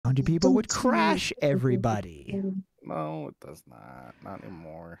bunch of people would crash everybody. No, it does not. Not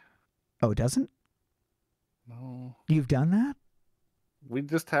anymore. Oh, it doesn't? No. You've done that? We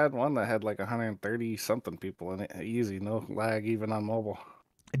just had one that had like 130 something people in it. Easy, no lag even on mobile.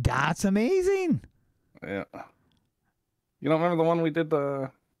 That's amazing. Yeah. You don't remember the one we did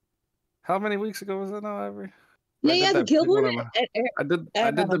how many weeks ago was that now, Ivory? Yeah, the guild one.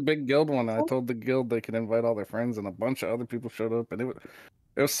 I did the big guild one. I told the guild they could invite all their friends, and a bunch of other people showed up, and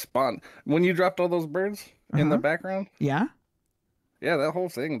it was fun. When you dropped all those birds in the background, yeah, that whole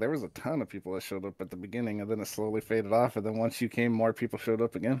thing. There was a ton of people that showed up at the beginning, and then it slowly faded off. And then once you came, more people showed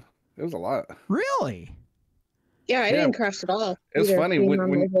up again. It was a lot. Really? Yeah, I didn't crash at all. It's funny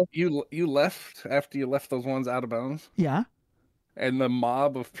when you left after you left those ones out of bounds. Yeah. And the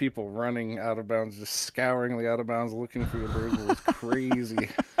mob of people running out of bounds, just scouring the out of bounds, looking for your birds, was crazy.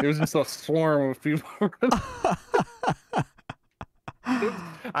 There was just a swarm of people running.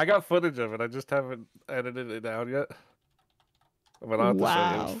 I got footage of it. I just haven't edited it out yet. But I'll have to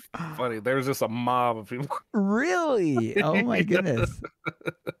show you. It was funny. There was just a mob of people. Really? Oh my goodness.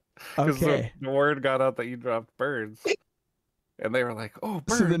 Okay. The word got out that you dropped birds. And they were like, oh,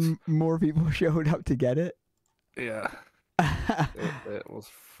 birds. So then more people showed up to get it? Yeah. It was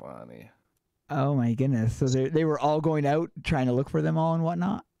funny. Oh my goodness. So they were all going out trying to look for them all and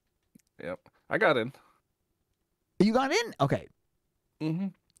whatnot? Yep. I got in. You got in? Okay. Mm-hmm.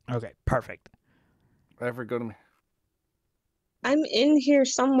 Okay, perfect. Ever go to me? I'm in here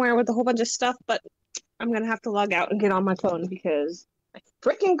somewhere with a whole bunch of stuff, but I'm going to have to log out and get on my phone because my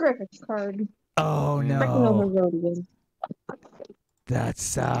freaking graphics card. Oh no. Freaking overload again. That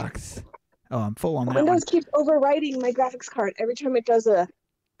sucks. Oh, I'm full on that Windows keeps overwriting my graphics card every time it does a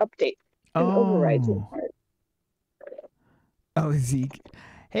update. It overrides it. Oh, Zeke.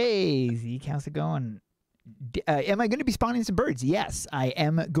 Hey, Zeke, how's it going? Am I going to be spawning some birds? Yes, I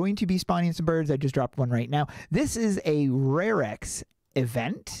am going to be spawning some birds. I just dropped one right now. This is a Rarex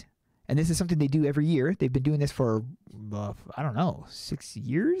event, and this is something they do every year. They've been doing this for, I don't know, 6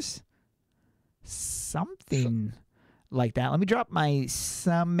 years? Something like that. Let me drop my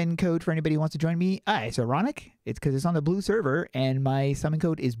summon code for anybody who wants to join me. It's ironic. It's because it's on the blue server, and my summon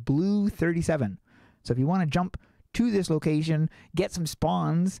code is blue37. So if you want to jump to this location, get some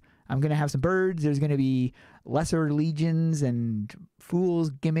spawns, I'm going to have some birds. There's going to be lesser legions and fools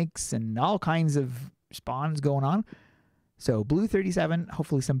gimmicks and all kinds of spawns going on. So blue37,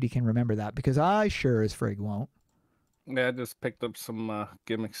 hopefully somebody can remember that because I sure as frig won't. Yeah, I just picked up some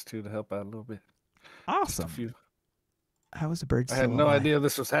gimmicks too to help out a little bit. Awesome. How was the bird? I had no idea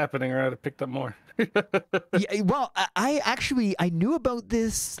this was happening, or I'd have picked up more. Yeah, well, I knew about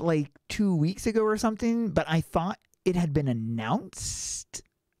this like 2 weeks ago or something, but I thought it had been announced,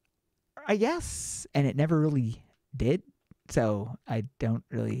 I guess, and it never really did. So I don't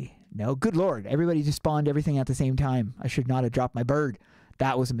really know. Good Lord, everybody just spawned everything at the same time. I should not have dropped my bird.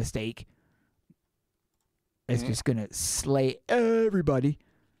 That was a mistake. It's just gonna slay everybody.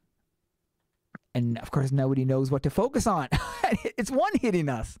 And, of course, nobody knows what to focus on. It's one hitting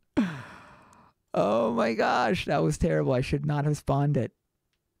us. Oh, my gosh. That was terrible. I should not have spawned it.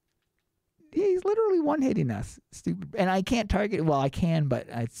 He's literally one hitting us. Stupid. And I can't target. Well, I can, but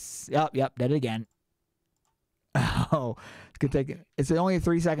it's... Yep, did it again. Oh, it's good take. It's only a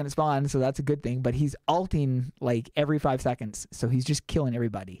 3-second spawn, so that's a good thing. But he's ulting, like, every 5 seconds. So he's just killing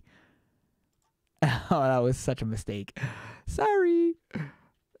everybody. Oh, that was such a mistake. Sorry.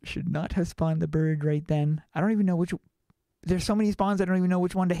 Should not have spawned the bird right then. I don't even know which... There's so many spawns, I don't even know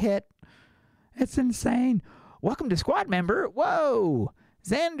which one to hit. It's insane. Welcome to squad member. Whoa.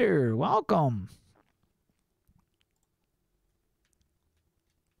 Xander, welcome.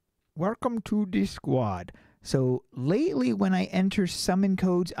 Welcome to the squad. So, lately when I enter summon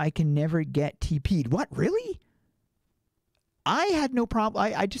codes, I can never get TP'd. What, really? I had no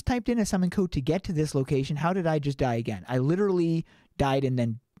problem. I just typed in a summon code to get to this location. How did I just die again? I literally died and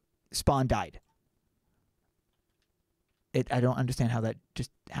then spawn died. I don't understand how that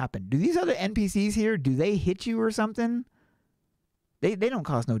just happened. Do these other NPCs here, do they hit you or something? They don't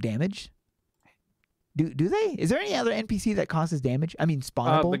cause no damage. Do they? Is there any other NPC that causes damage? I mean,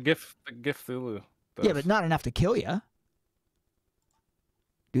 spawnable? The GIF Thulu does. Yeah, but not enough to kill you.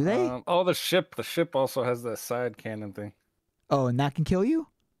 Do they? The ship also has that side cannon thing. Oh, and that can kill you?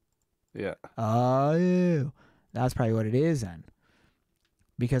 Yeah. Oh, that's probably what it is then.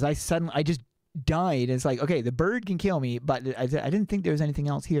 Because I just died. It's like, okay, the bird can kill me, but I didn't think there was anything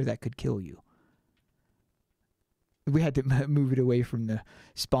else here that could kill you. We had to move it away from the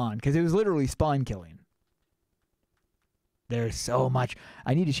spawn because it was literally spawn killing. There's so much.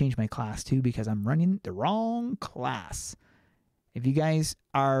 I need to change my class too because I'm running the wrong class. If you guys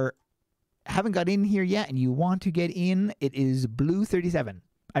haven't got in here yet and you want to get in, it is Blue 37.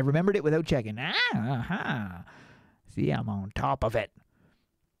 I remembered it without checking. See, I'm on top of it.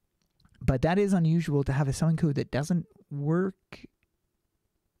 But that is unusual to have a sewing code that doesn't work.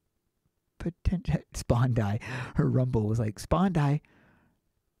 Spawn die. Her rumble was like, spawn die.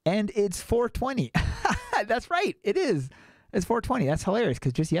 And it's 420. That's right. It is. It's 420. That's hilarious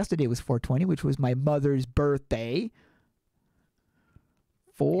because just yesterday was 420, which was my mother's birthday.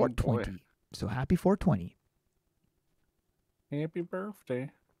 420. So happy 420. Happy birthday.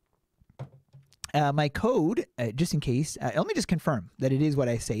 My code, just in case, let me just confirm that it is what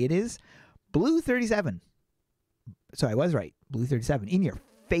I say it is. Blue 37. So I was right. Blue 37. In your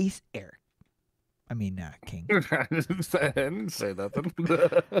face, Eric. I mean, King. I didn't say nothing.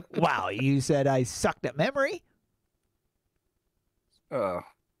 Wow, you said I sucked at memory?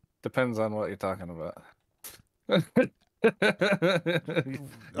 Depends on what you're talking about.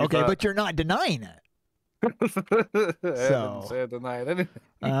 Okay, but you're not denying it. I didn't say I denied anything.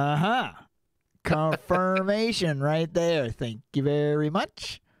 Uh-huh. Confirmation right there. Thank you very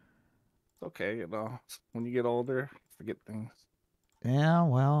much. It's okay, you know. When you get older, you forget things. Yeah,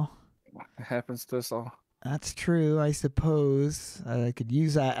 well. It happens to us all. That's true, I suppose. I could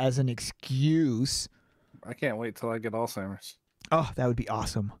use that as an excuse. I can't wait till I get Alzheimer's. Oh, that would be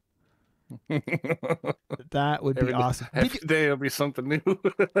awesome. That would be awesome. Every day it'll be something new.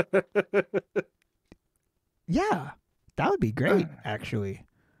 Yeah, that would be great, actually.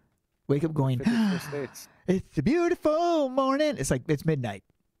 Wake up going, it's a beautiful morning. It's like, it's midnight.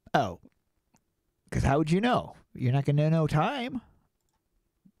 Oh, because how would you know? You're not going to know time.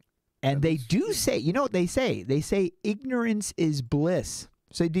 And they do say, you know what they say? They say ignorance is bliss.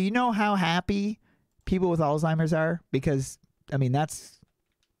 So do you know how happy people with Alzheimer's are? Because, I mean, that's,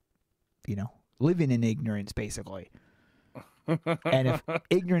 you know, living in ignorance, basically. And if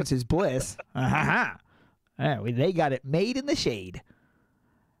ignorance is bliss, they got it made in the shade.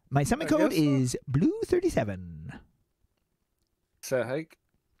 My summon code is Blue 37. Is that hike?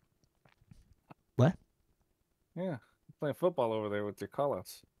 What? Yeah. Playing football over there with your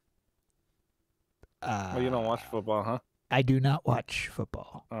callouts. Well, you don't watch football, huh? I do not watch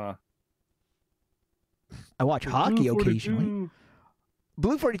football. I watch hockey occasionally.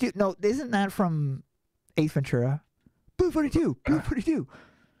 Blue 42. No, isn't that from Ace Ventura? Blue 42. Blue 42.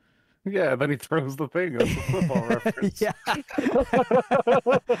 Yeah, then he throws the thing. That's a football reference. Yeah.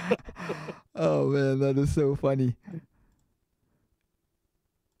 Oh, man, that is so funny.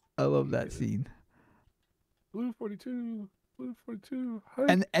 I love that scene. Blue 42. Blue 42.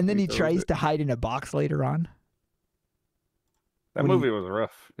 And then he tries to hide in a box later on. That movie was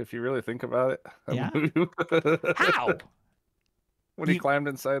rough, if you really think about it. Yeah. How? When he climbed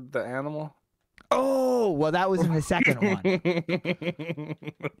inside the animal. Oh, well, that was in the second one.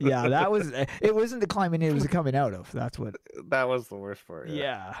 Yeah, that was. It wasn't the climbing; it was the coming out of. That's what. That was the worst part.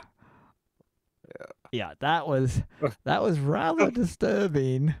 Yeah. Yeah, that was rather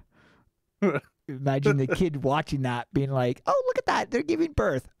disturbing. Imagine the kid watching that, being like, "Oh, look at that! They're giving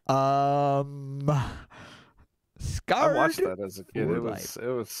birth." Scarred. I watched that as a kid. It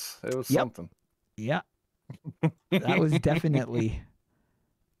was something. Yeah. That was definitely.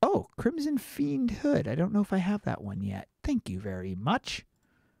 Oh, Crimson Fiend Hood. I don't know if I have that one yet. Thank you very much.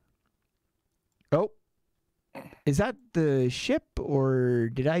 Oh. Is that the ship, or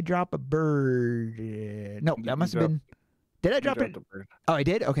did I drop a bird? No, that must have been... Did I drop it? Oh, I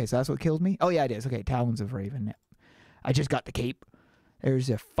did? Okay, so that's what killed me? Oh, yeah, it is. Okay, Talons of Raven. I just got the cape. There's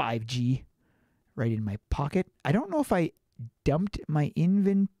a 5G right in my pocket. I don't know if I dumped my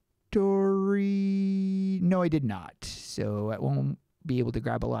inventory. No, I did not. So I won't be able to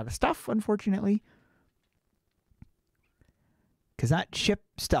grab a lot of stuff, unfortunately. Because that ship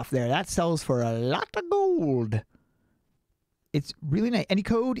stuff there, that sells for a lot of gold. It's really nice. Any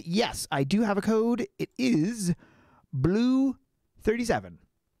code? Yes, I do have a code. It is Blue 37.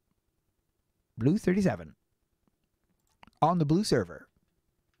 Blue 37. On the Blue server.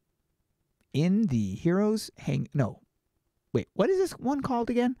 In the Heroes Hang... No. Wait, what is this one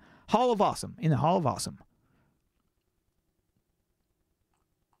called again? Hall of Awesome. In the Hall of Awesome.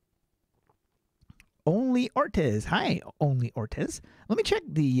 Only Ortiz. Hi, Only Ortiz. Let me check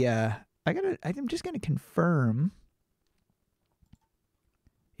the... I'm just going to confirm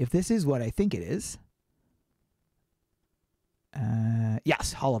if this is what I think it is.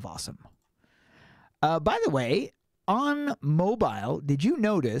 Yes, Hall of Awesome. By the way, on mobile, did you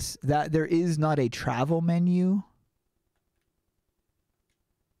notice that there is not a travel menu?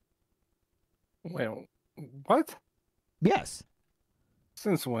 Wait, what? Yes.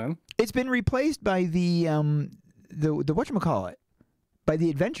 Since when? It's been replaced by the whatchamacallit. by the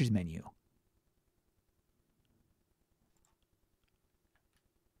adventures menu.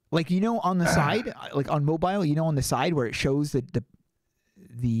 Like, you know, on the side, like on mobile, you know, on the side where it shows the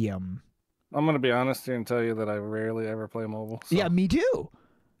I'm gonna be honest here and tell you that I rarely ever play mobile. So. Yeah, me too.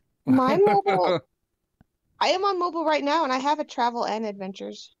 My mobile. I am on mobile right now, and I have a travel and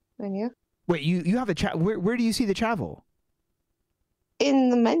adventures menu. Wait, you have a where do you see the travel? In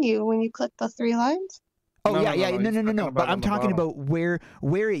the menu when you click the 3 lines. Oh, no. But I'm talking about where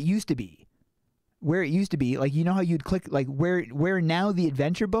it used to be. Where it used to be, like, you know how you'd click, like, where now the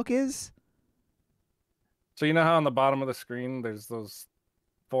adventure book is? So you know how on the bottom of the screen there's those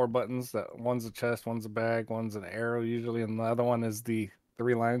 4 buttons, that one's a chest, one's a bag, one's an arrow usually, and the other one is the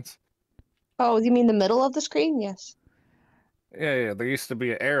 3 lines? Oh, you mean the middle of the screen? Yes. Yeah, there used to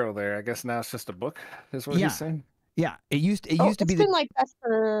be an arrow there. I guess now it's just a book, is what he's saying. Yeah, it used to be. It's been like that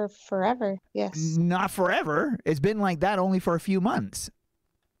for forever. Yes. Not forever. It's been like that only for a few months.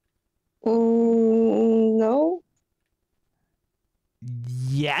 No.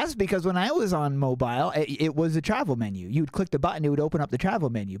 Yes, because when I was on mobile, it was a travel menu. You would click the button, it would open up the travel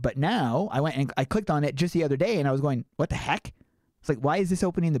menu. But now, I went and I clicked on it just the other day, and I was going, what the heck? It's like, why is this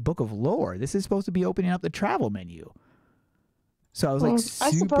opening the book of lore? This is supposed to be opening up the travel menu. So I was like, super...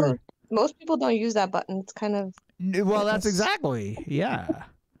 I suppose most people don't use that button. It's kind of... Well, that's exactly, yeah.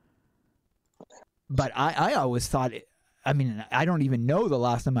 But I always thought... I mean, I don't even know the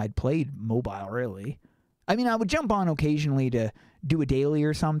last time I'd played mobile, really. I mean, I would jump on occasionally to do a daily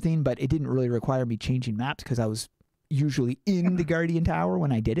or something, but it didn't really require me changing maps because I was usually in the Guardian Tower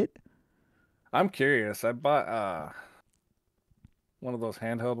when I did it. I'm curious. I bought one of those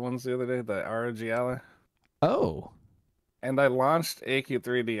handheld ones the other day, the ROG Ally. Oh. And I launched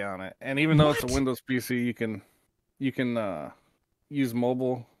AQ3D on it. And even though it's a Windows PC, you can use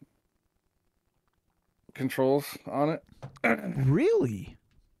mobile controls on it. Really?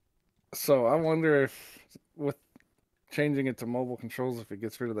 So I wonder if with changing it to mobile controls, if it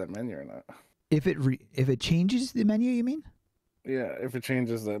gets rid of that menu or not. If it changes the menu, you mean? Yeah, if it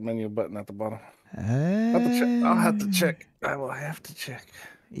changes that menu button at the bottom. I'll have to check. I will have to check.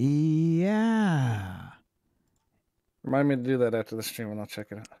 Yeah. Remind me to do that after the stream and I'll check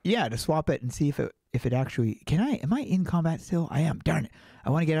it out. Yeah, to swap it and see if it actually... Am I in combat still? I am. Darn it.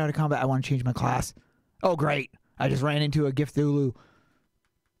 I want to get out of combat. I want to change my class. Oh, great. I just ran into a Githulu.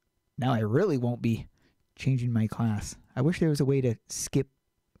 Now I really won't be changing my class. I wish there was a way to skip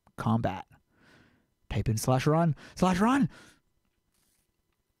combat. Type in /run. /run!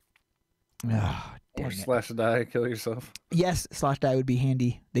 Oh, or /die, kill yourself. Yes, /die would be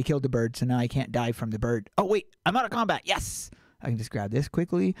handy. They killed the bird, so now I can't die from the bird. Oh, wait. I'm out of combat. Yes! I can just grab this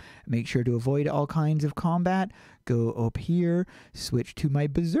quickly. Make sure to avoid all kinds of combat. Go up here. Switch to my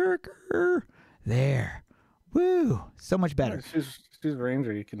berserker. There. Woo! So much better. Yeah, she's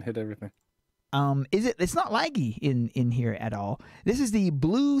ranger. You can hit everything. It's not laggy in here at all. This is the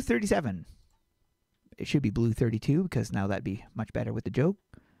Blue 37. It should be Blue 32 because now that'd be much better with the joke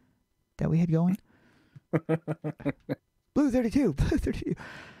that we had going. Blue 32. Blue 32.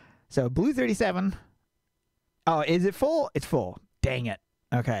 So Blue 37. Oh, is it full? It's full. Dang it.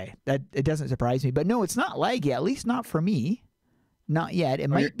 Okay. It doesn't surprise me. But no, it's not laggy. At least not for me. Not yet. It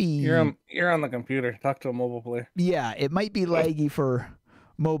might be... You're on the computer. Talk to a mobile player. Yeah, it might be laggy for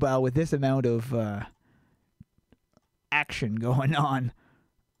mobile with this amount of action going on.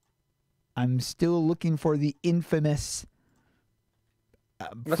 I'm still looking for the infamous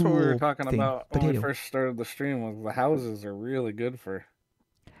That's what we were talking about Potato. when we first started the stream, was the houses are really good for...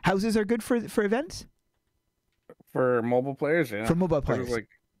 Houses are good for events? For mobile players, yeah. For mobile players.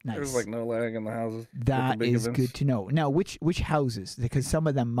 Nice. There's like no lag in the houses. That is good to know. Now, which houses? Because some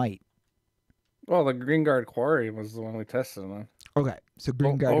of them might. Well, the Green Guard Quarry was the one we tested on. Okay, so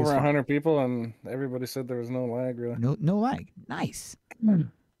Green Guard over 100 people, and everybody said there was no lag, really. No lag. Nice.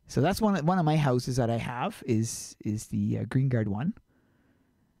 So that's one of my houses that I have is the Green Guard one,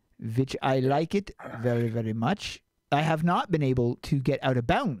 which I like it very, very much. I have not been able to get out of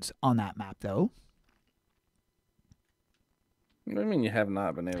bounds on that map, though. I mean, you have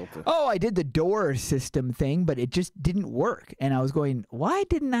not been able to. Oh, I did the door system thing, but it just didn't work. And I was going, why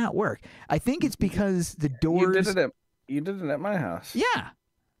didn't that work? I think it's because the doors... You did it at my house. Yeah.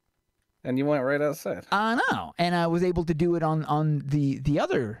 And you went right outside. I know. And I was able to do it on the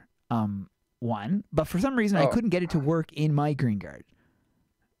other one. But for some reason, I couldn't get it to work in my Green Guard.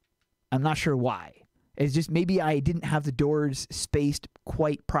 I'm not sure why. It's just maybe I didn't have the doors spaced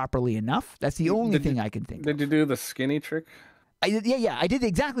quite properly enough. That's the only thing I can think of. Did you do the skinny trick? Yeah. I did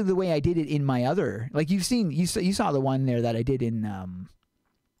exactly the way I did it in my other. Like you saw the one there that I did in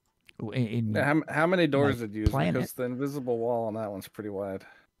How many doors did you use? Planet. Because the invisible wall on that one's pretty wide.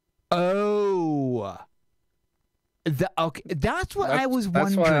 Oh. Okay, that's what I was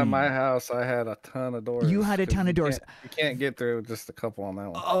wondering. That's why at my house I had a ton of doors. You had a ton of doors. You can't get through just a couple on that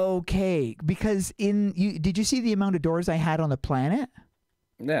one. Okay, because did you see the amount of doors I had on the planet?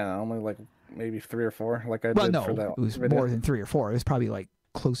 Yeah, only like maybe 3 or 4, like I well, did no, for that. It was video. more than 3 or 4. It was probably like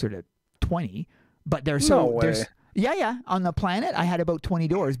closer to 20. But there's no way. Yeah. On the planet, I had about 20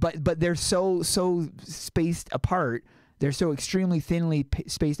 doors, but they're so spaced apart. They're so extremely thinly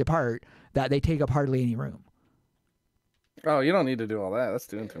spaced apart that they take up hardly any room. Oh, you don't need to do all that. That's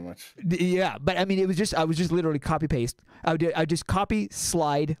doing too much. Yeah, but I mean, I was just literally copy paste. I just copy,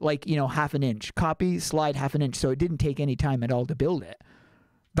 slide, like, half an inch. Copy, slide, half an inch. So it didn't take any time at all to build it.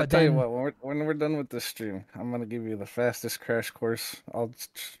 But tell you what, when we're done with this stream, I'm gonna give you the fastest crash course. I'll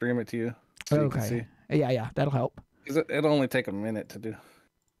stream it to you so you can see. Yeah, that'll help. Because it'll only take a minute to do.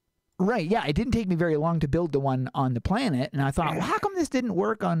 Right, yeah, it didn't take me very long to build the one on the planet, and I thought, well, how come this didn't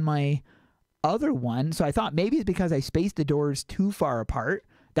work on my other one? So I thought maybe it's because I spaced the doors too far apart.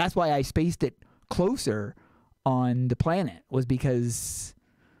 That's why I spaced it closer on the planet, was because...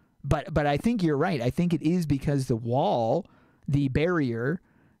 But I think you're right. I think it is because the wall, the barrier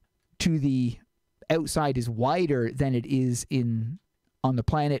to the outside is wider than it is on the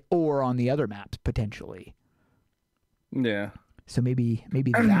planet or on the other maps, potentially. Yeah. So maybe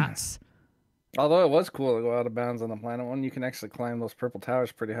that's... Although it was cool to go out of bounds on the planet one, you can actually climb those purple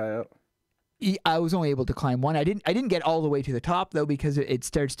towers pretty high up. I was only able to climb one. I didn't get all the way to the top, though, because it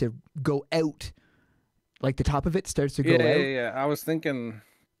starts to go out. Like the top of it starts to go out. Yeah. I was thinking...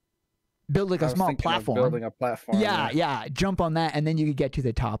 Build like a small platform. Building a platform. Yeah. Jump on that, and then you could get to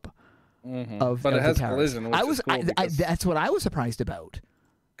the top of But it has the towers. collision, which is cool that's what I was surprised about.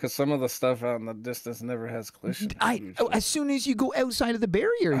 Because some of the stuff out in the distance never has collision. As soon as you go outside of the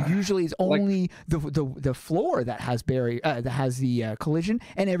barrier, usually it's only the floor that has that has the collision,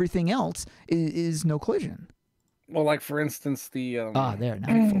 and everything else is no collision. Well, like for instance, the there,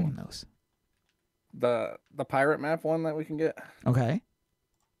 now you're full on those. The pirate map one that we can get. Okay.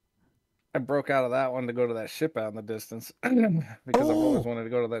 I broke out of that one to go to that ship out in the distance because I've always wanted to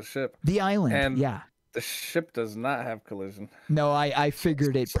go to that ship. The island, and yeah. The ship does not have collision. No, I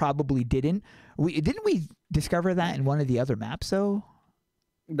figured it probably didn't. Didn't we discover that in one of the other maps, though?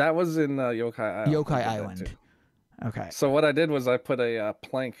 That was in Yokai Island. Yokai Island. Okay. So what I did was I put a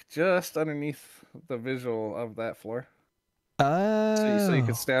plank just underneath the visual of that floor. Oh. So you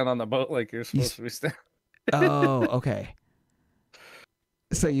could stand on the boat like you're supposed to be standing. Oh, okay.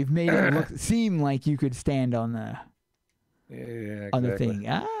 So you've made it seem like you could stand on the on the thing.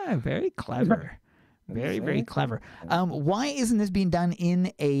 Very clever. Very clever. Why isn't this being done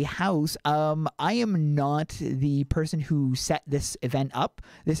in a house? I am not the person who set this event up.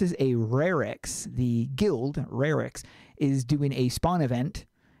 This is a Rarix. The guild, Rarix, is doing a spawn event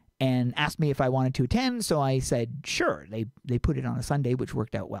and asked me if I wanted to attend, so I said sure. They put it on a Sunday, which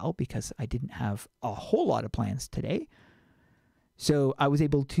worked out well because I didn't have a whole lot of plans today. So I was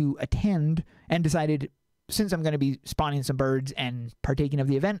able to attend and decided, since I'm going to be spawning some birds and partaking of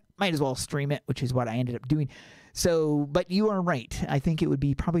the event, might as well stream it, which is what I ended up doing. So, but you are right. I think it would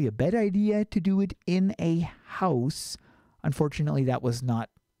be probably a better idea to do it in a house. Unfortunately, that was not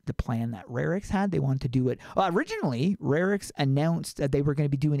the plan that Rarix had. They wanted to do it. Originally, Rarix announced that they were going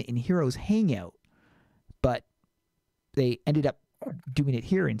to be doing it in Heroes Hangout, but they ended up doing it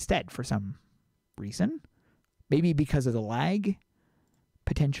here instead for some reason. Maybe because of the lag,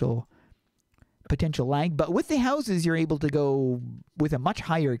 potential lag. But with the houses, you're able to go with a much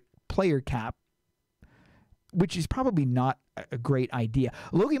higher player cap, which is probably not a great idea.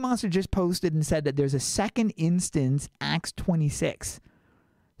 Logie Monster just posted and said that there's a second instance, Axe 26.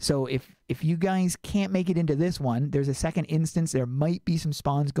 So if you guys can't make it into this one, there's a second instance. There might be some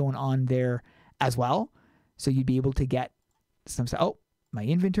spawns going on there as well. So you'd be able to get some... Oh, my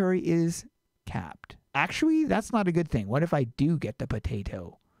inventory is capped. Actually, that's not a good thing. What if I do get the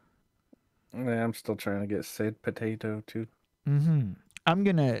potato? Yeah, I'm still trying to get said potato too. I'm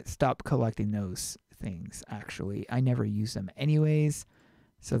going to stop collecting those things, actually. I never use them anyways.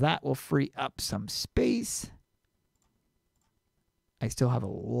 So that will free up some space. I still have a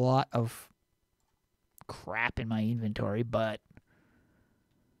lot of crap in my inventory, but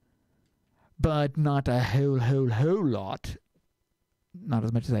not a whole lot. Not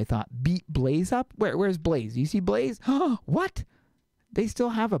as much as I thought. Beat Blaze up? Where's Blaze? You see Blaze? What? They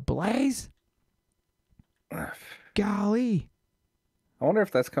still have a Blaze? Golly. I wonder if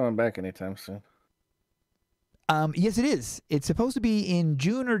that's coming back anytime soon. Yes, it is. It's supposed to be in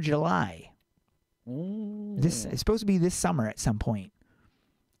June or July. It's supposed to be this summer at some point.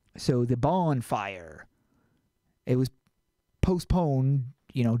 So the bonfire, it was postponed,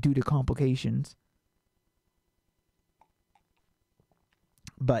 due to complications.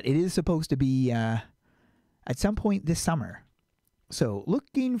 But it is supposed to be at some point this summer. So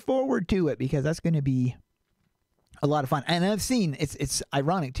looking forward to it, because that's going to be a lot of fun. And I've seen, it's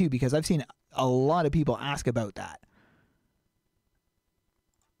ironic too, because I've seen a lot of people ask about that.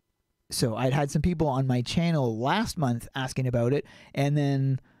 So I'd had some people on my channel last month asking about it, and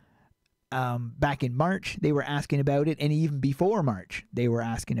then back in March they were asking about it, and even before March they were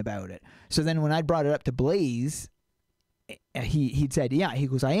asking about it. So then when I brought it up to Blaze, he'd said, yeah, he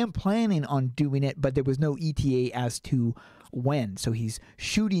goes, I am planning on doing it, but there was no ETA as to when. So he's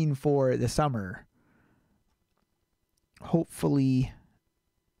shooting for the summer. Hopefully.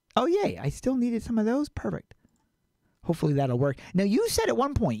 Oh, yay. I still needed some of those. Perfect. Hopefully that'll work. Now, you said at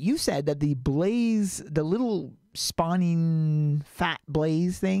one point, you said that the Blaze, the little spawning fat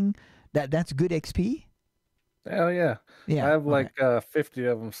Blaze thing, that's good XP? Hell yeah. Yeah. I have like 50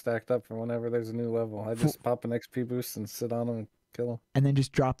 of them stacked up for whenever there's a new level. I just pop an XP boost and sit on them and kill them. And then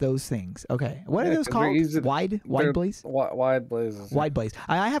just drop those things. Okay. What are those called? Wide Blaze? Wide Blazes. Wide Blaze.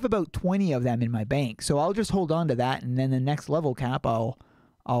 I have about 20 of them in my bank, so I'll just hold on to that, and then the next level cap, I'll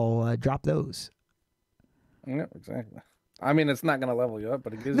drop those. Yeah, exactly. I mean, it's not going to level you up,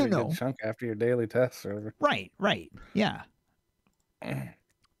 but it gives you a good chunk after your daily tests or whatever. Right. Yeah.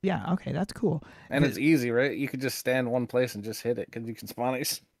 Yeah, okay, that's cool. And it's easy, right? You could just stand one place and just hit it because you can spawn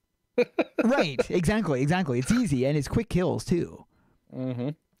these. Right, exactly. It's easy, and it's quick kills, too. Mm-hmm.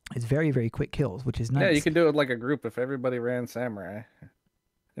 It's very, very quick kills, which is nice. Yeah, you can do it like a group if everybody ran Samurai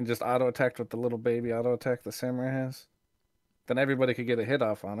and just auto-attacked with the little baby auto-attack the Samurai has. Then everybody could get a hit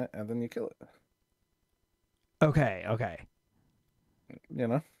off on it, and then you kill it. Okay. You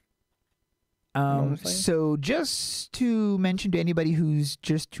know? So just to mention to anybody who's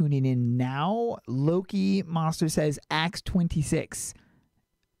just tuning in now, Loki Monster says Axe 26.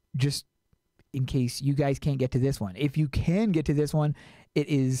 Just in case you guys can't get to this one. If you can get to this one, it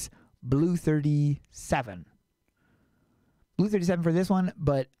is Blue 37. Blue 37 for this one,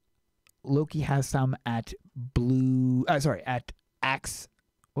 but Loki has some at at Axe,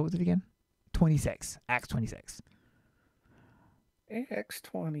 what was it again? 26. Axe 26.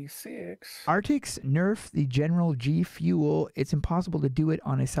 X26. Arctics nerf the General G fuel. It's impossible to do it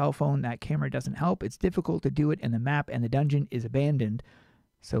on a cell phone. That camera doesn't help. It's difficult to do it, and the map and the dungeon is abandoned.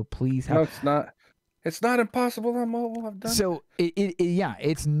 So please help. No, it's not. It's not impossible on mobile. I've done. So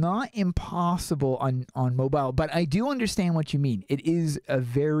it's not impossible on mobile, but I do understand what you mean. It is a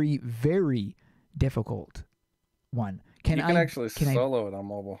very, very difficult one. You can actually solo it on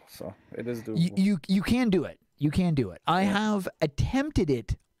mobile, so it is doable. You can do it. You can do it. I have attempted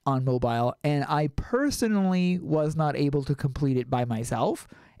it on mobile, and I personally was not able to complete it by myself.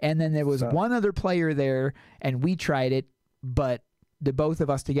 And then there was one other player there, and we tried it, but the both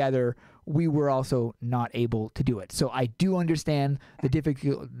of us together, we were also not able to do it. So I do understand the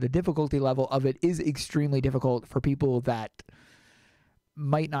difficulty level of it is extremely difficult for people that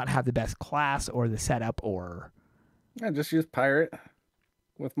might not have the best class or the setup or... Yeah, just use Pirate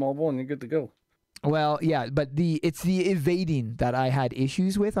with mobile, and you're good to go. Well, yeah, but it's the evading that I had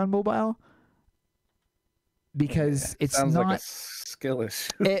issues with on mobile, because it's sounds not like a skill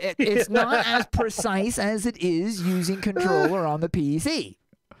issue. It's not as precise as it is using controller on the PC,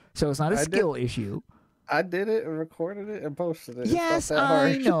 so it's not a skill issue. I did it and recorded it and posted it. Yes,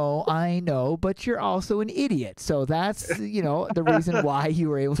 I know, but you're also an idiot, so that's the reason why you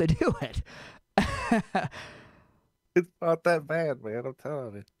were able to do it. It's not that bad, man. I'm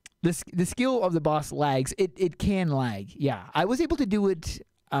telling you. The skill of the boss lags. It can lag. Yeah, I was able to do it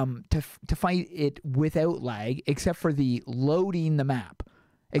to fight it without lag, except for the loading the map.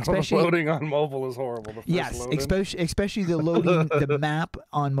 Especially loading on mobile is horrible. Yes, especially the loading the map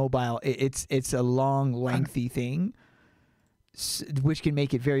on mobile. It's a long, lengthy thing, which can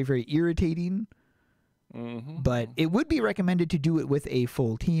make it very, very irritating. Mm-hmm. But it would be recommended to do it with a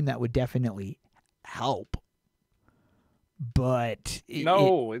full team. That would definitely help. But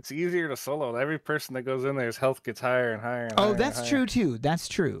it's easier to solo. Every person that goes in there's health gets higher and higher. And that's true too. That's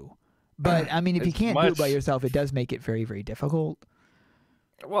true. But I mean, if you can't do it by yourself, it does make it very, very difficult.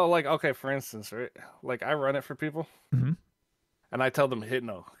 Well, like, okay, for instance, right? Like, I run it for people, mm-hmm. and I tell them hit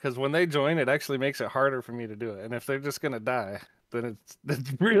no, because when they join, it actually makes it harder for me to do it. And if they're just gonna die, then it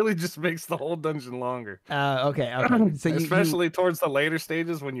really just makes the whole dungeon longer. Okay. So especially towards the later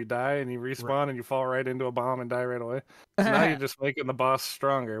stages when you die and you respawn and you fall right into a bomb and die right away. So now you're just making the boss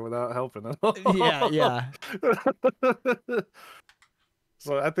stronger without helping it. Yeah.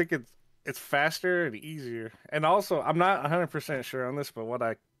 So I think it's faster and easier. And also, I'm not 100% sure on this, but what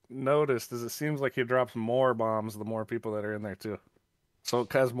I noticed is it seems like he drops more bombs the more people that are in there too. So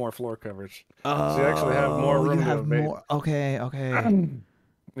it has more floor coverage. Oh, so you actually have more room you to have evade. more. Okay, okay.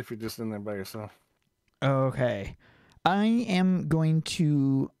 If you're just in there by yourself. Okay. I am going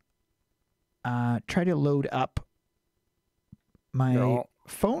to try to load up my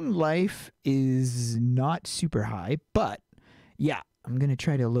phone life is not super high, but yeah, I'm going to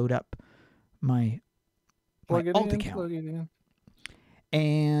try to load up my alt account.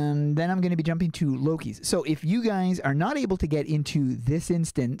 And then I'm going to be jumping to Loki's. So if you guys are not able to get into this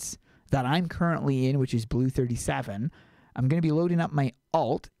instance that I'm currently in, which is Blue 37, I'm going to be loading up my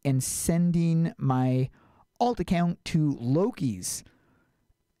alt and sending my alt account to Loki's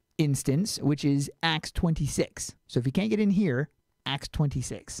instance, which is Axe 26. So if you can't get in here, Axe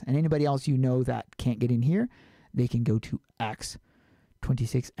 26. And anybody else you know that can't get in here, they can go to Axe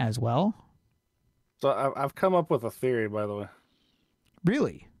 26 as well. So I've come up with a theory, by the way.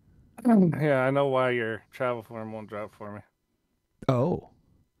 Really? Yeah, I know why your travel form won't drop for me. Oh.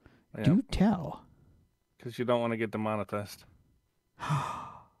 Yeah. Do tell. Because you don't want to get demonetized.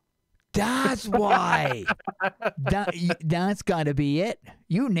 That's why. That's got to be it.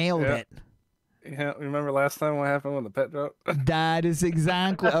 You nailed it. Yeah, remember last time what happened when the pet dropped? That is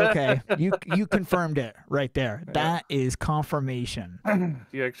exactly okay. You confirmed it right there. That is confirmation.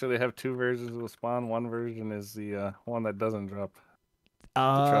 You actually have two versions of the spawn. One version is the one that doesn't drop.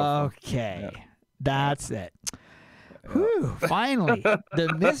 Okay, that's it. Whew, finally,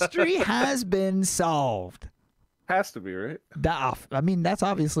 the mystery has been solved. Has to be, right? I mean, that's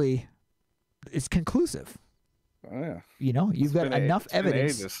obviously, it's conclusive. Oh, yeah. You know, you've got enough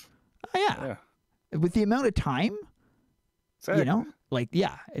evidence. Oh, yeah. With the amount of time, exactly. You know, like,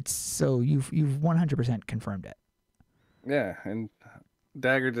 yeah, it's so you've 100% confirmed it. Yeah, and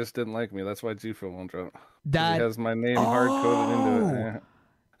Dagger just didn't like me. That's why G-Fuel won't drop. That he has my name hard-coded into it.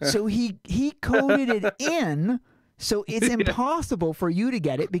 Yeah. So he coded it in, so it's impossible for you to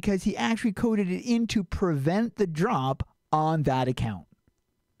get it because he actually coded it in to prevent the drop on that account.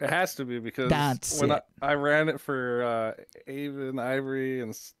 It has to be because when I ran it for Avon, Ivory,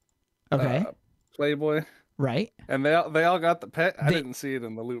 and Playboy. Right. And they all got the pet. I didn't see it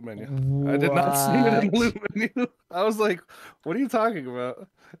in the loot menu. I did not see it in the loot menu. I was like, what are you talking about?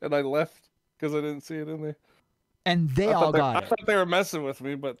 And I left because I didn't see it in there. And they all got it. I thought they were messing with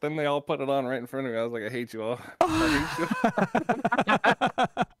me, but then they all put it on right in front of me. I was like, I hate you all. I hate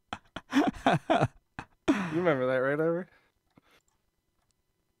you. You remember that, right, Ivor?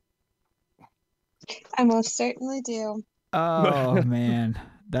 I most certainly do. Oh, man.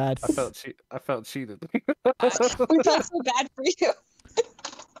 That's... I felt cheated. We felt so bad for you.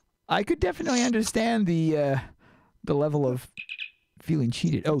 I could definitely understand the level of feeling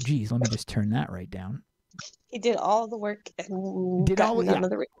cheated. Oh, geez, let me just turn that right down. He did all the work and did all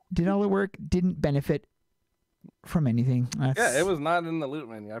the work, didn't benefit from anything. Yeah, it was not in the loot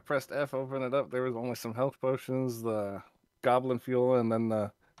menu. I pressed F, open it up. There was only some health potions, the goblin fuel, and then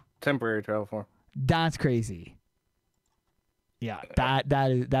the temporary travel form. That's crazy. Yeah,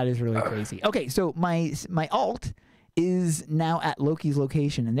 that is really crazy. Okay, so my alt is now at Loki's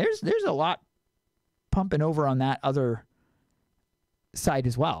location, and there's a lot pumping over on that other side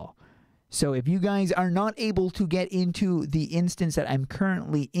as well. So if you guys are not able to get into the instance that I'm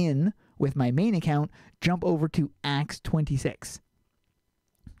currently in with my main account, jump over to Axe 26.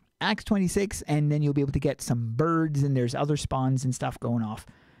 Axe 26, and then you'll be able to get some birds, and there's other spawns and stuff going off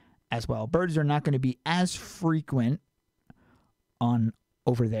as well. Birds are not going to be as frequent on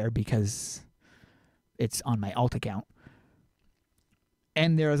over there because it's on my alt account.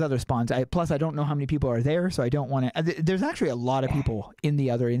 And there's other spawns. Plus, I don't know how many people are there, so I don't want to... There's actually a lot of people in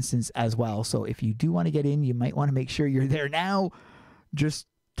the other instance as well, so if you do want to get in, you might want to make sure you're there now just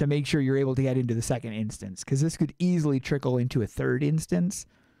to make sure you're able to get into the second instance, because this could easily trickle into a third instance,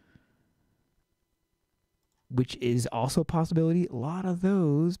 which is also a possibility. A lot of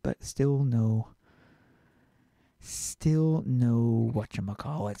those, but still no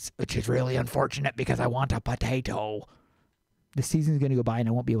whatchamacallits, which is really unfortunate because I want a potato. The season's going to go by and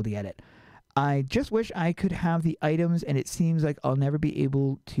I won't be able to get it. I just wish I could have the items, and it seems like I'll never be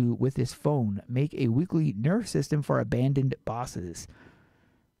able to, with this phone, make a weekly nerf system for abandoned bosses.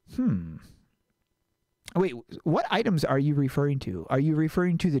 Wait, what items are you referring to? Are you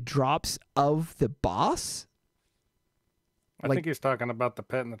referring to the drops of the boss? I think he's talking about the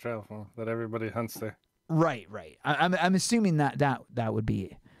pet and the travel form that everybody hunts there. Right. I'm assuming that would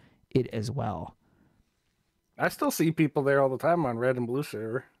be it as well. I still see people there all the time on red and blue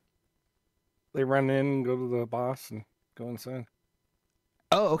server. They run in, go to the boss, and go inside.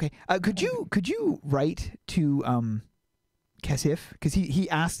 Oh, okay. Could you write to Kesif, because he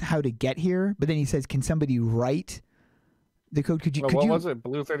asked how to get here, but then he says, "Can somebody write the code?" Could you? What was it?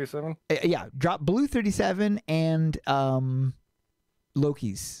 Blue 37. Yeah, drop Blue 37 and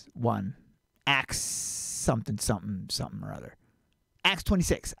Loki's one, Axe something or other, Axe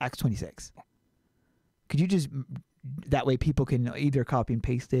 26. Could you just that way people can either copy and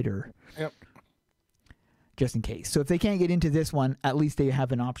paste it or just in case. So if they can't get into this one, at least they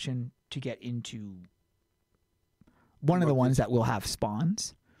have an option to get into one of the ones that will have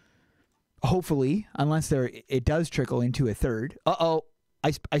spawns. Hopefully, unless it does trickle into a third. Uh-oh,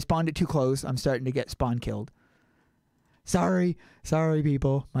 I spawned it too close. I'm starting to get spawn killed. Sorry,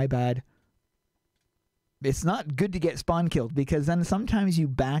 people. My bad. It's not good to get spawn killed because then sometimes you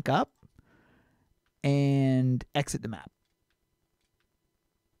back up and exit the map.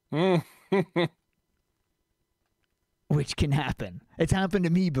 Which can happen. It's happened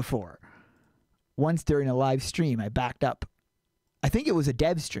to me before. Once during a live stream, I backed up. I think it was a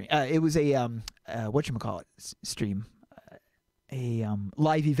dev stream. It was a whatchamacallit stream, a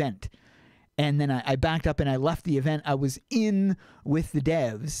live event, and then I backed up and I left the event. I was in with the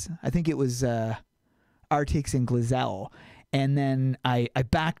devs. I think it was Artix and Glazell, and then I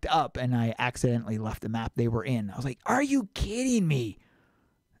backed up and I accidentally left the map they were in. I was like, "Are you kidding me?"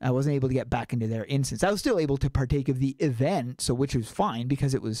 I wasn't able to get back into their instance. I was still able to partake of the event, so which was fine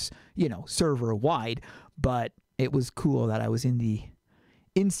because it was, server wide, but it was cool that I was in the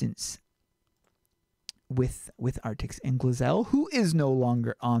instance with Artix and Glazell, who is no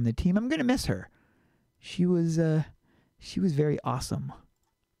longer on the team. I'm going to miss her. She was very awesome.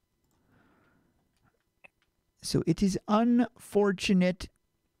 So it is unfortunate.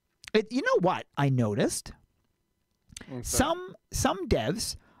 You know what I noticed? Some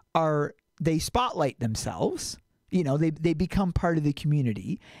devs they spotlight themselves, they become part of the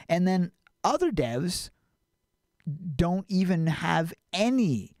community, and then other devs don't even have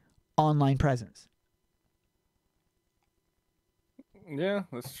any online presence. Yeah,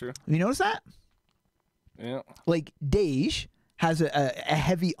 that's true. You notice that? Yeah. Like Dej has a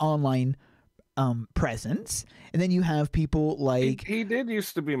heavy online presence, and then you have people like he did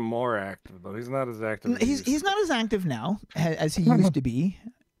used to be more active though. He's not as active. He's not as active now as he used to be,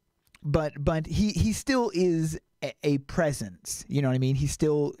 but he still is a presence. You know what I mean?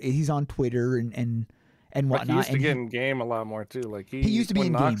 He's on Twitter and whatnot. He used to get in game a lot more too. Like he used to be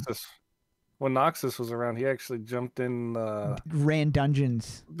in game. When Noxus was around, he actually jumped in. Ran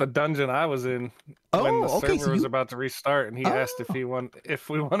dungeons. The dungeon I was in when the server was about to restart, and he asked if we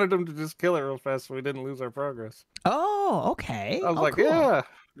wanted him to just kill it real fast so we didn't lose our progress. Oh, okay. I was like, cool. yeah.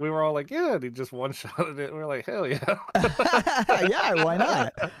 We were all like, yeah. And he just one-shotted it. We were like, hell yeah. Yeah, why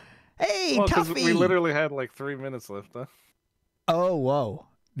not? Hey, Tuffy. We literally had like 3 minutes left, huh? Oh, whoa.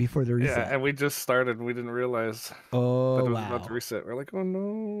 Before the reset. Yeah, and we just started and we didn't realize that it was about to reset. We're like, oh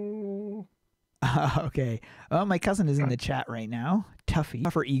no. Okay. Well, my cousin is in the chat right now. Tuffy.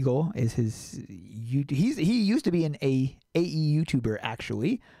 Tougher Eagle is his. He used to be an AE YouTuber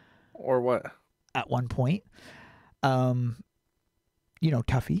actually. Or what? At one point. Tuffy.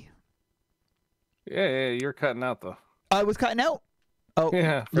 Yeah, you're cutting out though. I was cutting out. Oh,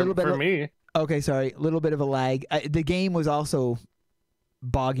 yeah. For me. Okay, sorry. A little bit of a lag. The game was also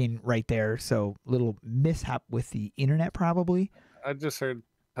bogging right there, so little mishap with the internet probably. I just heard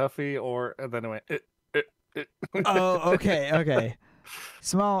Tuffy and then it went Oh, okay.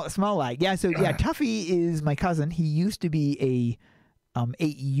 Small lag. Yeah, so yeah, Tuffy is my cousin. He used to be a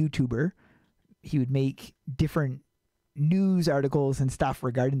AE YouTuber. He would make different news articles and stuff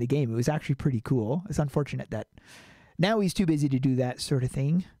regarding the game. It was actually pretty cool. It's unfortunate that now he's too busy to do that sort of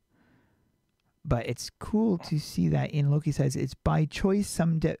thing. But it's cool to see that in Loki says it's by choice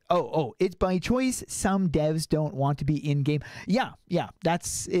some it's by choice some devs don't want to be in game. Yeah,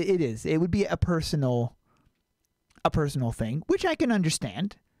 that's it is. It would be a personal thing, which I can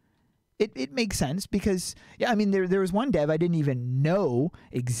understand. It makes sense because I mean there was one dev I didn't even know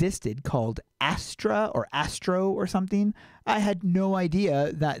existed called Astra or Astro or something. I had no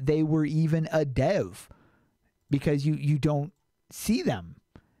idea that they were even a dev because you don't see them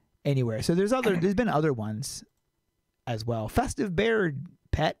anywhere. So there's been other ones as well. Festive Bear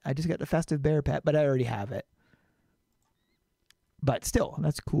Pet. I just got the Festive Bear Pet, but I already have it. But still,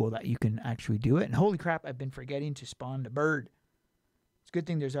 that's cool that you can actually do it. And holy crap, I've been forgetting to spawn the bird. It's a good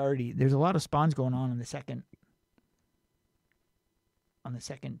thing there's a lot of spawns going on the second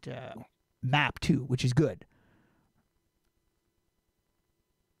map too, which is good.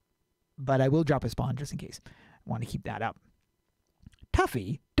 But I will drop a spawn just in case. I want to keep that up.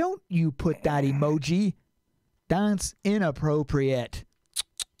 Tuffy, don't you put that emoji. That's inappropriate.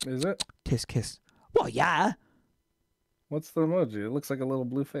 Is it? Tisk kiss. Well, yeah. What's the emoji? It looks like a little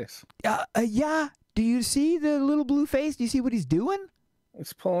blue face. Yeah. Do you see the little blue face? Do you see what he's doing?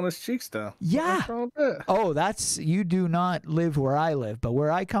 He's pulling his cheeks down. Yeah. What's wrong with that? Oh, you do not live where I live, but where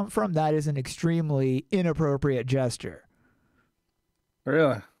I come from, that is an extremely inappropriate gesture.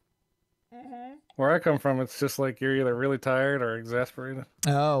 Really? Where I come from, it's just like you're either really tired or exasperated.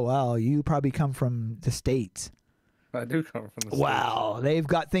 Oh, well, you probably come from the States. I do come from the States. Wow, they've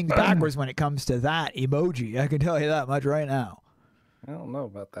got things backwards when it comes to that emoji. I can tell you that much right now. I don't know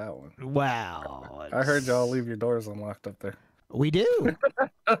about that one. Wow. I heard y'all leave your doors unlocked up there. We do.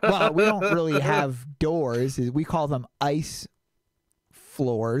 Well, we don't really have doors. We call them ice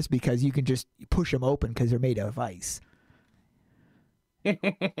floors because you can just push them open because they're made of ice.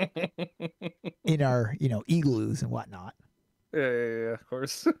 In our, igloos and whatnot. Yeah, of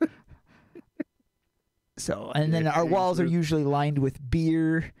course. So, and then our walls are usually lined with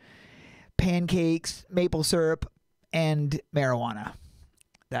beer, pancakes, maple syrup, and marijuana.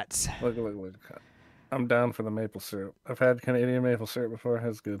 That's... Look. I'm down for the maple syrup. I've had Canadian maple syrup before.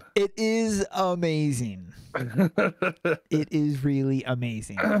 It's good. It is amazing. It is really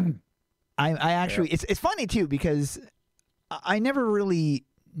amazing. I actually... Yeah. It's funny, too, because I never really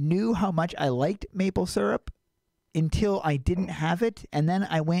knew how much I liked maple syrup until I didn't have it. And then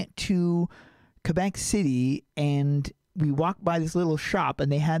I went to Quebec City and we walked by this little shop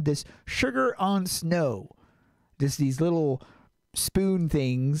and they had this sugar on snow. These little spoon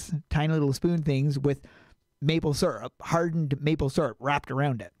things, tiny little spoon things with maple syrup, hardened maple syrup wrapped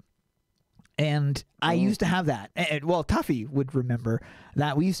around it. And I used to have that. And, well, Tuffy would remember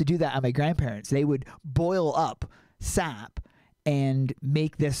that. We used to do that at my grandparents. They would boil up sap and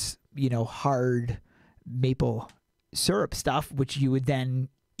make this, hard maple syrup stuff, which you would then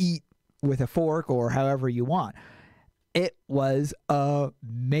eat with a fork or however you want. It was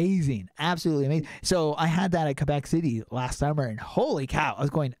amazing. Absolutely amazing. So I had that at Quebec City last summer, and holy cow, I was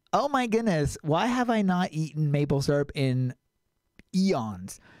going, oh my goodness, why have I not eaten maple syrup in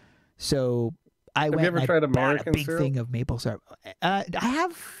eons? So I went and I bought a big thing of maple syrup. I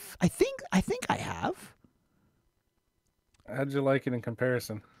think I have. How'd you like it in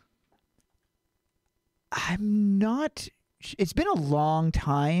comparison? I'm not... It's been a long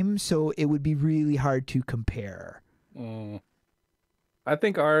time, so it would be really hard to compare. I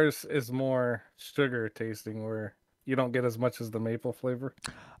think ours is more sugar tasting, where you don't get as much as the maple flavor.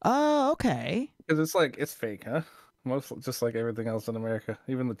 Oh, okay. Because it's fake, huh? Just like everything else in America.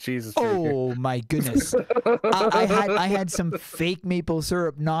 Even the cheese is fake. Oh my goodness. I had some fake maple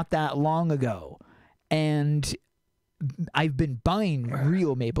syrup not that long ago, and I've been buying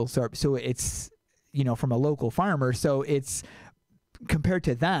real maple syrup, so it's from a local farmer. So it's compared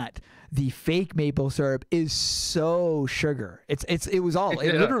to that, the fake maple syrup is so sugar. It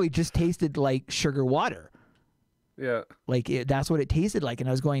literally just tasted like sugar water. Yeah. That's what it tasted like. And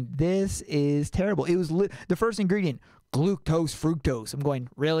I was going, this is terrible. It was the first ingredient, glucose, fructose. I'm going,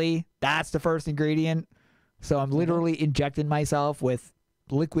 really? That's the first ingredient? So I'm literally injecting myself with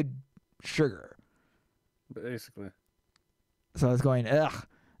liquid sugar. Basically. So I was going, ugh.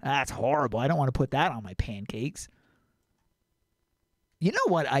 That's horrible. I don't want to put that on my pancakes. You know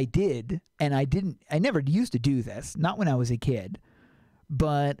what I did, and I never used to do this, not when I was a kid,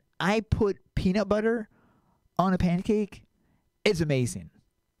 but I put peanut butter on a pancake. It's amazing.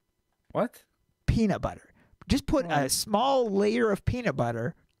 What? Peanut butter. Just put a small layer of peanut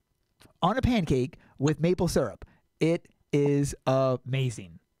butter on a pancake with maple syrup. It is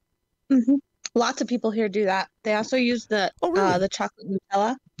amazing. Mm-hmm. Lots of people here do that. They also use the chocolate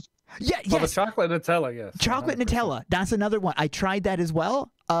Nutella. Yeah, yes. The chocolate Nutella, yes. Chocolate 100%. Nutella. That's another one. I tried that as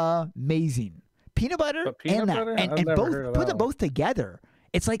well. Amazing. Peanut butter and that. And both put them both together.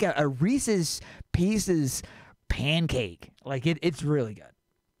 It's like a Reese's Pieces pancake. It's really good.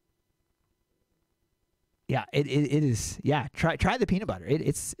 Yeah, it is. Yeah, try the peanut butter.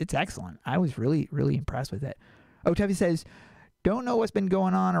 It's excellent. I was really, really impressed with it. Oh, Tuffy says, don't know what's been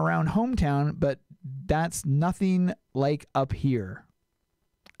going on around hometown, but that's nothing like up here.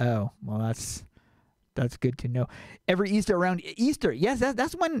 Oh, well, that's good to know. Every around Easter, yes,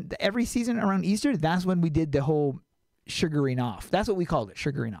 that's when every season around Easter, that's when we did the whole sugaring off. That's what we called it,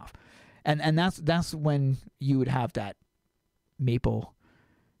 sugaring off. And that's when you would have that maple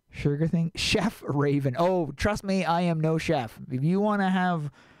sugar thing. Chef Raven. Oh, trust me, I am no chef. If you want to have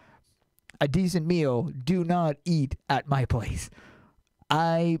a decent meal, do not eat at my place.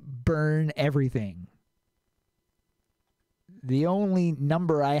 I burn everything. The only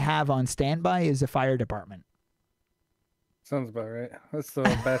number I have on standby is the fire department. Sounds about right. That's the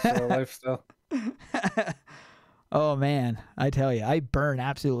bachelor lifestyle. Oh, man. I tell you, I burn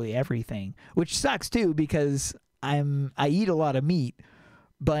absolutely everything, which sucks, too, because I eat a lot of meat,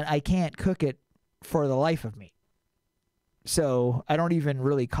 but I can't cook it for the life of me. So I don't even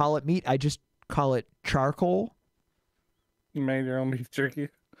really call it meat. I just call it charcoal. You made your own beef jerky.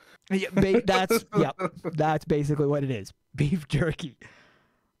 Yeah, that's basically what it is. Beef jerky.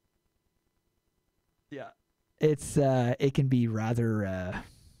 Yeah. It's it can be rather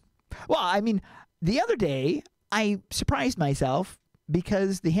well, I mean, the other day I surprised myself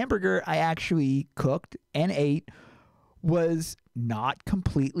because the hamburger I actually cooked and ate was not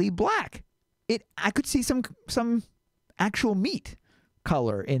completely black. I could see some actual meat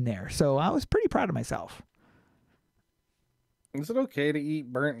color in there. So I was pretty proud of myself. Is it okay to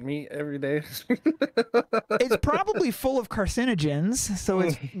eat burnt meat every day? It's probably full of carcinogens, so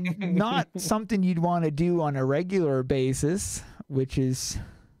it's not something you'd want to do on a regular basis, which is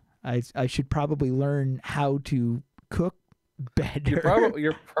I should probably learn how to cook better.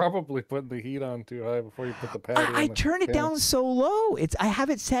 You're probably putting the heat on too high before you put the patty I turn it down so low. I have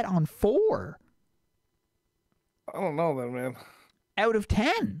it set on 4. I don't know then, man. Out of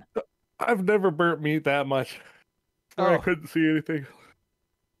 10. I've never burnt meat that much. I couldn't see anything.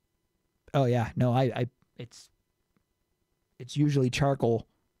 Oh yeah, no, it's usually charcoal.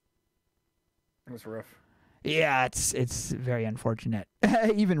 That's rough. Yeah, it's very unfortunate.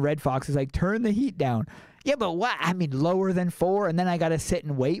 Even Red Fox is like, turn the heat down. Yeah, but what? I mean, lower than 4, and then I gotta sit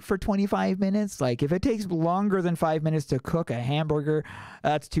and wait for 25 minutes. Like, if it takes longer than 5 minutes to cook a hamburger,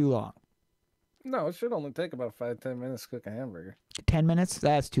 that's too long. No, it should only take about 5-10 minutes to cook a hamburger. 10 minutes?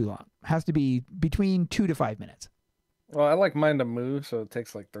 That's too long. Has to be between 2 to 5 minutes. Well, I like mine to move, so it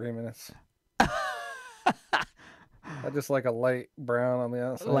takes like 3 minutes. I just like a light brown on the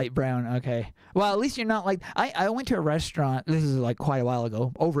outside. Light brown, okay. Well, at least you're not like... I went to a restaurant, this is like quite a while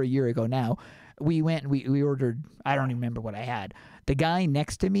ago, over a year ago now. We went, we ordered, I don't even remember what I had. The guy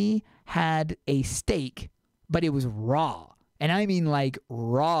next to me had a steak, but it was raw. And I mean like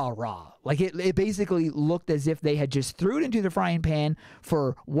raw. Like it basically looked as if they had just threw it into the frying pan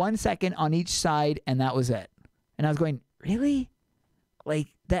for 1 second on each side, and that was it. And I was going, really? Like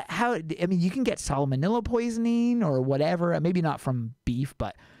that? How? I mean, you can get salmonella poisoning or whatever. Maybe not from beef,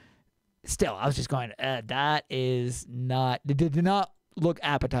 but still, I was just going, that is not. It did not look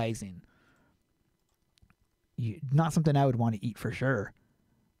appetizing. Not something I would want to eat for sure.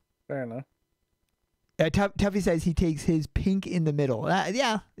 Fair enough. Tuffy says he takes his pink in the middle.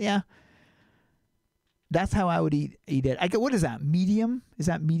 Yeah. That's how I would eat it. What is that? Medium? Is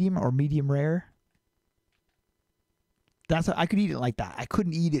that medium or medium rare? I could eat it like that. I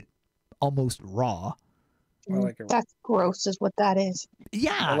couldn't eat it almost raw. I like it. That's gross, is what that is.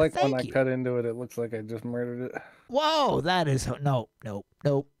 Yeah, I like when I you. cut into it. It looks like I just murdered it. Whoa, that is no.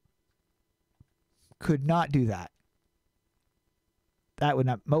 Could not do that. That would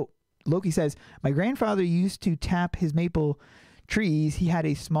not. Loki says my grandfather used to tap his maple trees. He had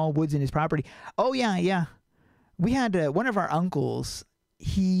a small woods in his property. Oh yeah. We had one of our uncles.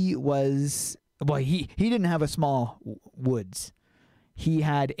 He was. Well, he didn't have a small woods. He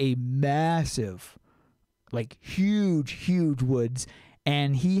had a massive, like huge woods,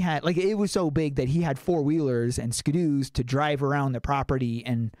 and he had like it was so big that he had 4-wheelers and skidoos to drive around the property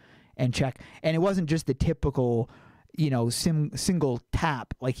and check. And it wasn't just the typical, single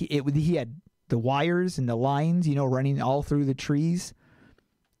tap. Like he had the wires and the lines, running all through the trees,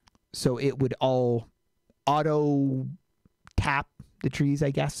 so it would all auto tap the trees, I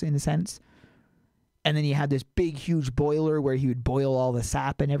guess, in a sense. And then he had this big, huge boiler where he would boil all the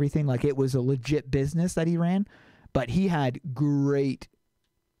sap and everything. Like it was a legit business that he ran. But he had great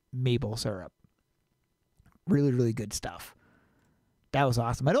maple syrup. Really, really good stuff. That was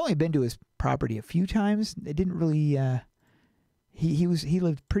awesome. I'd only been to his property a few times. It didn't really... He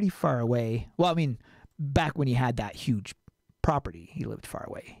lived pretty far away. Well, I mean, back when he had that huge property, he lived far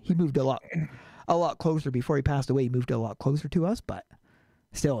away. He moved a lot closer before he passed away. He moved a lot closer to us, but...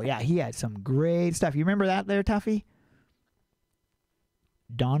 Still, yeah, he had some great stuff. You remember that there, Tuffy?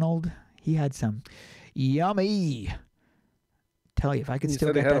 Donald, he had some yummy. Tell you, if I could still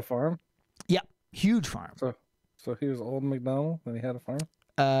get get he had that. a farm? Yeah, huge farm. So he was old McDonald and he had a farm?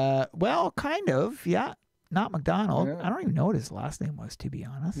 Well, kind of, yeah. Not McDonald. Yeah. I don't even know what his last name was, to be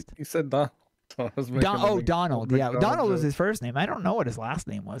honest. You said Don. Donald. Yeah, Donald was his first name. I don't know what his last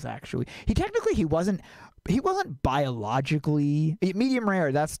name was actually. He wasn't biologically medium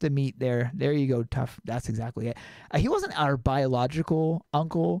rare. That's the meat there. There you go, Tough. That's exactly it. He wasn't our biological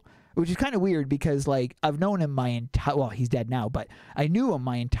uncle, which is kind of weird because like I've known him my entire. Well, he's dead now, but I knew him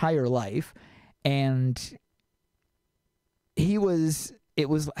my entire life, and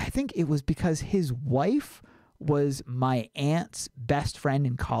I think it was because his wife was my aunt's best friend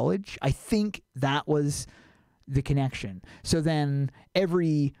in college. I think that was the connection. So then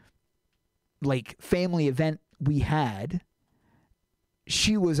every like family event we had,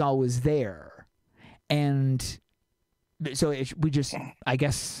 she was always there. And so we just, I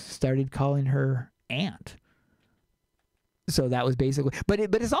guess, started calling her aunt. So that was basically, but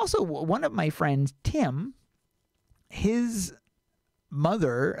it's also one of my friends, Tim, his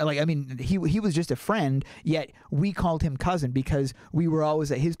mother, like, I mean, he was just a friend, yet we called him cousin because we were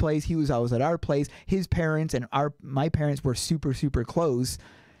always at his place, he was always at our place. His parents and my parents were super, super close.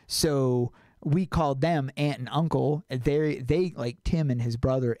 So we called them aunt and uncle. They like Tim and his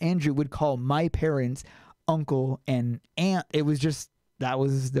brother Andrew would call my parents uncle and aunt. It was just, that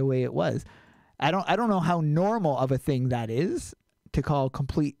was the way it was. I don't know how normal of a thing that is to call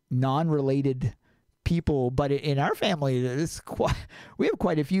complete non-related people, but in our family, we have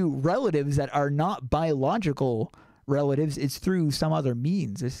quite a few relatives that are not biological relatives. It's through some other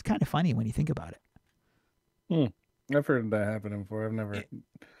means. It's kind of funny when you think about it. I've heard that happening before. I've never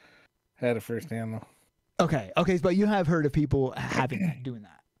had it firsthand though. Okay, but you have heard of people doing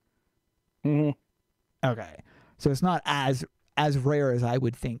that. Okay, so it's not as rare as I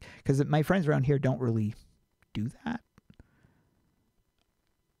would think, because my friends around here don't really do that.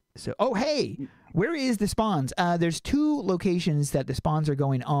 So, oh, hey, where is the spawns? There's 2 locations that the spawns are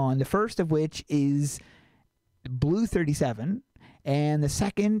going on. The first of which is Blue 37, and the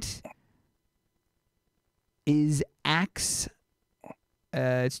second is Axe.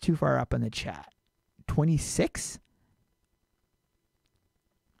 It's too far up in the chat. 26?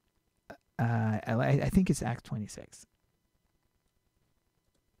 I think it's Axe 26.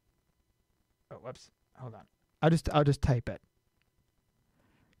 Oh, whoops. Hold on. I'll just type it.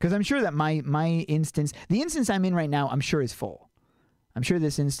 Because I'm sure that my instance, the instance I'm in right now, I'm sure is full. I'm sure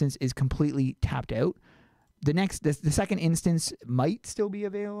this instance is completely tapped out. The second instance might still be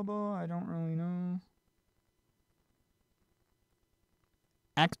available. I don't really know.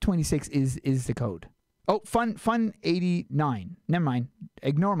 Act 26 is the code. Oh, fun 89. Never mind.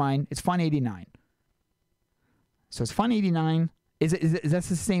 Ignore mine. It's fun 89. So it's fun 89. Is that's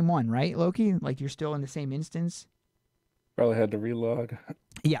the same one, right, Loki? Like you're still in the same instance? Probably had to relog.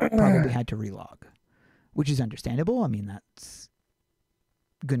 Yeah, probably had to relog, which is understandable. I mean, that's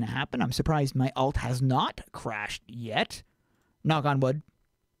going to happen. I'm surprised my alt has not crashed yet. Knock on wood.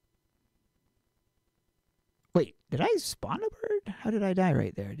 Wait, did I spawn a bird? How did I die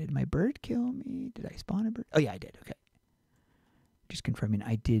right there? Did my bird kill me? Did I spawn a bird? Oh, yeah, I did. Okay. Just confirming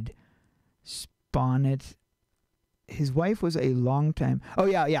I did spawn it. His wife was a long time. Oh,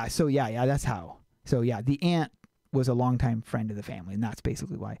 yeah. So, yeah, that's how. So, yeah, the aunt was a longtime friend of the family, and that's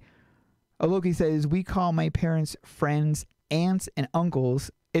basically why. Loki says, we call my parents friends, aunts, and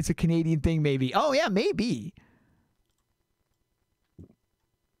uncles. It's a Canadian thing, maybe. Oh, yeah, maybe.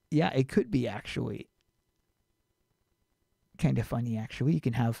 Yeah, it could be, actually. Kind of funny, actually. You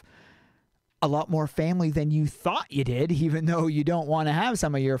can have a lot more family than you thought you did, even though you don't want to have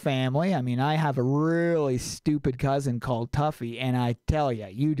some of your family. I mean, I have a really stupid cousin called Tuffy, and I tell you,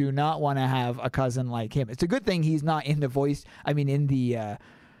 you do not want to have a cousin like him. It's a good thing he's not in the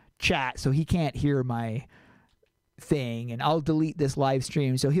chat, so he can't hear my thing, and I'll delete this live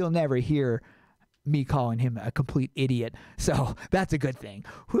stream, so he'll never hear me calling him a complete idiot. So that's a good thing.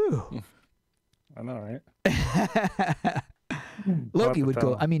 Whew. I know, right? Loki would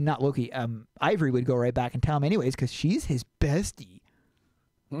go, I mean, not Loki, Ivory would go right back and tell him anyways, because she's his bestie.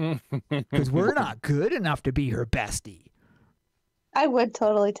 Because we're not good enough to be her bestie. I would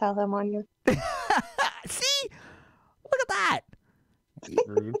totally tell him on you. See? Look at that.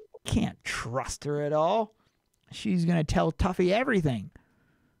 You can't trust her at all. She's going to tell Tuffy everything.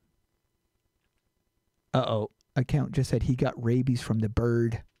 Uh-oh. Account just said he got rabies from the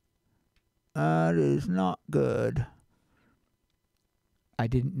bird. That is not good. I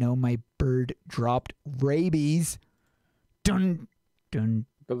didn't know my bird dropped rabies. Dun, dun.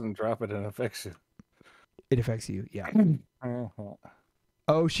 Doesn't drop it, it affects you. It affects you, yeah.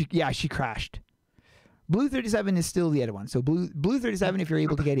 Oh, she crashed. Blue 37 is still the other one. So Blue 37, if you're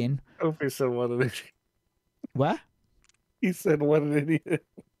able to get in. Opie said, what an idiot. What? He said, what an idiot.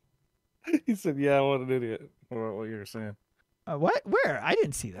 He said, yeah, what an idiot. What you were saying. What? Where? I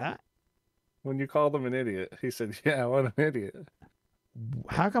didn't see that. When you called him an idiot, he said, yeah, what an idiot.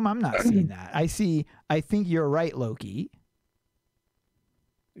 How come I'm not seeing that? I think you're right, Loki.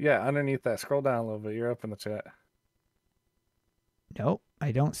 Yeah, underneath that. Scroll down a little bit. You're up in the chat. Nope,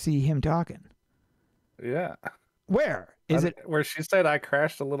 I don't see him talking. Yeah. Where? Is it? Where she said, I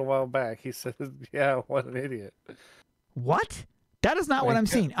crashed a little while back. He said, yeah, what an idiot. What? That is not what I'm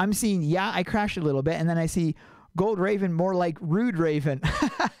seeing. I'm seeing, yeah, I crashed a little bit, and then I see Gold Raven more like Rude Raven.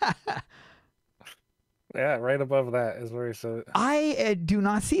 Yeah, right above that is where he said it. I do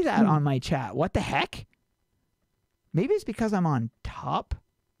not see that on my chat. What the heck? Maybe it's because I'm on top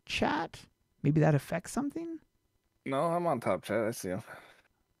chat. Maybe that affects something. No, I'm on top chat. I see him.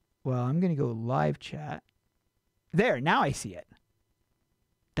 Well, I'm going to go live chat. There, now I see it.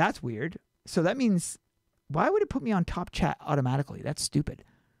 That's weird. So that means, why would it put me on top chat automatically? That's stupid.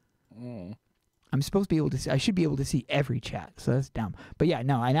 Mm. I'm supposed to be able to see, I should be able to see every chat, so that's dumb. But yeah,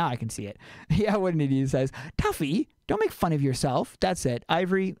 no, now I can see it. Yeah, what an idiot says. Tuffy, don't make fun of yourself. That's it.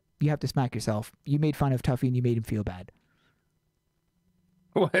 Ivory, you have to smack yourself. You made fun of Tuffy and you made him feel bad.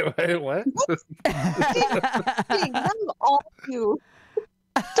 Wait, what? That's all you.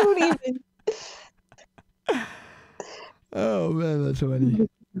 Don't even. Oh man, that's funny.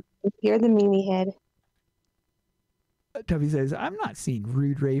 You're the meanie head. Tuffy says, I'm not seeing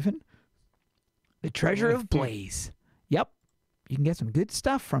Rude Raven. The treasure of Blaze. Yep. You can get some good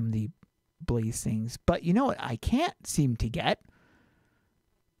stuff from the Blaze things. But you know what I can't seem to get?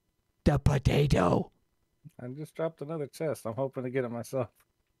 The potato. I just dropped another chest. I'm hoping to get it myself.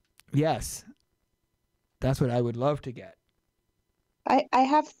 Yes. That's what I would love to get. I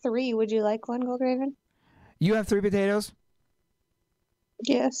have 3. Would you like one, Gold Raven? You have 3 potatoes?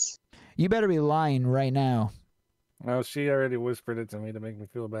 Yes. You better be lying right now. No, she already whispered it to me to make me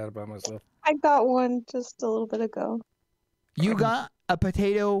feel bad about myself. I got one just a little bit ago. You got a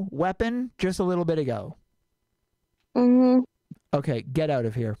potato weapon just a little bit ago. Mm-hmm. Okay, get out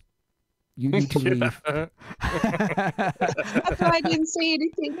of here. You need to leave. That's why I didn't say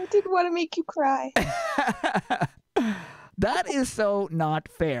anything. I didn't want to make you cry. That is so not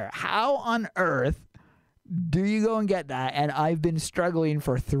fair. How on earth do you go and get that? And I've been struggling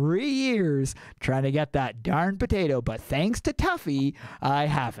for 3 years trying to get that darn potato, but thanks to Tuffy, I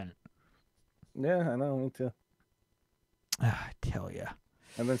haven't. Yeah, I know, me too. I tell you.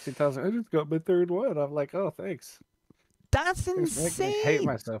 And then she tells me, I just got my 3rd one. I'm like, oh, thanks. That's It's insane. making me hate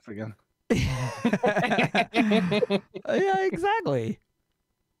myself again. Yeah, exactly.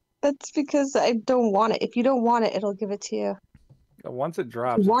 That's because I don't want it. If you don't want it, it'll give it to you. Once it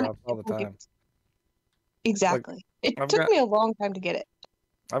drops all the time. Exactly. Like, it took me a long time to get it.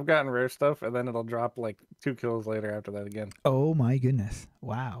 I've gotten rare stuff, and then it'll drop like 2 kills later after that again. Oh my goodness.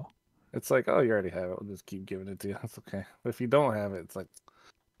 Wow. It's like, oh, you already have it. We'll just keep giving it to you. That's okay. But if you don't have it, it's like,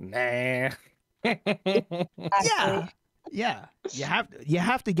 nah. Yeah. Yeah. You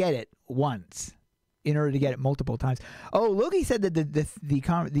have to get it once in order to get it multiple times. Oh, Loki said that the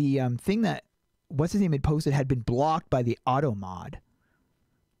thing that what's his name had posted had been blocked by the auto mod.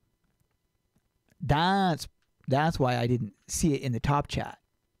 That's why I didn't see it in the top chat,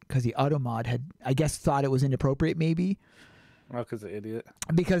 because the auto mod had, I guess, thought it was inappropriate, maybe. Oh, because the idiot.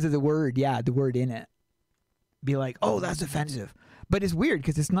 Because of the word, yeah, the word in it. Be like, oh, that's offensive. But it's weird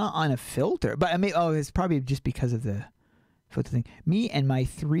because it's not on a filter. But I mean, oh, it's probably just because of the filter thing. Me and my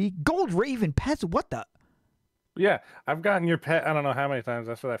 3 Gold Raven pets. What the? Yeah, I've gotten your pet. I don't know how many times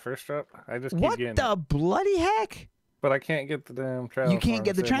after that first drop. I just keep getting the bloody heck? But I can't get the damn travel. You can't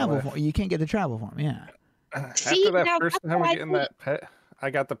get the travel form. You can't get the travel form. Yeah. After that first time getting that pet,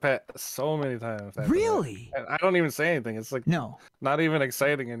 I got the pet so many times. Really? I don't even say anything. It's like not even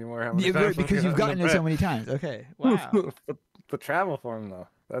exciting anymore. How many times because you've gotten it so many times. Okay. Wow. The travel form though,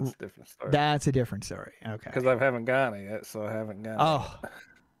 that's a different story. That's a different story. Okay. Because I haven't gotten it yet, so I haven't gotten it. Oh,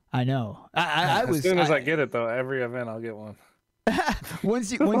 I know. As soon as I get it though, every event I'll get one.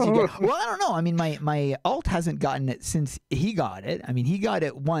 once you get, well, I don't know. I mean, my alt hasn't gotten it since he got it. I mean, he got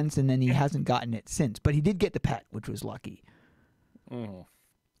it once and then he hasn't gotten it since. But he did get the pet, which was lucky. Mm.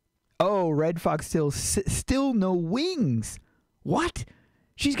 Oh, Red Fox still no wings. What?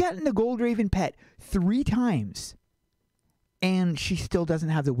 She's gotten the Gold Raven pet 3 times, and she still doesn't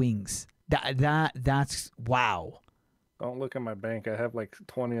have the wings. That's wow. Don't look at my bank. I have like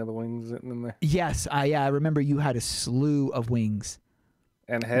 20 of the wings sitting in there. Yes, I remember you had a slew of wings.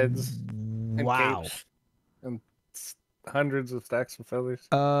 And heads. Wow. And capes, and hundreds of stacks of feathers.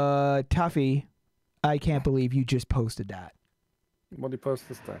 Tuffy, I can't believe you just posted that. What did he post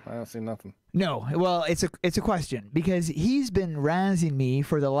this time? I don't see nothing. No, well, it's a question, because he's been razzing me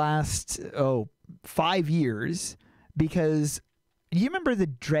for the last 5 years, because you remember the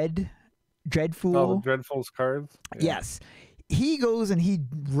Dreadful? Oh, the Dreadful's cards? Yeah. Yes. He goes and he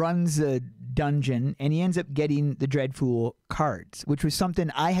runs a dungeon and he ends up getting the Dreadful cards, which was something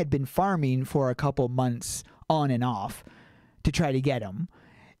I had been farming for a couple months on and off to try to get them.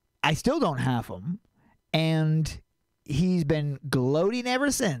 I still don't have them, and he's been gloating ever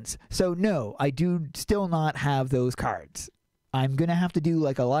since. So no, I do still not have those cards. I'm going to have to do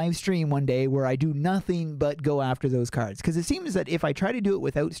like a live stream one day where I do nothing but go after those cards. Because it seems that if I try to do it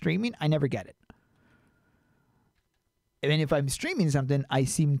without streaming, I never get it. I mean, if I'm streaming something, I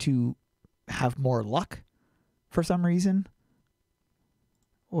seem to have more luck for some reason.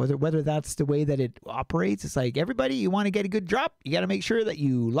 Or whether that's the way that it operates. It's like, everybody, you want to get a good drop, you got to make sure that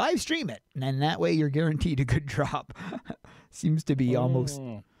you live stream it. And then that way you're guaranteed a good drop. Seems to be almost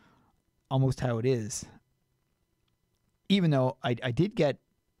how it is. Even though I did get...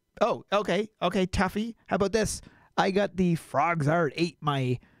 Oh, okay, Tuffy. How about this? I got the Frogs Art ate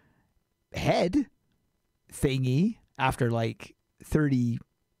my head thingy after like 30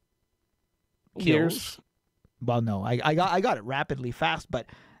 kills. Years. Well, no, I got it rapidly fast, but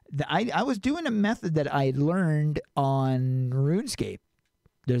I was doing a method that I learned on RuneScape.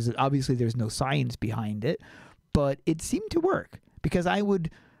 There's no science behind it, but it seemed to work because I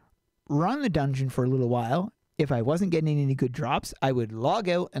would run the dungeon for a little while. If I wasn't getting any good drops, I would log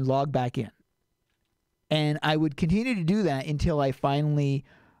out and log back in. And I would continue to do that until I finally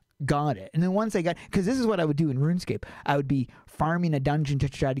got it. And then once I got... Because this is what I would do in RuneScape. I would be farming a dungeon to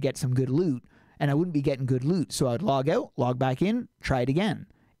try to get some good loot, and I wouldn't be getting good loot. So I'd log out, log back in, try it again.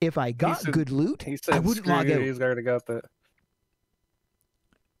 If I got good loot, I wouldn't log out. He's already got that.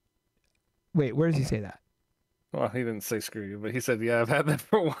 Wait, where does he say that? Well, he didn't say screw you, but he said, yeah, I've had that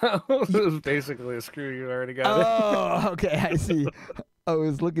for a while. It was basically a screw you, already got it. Oh, okay, I see. I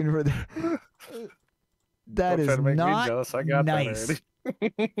was looking for the... That is not nice.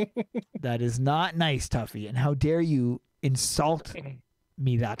 That is not nice, Tuffy. And how dare you insult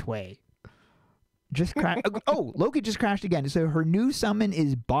me that way? Just oh, Loki just crashed again. So her new summon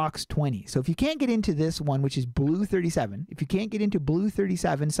is box 20. So if you can't get into this one, which is blue 37, if you can't get into blue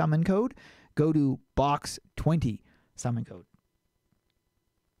 37 summon code, go to box 20 summon code.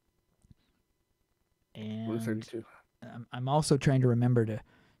 And blue 32. I'm also trying to remember to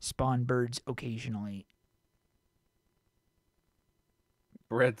spawn birds occasionally.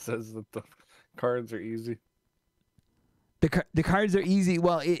 Red says that the cards are easy. The cards are easy.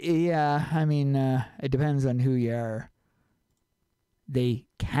 Well, yeah, I mean, it depends on who you are. They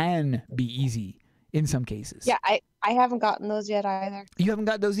can be easy in some cases. Yeah, I haven't gotten those yet either. You haven't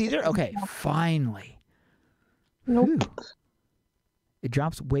got those either? Okay, finally. Nope. Whew. It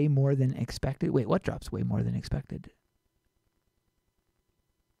drops way more than expected. Wait, what drops way more than expected?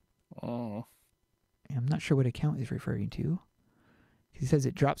 Oh. I'm not sure what account he's referring to. He says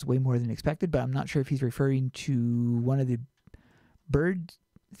it drops way more than expected, but I'm not sure if he's referring to one of the bird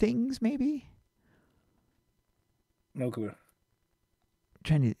things, maybe? No clue.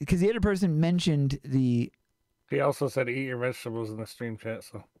 Because the other person mentioned the... He also said eat your vegetables in the stream chat,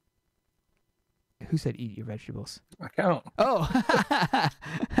 so... Who said eat your vegetables? Account. Oh!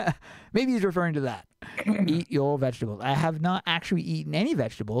 Maybe he's referring to that. Eat your vegetables. I have not actually eaten any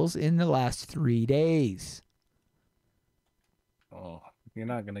vegetables in the last 3 days. Oh, you're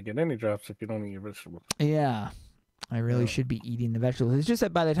not going to get any drops if you don't eat your vegetables. Yeah. I really should be eating the vegetables. It's just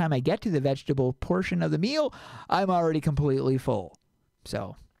that by the time I get to the vegetable portion of the meal, I'm already completely full.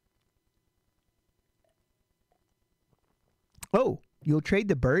 So. Oh, you'll trade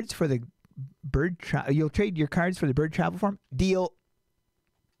the birds for the you'll trade your cards for the bird travel farm? Deal.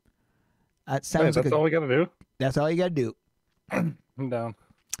 That sounds like that's all we got to do? That's all you got to do. I'm down.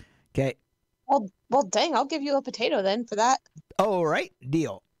 Okay. Well, dang, I'll give you a potato then for that. All right,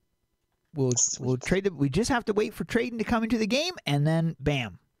 deal. We'll trade it. We just have to wait for trading to come into the game, and then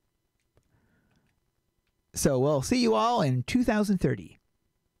bam. So we'll see you all in 2030.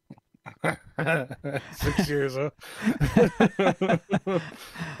 6 years, huh?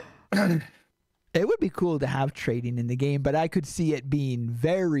 It would be cool to have trading in the game, but I could see it being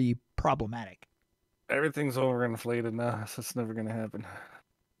very problematic. Everything's overinflated now, so it's never going to happen.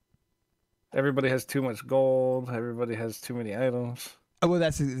 Everybody has too much gold. Everybody has too many items. Oh, well,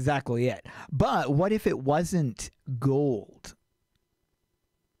 that's exactly it. But what if it wasn't gold?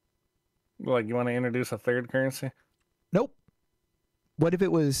 Like, you want to introduce a third currency? Nope. What if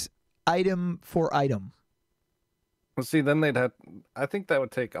it was item for item? Well, see, then they'd have... I think that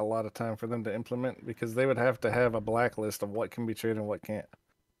would take a lot of time for them to implement, because they would have to have a blacklist of what can be traded and what can't.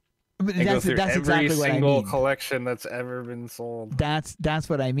 But that's exactly what I mean. Every single collection that's ever been sold. That's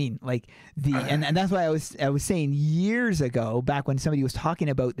what I mean. Like and that's why I was saying years ago, back when somebody was talking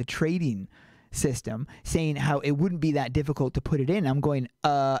about the trading system, saying how it wouldn't be that difficult to put it in. I'm going,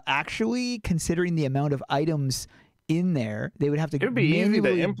 actually, considering the amount of items in there, they would have to. It would be easy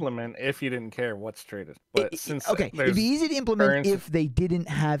to implement if you didn't care what's traded. But it'd be easy to implement if they didn't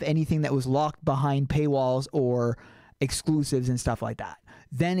have anything that was locked behind paywalls or exclusives and stuff like that.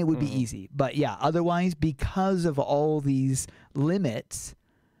 Then it would be easy. But yeah, otherwise, because of all these limits,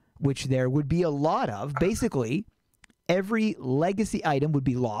 which there would be a lot of, basically, every legacy item would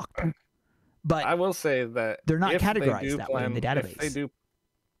be locked But I will say that they're not if categorized they do that way in the database. If they do,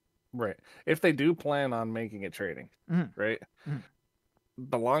 right. If they do plan on making it trading, right?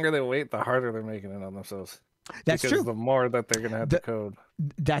 The longer they wait, the harder they're making it on themselves. That's because true. The more that they're going to have to code.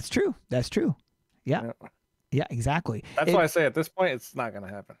 That's true. That's true. Yeah. Yeah, exactly. That's why I say at this point it's not going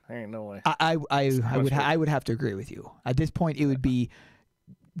to happen. There ain't no way. I would have to agree with you. At this point, it would be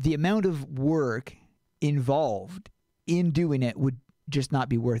the amount of work involved in doing it would just not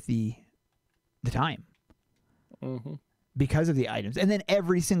be worth the time because of the items. And then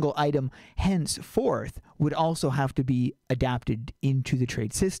every single item henceforth would also have to be adapted into the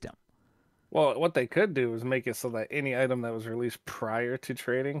trade system. Well, what they could do is make it so that any item that was released prior to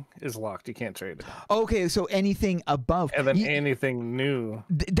trading is locked. You can't trade it. Okay, so anything above. And then anything new.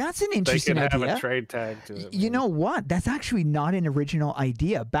 That's an interesting idea. They can have a trade tag to it. You know what? That's actually not an original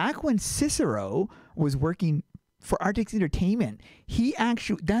idea. Back when Cicero was working for Artix Entertainment,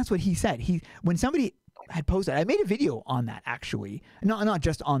 that's what he said. When somebody had posted, I made a video on that actually, not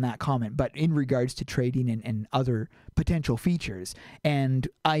just on that comment, but in regards to trading and other potential features. And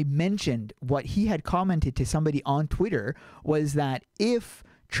I mentioned what he had commented to somebody on Twitter was that if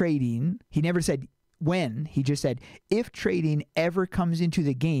trading, he never said when, he just said if trading ever comes into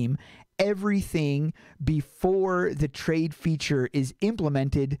the game, everything before the trade feature is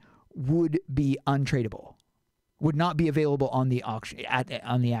implemented would be untradeable. Would not be available on the auction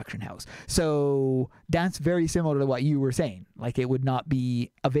on the auction house. So that's very similar to what you were saying. Like it would not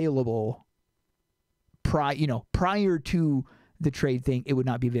be available prior to the trade thing. It would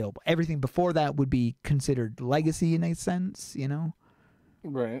not be available. Everything before that would be considered legacy in a sense.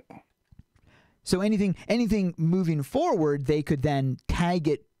 Right. So anything moving forward, they could then tag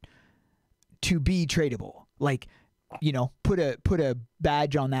it to be tradable. Like put a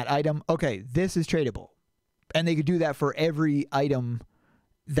badge on that item. Okay, this is tradable. And they could do that for every item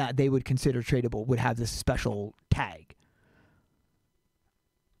that they would consider tradable would have this special tag.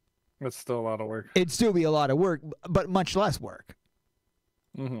 It's still a lot of work. It'd still be a lot of work, but much less work.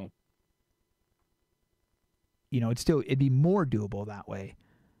 It'd be more doable that way.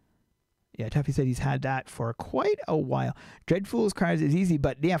 Yeah, Tuffy said he's had that for quite a while. Dreadful's cards is easy,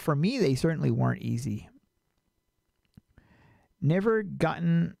 but yeah, for me, they certainly weren't easy. Never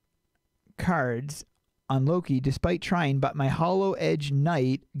gotten cards on Loki despite trying, but my Hollow Edge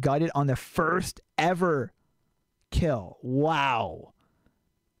Knight got it on the first ever kill. Wow.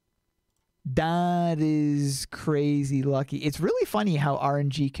 That is crazy lucky. It's really funny how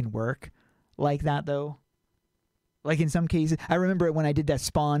RNG can work like that though. Like in some cases, I remember when I did that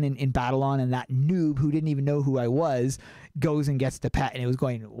spawn in Battlon and that noob who didn't even know who I was goes and gets the pet and it was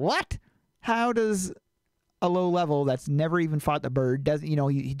going, what? How does a low level that's never even fought the bird, doesn't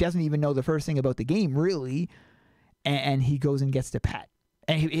he doesn't even know the first thing about the game really, and he goes and gets the pet,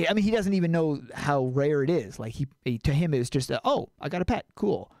 and he doesn't even know how rare it is. Like to him it was just I got a pet,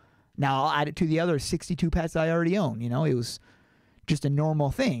 cool. Now I'll add it to the other 62 pets I already own. It was just a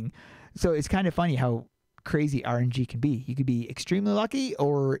normal thing. So it's kind of funny how crazy RNG can be. You could be extremely lucky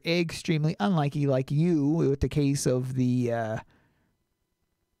or extremely unlucky, like you with the case of the.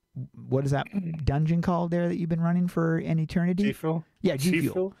 What is that dungeon called there that you've been running for an eternity? G Fuel? Yeah, G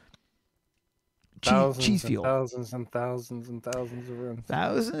Fuel. Cheese Fuel. Thousands and thousands and thousands of runs.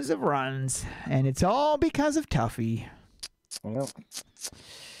 Thousands of runs. And it's all because of Tuffy. Well,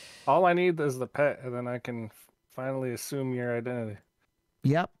 all I need is the pet, and then I can finally assume your identity.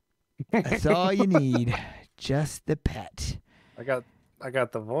 Yep. That's all you need. Just the pet. I got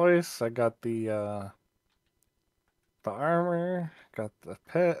the voice. I got the armor, got the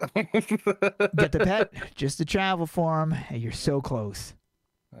pet. Get the pet, just the travel form, and you're so close.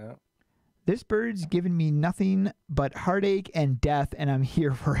 Yeah. This bird's given me nothing but heartache and death, and I'm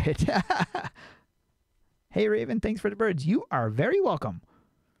here for it. Hey, Raven, thanks for the birds. You are very welcome.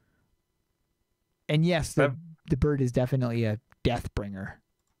 And yes, the bird is definitely a death bringer.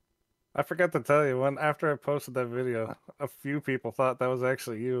 I forgot to tell you, after I posted that video, a few people thought that was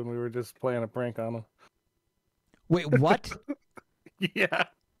actually you, and we were just playing a prank on them. Wait, what? Yeah,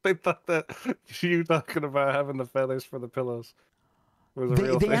 they thought that you talking about having the feathers for the pillows was a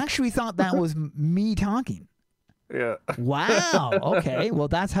real thing. They actually thought that was me talking. Yeah. Wow. Okay. Well,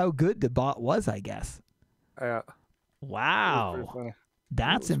 that's how good the bot was, I guess. Yeah. Wow.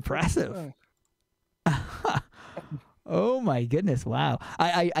 That's impressive. Oh my goodness! Wow.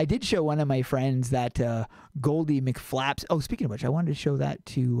 I did show one of my friends that Goldie McFlaps. Oh, speaking of which, I wanted to show that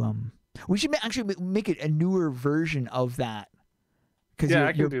to. We should actually make it a newer version of that. Yeah,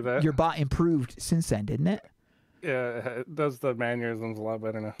 I can do that. Your bot improved since then, didn't it? Yeah, it does the mannerisms a lot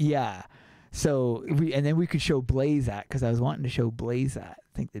better now. Yeah. So and then we could show Blaze that because I was wanting to show Blaze that.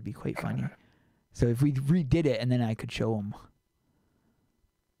 I think that'd be quite funny. So if we redid it and then I could show him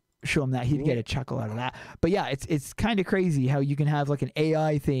that, he'd get a chuckle out of that. But yeah, it's kind of crazy how you can have like an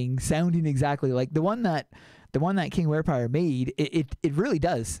AI thing sounding exactly like the one that King Werepire made. It really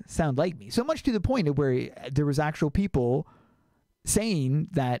does sound like me. So much to the point of where there was actual people saying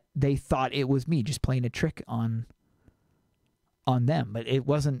that they thought it was me just playing a trick on them, but it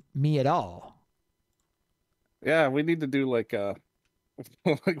wasn't me at all. Yeah, we need to do like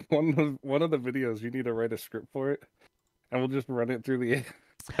like one of the videos. You need to write a script for it, and we'll just run it through the AI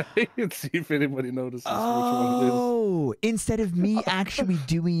and see if anybody notices which one it is. Oh, instead of me actually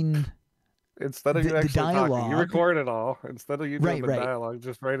doing instead of you actually dialogue, talking, you record it all. Instead of you doing the right. dialogue,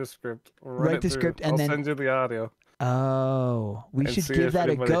 just write a script. Write the script, and I'll then send you the audio. Oh, we should give that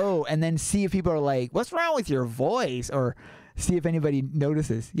a go, and then see if people are like, "What's wrong with your voice?" Or see if anybody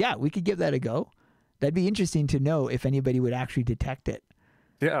notices. Yeah, we could give that a go. That'd be interesting to know if anybody would actually detect it.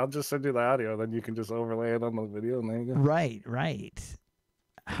 Yeah, I'll just send you the audio, then you can just overlay it on the video, and there you go. Right.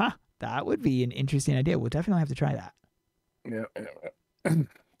 Huh, that would be an interesting idea. We'll definitely have to try that. Yeah.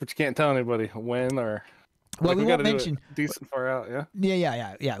 But you can't tell anybody when or... Well, we won't mention... decent far out, yeah?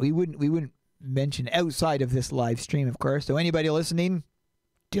 Yeah. We wouldn't mention outside of this live stream, of course. So anybody listening,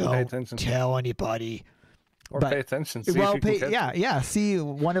 don't tell anybody. Or pay attention. See see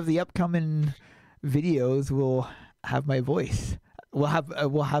one of the upcoming videos will have my voice. We'll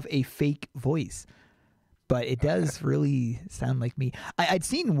have a fake voice. But it does really sound like me. I'd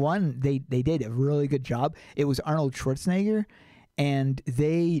seen one, they did a really good job. It was Arnold Schwarzenegger, and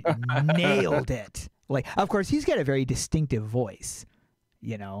they nailed it. Like, of course, he's got a very distinctive voice,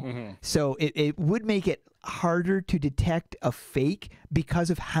 you know? Mm-hmm. So it would make it harder to detect a fake because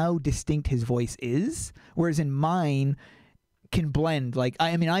of how distinct his voice is. Whereas in mine can blend. Like,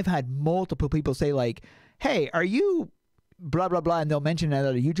 I mean, I've had multiple people say like, hey, are you... blah, blah, blah, and they'll mention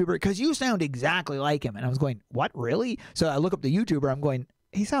another YouTuber because you sound exactly like him. And I was going, what, really? So I look up the YouTuber. I'm going,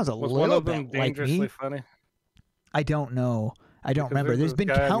 he sounds a little bit like me. Funny? I don't know. I don't remember. There's been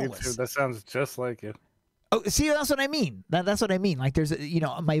countless. That sounds just like you. Oh, see, that's what I mean. That's what I mean. Like, there's,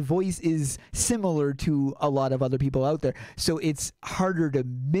 my voice is similar to a lot of other people out there. So it's harder to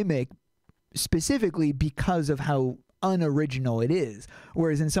mimic specifically because of how unoriginal it is.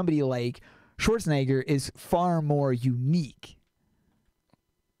 Whereas in somebody like Schwarzenegger is far more unique.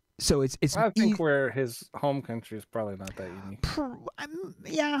 So it's I think where his home country is probably not that unique.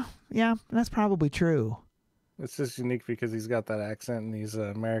 Yeah, that's probably true. It's just unique because he's got that accent and he's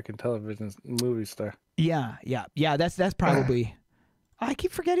an American television movie star. Yeah. That's probably. I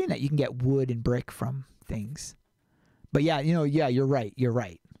keep forgetting that you can get wood and brick from things. But you're right.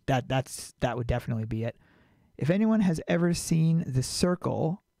 That would definitely be it. If anyone has ever seen The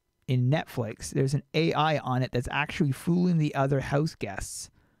Circle in Netflix, there's an AI on it that's actually fooling the other house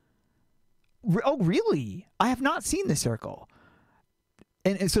guests. Oh, really? I have not seen The Circle.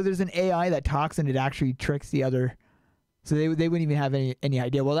 And so there's an AI that talks and it actually tricks the other. So they wouldn't even have any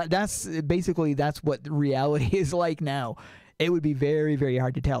idea. Well, that's basically what reality is like now. It would be very, very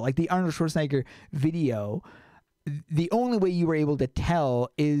hard to tell. Like the Arnold Schwarzenegger video, the only way you were able to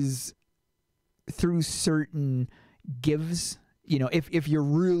tell is through certain gives. If you're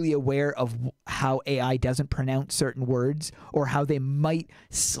really aware of how AI doesn't pronounce certain words or how they might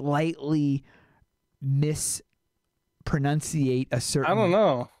slightly mispronunciate a certain... I don't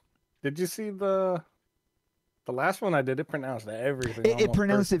know. Did you see the last one I did? It pronounced everything. It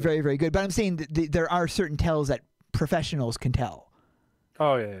pronounced it very, very good. But I'm saying that there are certain tells that professionals can tell.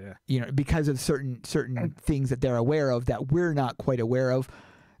 Oh, yeah. Because of certain things that they're aware of that we're not quite aware of.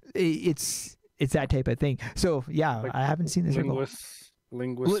 It's that type of thing. So, yeah, like I haven't seen this.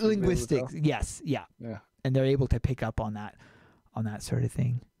 Linguistics, yes, yeah. And they're able to pick up on that sort of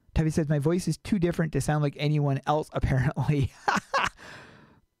thing. Tevy says, my voice is too different to sound like anyone else, apparently.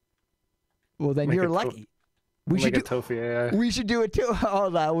 Well, then you're lucky. We should do AI. We should do it too. Oh,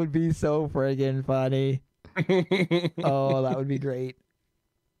 that would be so friggin' funny. Oh, that would be great.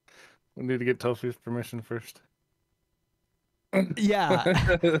 We need to get Tofi's permission first.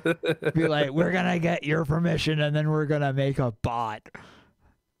 Yeah. Be like, we're going to get your permission and then we're going to make a bot.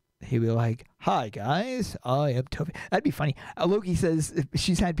 He'd be like, hi, guys. I am Tofi. That'd be funny. Loki says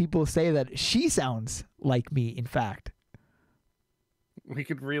she's had people say that she sounds like me, in fact. We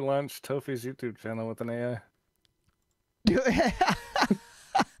could relaunch Tofi's YouTube channel with an AI. Do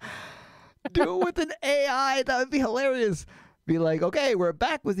it with an AI. That would be hilarious. Be like, okay, we're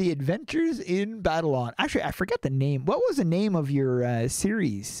back with the Adventures in Babylon. Actually, I forget the name. What was the name of your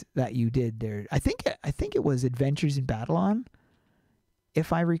series that you did there? I think it was Adventures in Babylon,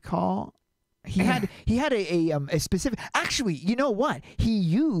 if I recall. He had a specific. Actually, you know what? He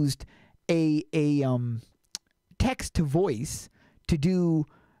used a text to voice to do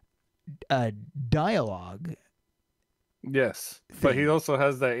dialogue. Yes, but he thing. also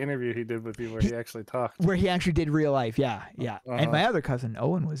has that interview he did with you where he actually talked. Where he actually did real life, yeah. And Uh-huh. my other cousin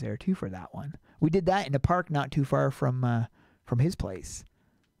Owen was there too for that one. We did that in a park not too far from his place.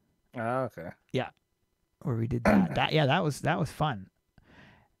 Ah, okay. Where we did that. That was fun.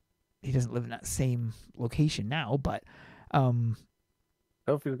 He doesn't live in that same location now, but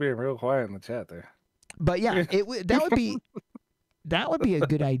Hope he's being real quiet in the chat there. yeah, that would be a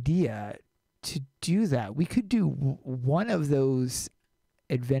good idea to do that. We could do one of those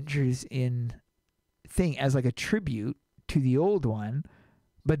adventures in thing as like a tribute to the old one,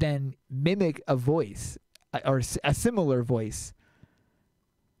 but then mimic a voice or a similar voice.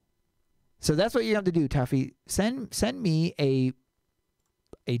 So that's what you have to do, Tuffy. Send me a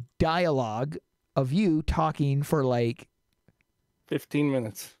dialogue of you talking for like 15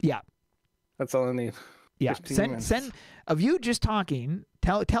 minutes. Yeah. That's all I need. Yeah. 15 minutes. Send of you just talking.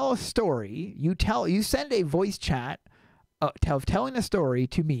 Tell a story. You send a voice chat telling a story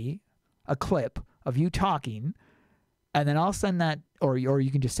to me, a clip of you talking, and then I'll send that, or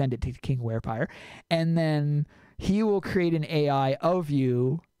you can just send it to King Werepire, and then he will create an AI of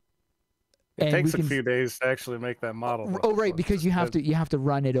you. It takes a few days to actually make that model. Though, oh, right, so because you have to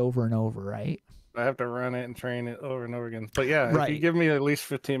run it over and over, right? I have to run it and train it over and over again. But yeah, Right. if you give me at least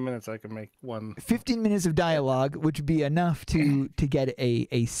 15 minutes, I can make one. 15 minutes of dialogue, which would be enough to get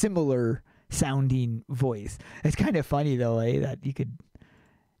a similar sounding voice. It's kind of funny though, that you could.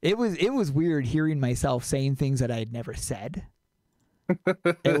 It was weird hearing myself saying things that I had never said.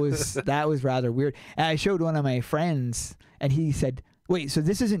 That was rather weird. And I showed one of my friends, and he said, "Wait, so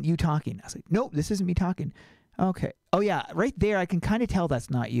this isn't you talking?" I was like, "Nope, this isn't me talking." Okay. Oh yeah, right there, I can kind of tell that's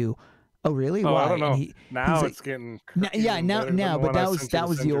not you. Oh really? Oh, Why? I don't know. And now like, it's getting. Now, but that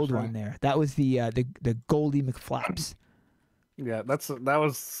was the old one there. That was the Goldie McFlaps. Yeah, that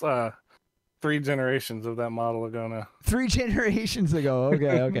was 3 generations of that model ago now. 3 generations ago.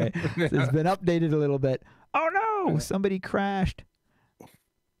 Okay. So it's been updated a little bit. Oh no, somebody crashed.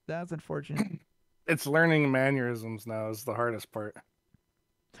 That's unfortunate. It's learning mannerisms now is the hardest part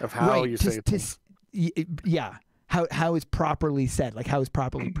of how you say things. Yeah, how it's properly said, like how it's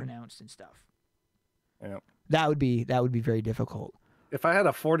properly pronounced and stuff. Yeah, that would be very difficult. If I had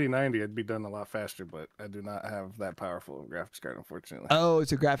a 4090, I'd be done a lot faster, but I do not have that powerful of a graphics card, unfortunately. Oh,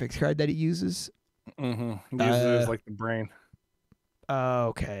 it's a graphics card that it uses? Mm-hmm. It uses like the brain.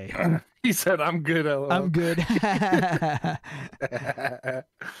 Okay. He said, I'm good, LOL. I'm good.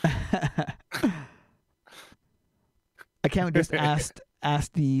 Account just asked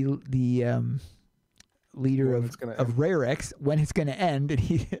the leader of Rarex when it's going to end,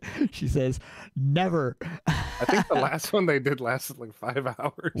 and she says, never. I think the last one they did lasted like 5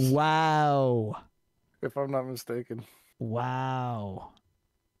 hours. Wow. If I'm not mistaken. Wow.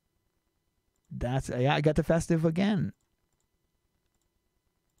 I got the festive again.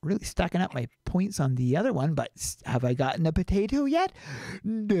 Really stacking up my points on the other one, but have I gotten a potato yet?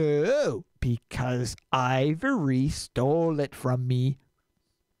 No, because Ivory stole it from me.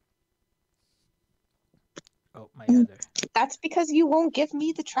 Oh, my other. That's because you won't give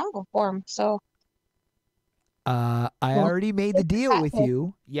me the travel form, so. I already made the deal with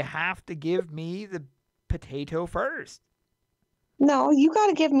you. You have to give me the potato first. No, you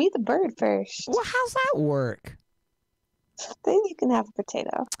gotta give me the bird first. Well, how's that work? Then you can have a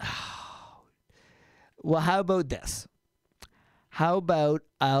potato. Well, how about this? How about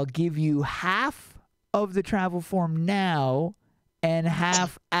I'll give you half of the travel form now and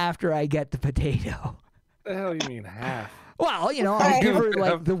half after I get the potato. The hell you mean half? Well, I'll give her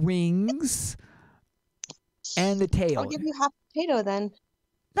like the wings and the tail. I'll give you half a potato then.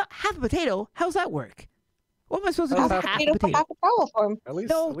 Not half a potato? How's that work? What am I supposed to do with half a potato? Half a travel form. At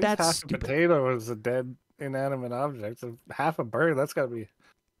least that's half stupid. a potato is a dead inanimate object. So half a bird, that's gotta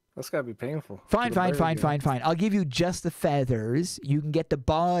be painful. Fine. I'll give you just the feathers. You can get the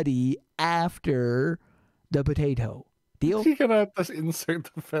body after the potato. Deal? You're gonna have to insert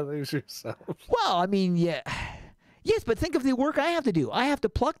the feathers yourself. Well, I mean, yeah. Yes, but think of the work I have to do. I have to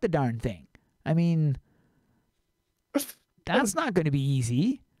pluck the darn thing. I mean, that's not going to be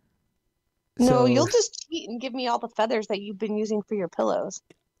easy. No, you'll just cheat and give me all the feathers that you've been using for your pillows.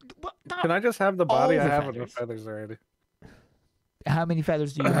 Well, Can I just have the body? I have feathers. enough feathers already. How many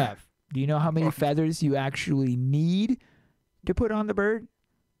feathers do you have? Do you know how many feathers you actually need to put on the bird?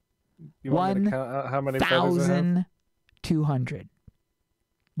 You want me to count out how many feathers I have? 1,200.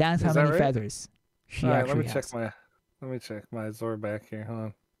 That's how Is that many right? feathers she All right, actually let me check my Zor back here. Hold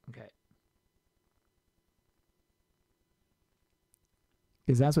on. Okay.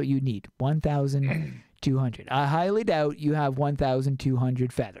 because that's what you need. 1,200. I highly doubt you have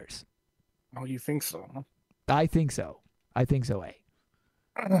 1,200 feathers. Oh, you think so? Huh? I think so. I think so, eh?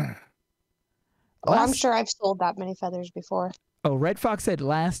 Oh, I'm sure I've sold that many feathers before. Oh, Red Fox said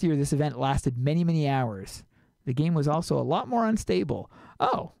last year this event lasted many, many hours. The game was also a lot more unstable.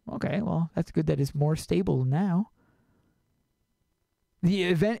 Oh, okay. Well, that's good that it's more stable now. The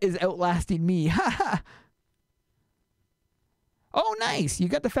event is outlasting me. Ha Oh, nice. You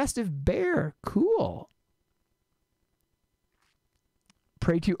got the festive bear. Cool.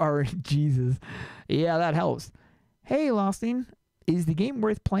 Pray to our Jesus. Yeah, that helps. Hey, Losting. Is the game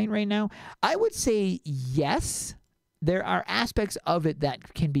worth playing right now? I would say yes. There are aspects of it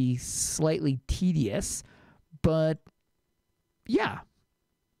that can be slightly tedious, but yeah.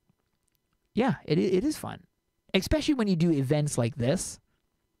 Yeah, it is fun. Especially when you do events like this,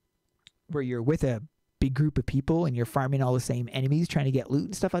 where you're with a big group of people and you're farming all the same enemies, trying to get loot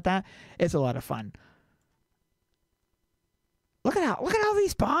and stuff like that. It's a lot of fun. Look at all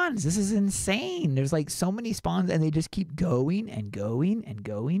these spawns. This is insane. There's like so many spawns and they just keep going and going and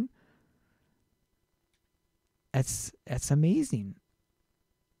going. That's amazing.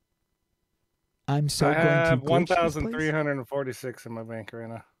 I'm so I going to have glitch this place. 1,346 in my bank right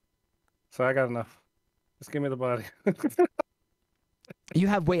now. So I got enough. Just give me the body. You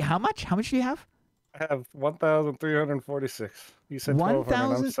have, wait, how much? How much do you have? I have 1,346. You said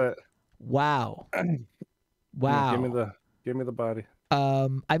 1,200. I'm set. Wow. Wow. Give me the body.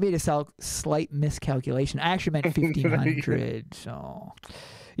 I made a slight miscalculation. I actually meant 1,500. So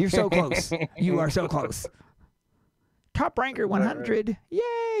you're so close. You are so close. Top ranker 100. Right?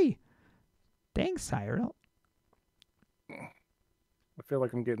 Yay! Thanks, Cyril. I feel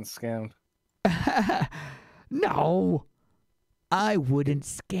like I'm getting scammed. No, I wouldn't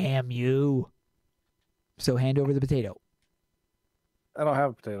scam you. So hand over the potato. I don't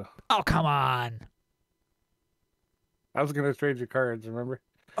have a potato. Oh, come on. I was going to trade you cards, remember?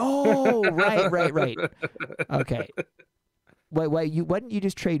 Oh, right. Okay. Why don't you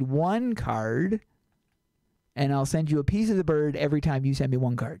just trade one card and I'll send you a piece of the bird every time you send me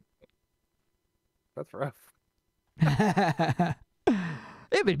one card? That's rough.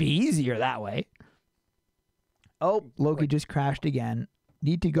 It would be easier that way. Oh, Loki just crashed again.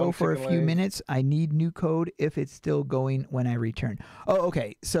 Need to go for a few minutes. I need new code if it's still going when I return. Oh,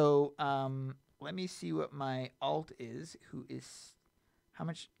 okay. So, let me see what my alt is. Who is how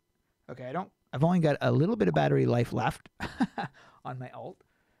much? Okay, I've only got a little bit of battery life left on my alt.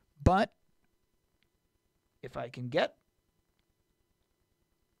 But if I can get,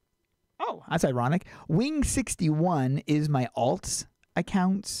 oh, that's ironic. Wing61 is my alts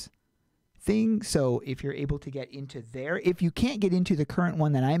accounts thing. So if you're able to get into there, if you can't get into the current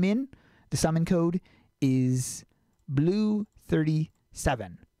one that I'm in, the summon code is blue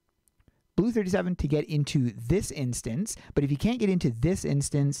 37. Blue 37 to get into this instance. But if you can't get into this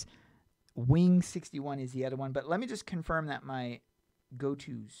instance, Wing 61 is the other one. But let me just confirm that my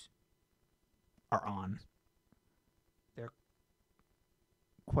go-tos are on. They're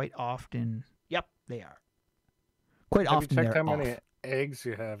quite often. Yep, they are. Quite often they're off. Have you checked how many eggs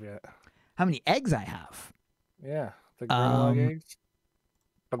you have yet? How many eggs I have? Yeah, the granola eggs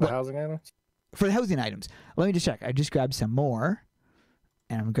for the housing items. For the housing items, let me just check. I just grabbed some more,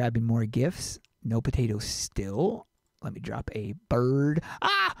 and I'm grabbing more gifts. No potatoes still. Let me drop a bird.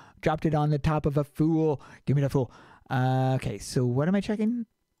 Ah, dropped it on the top of a fool. Give me the fool. Okay, so what am I checking?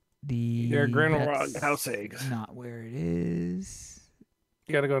 Your granola house eggs. Not where it is.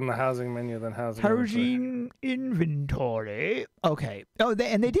 You got to go in the housing menu, then housing. Housing inventory. Okay. Oh,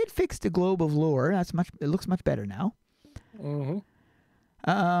 and they did fix the globe of lore. That's much. It looks much better now. Mm-hmm.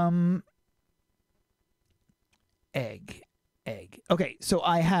 Egg. Okay, so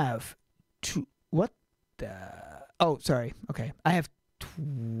I have two. What the? Oh, sorry. Okay, I have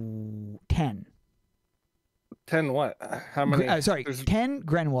 10. 10 what? How many? Sorry, 10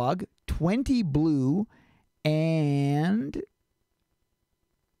 Grenwog, 20 blue, and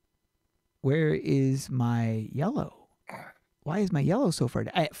where is my yellow? Why is my yellow so far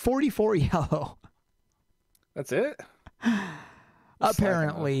down? 44 yellow. That's it?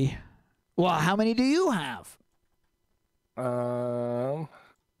 Apparently. Well, how many do you have? I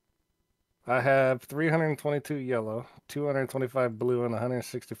have 322 yellow, 225 blue, and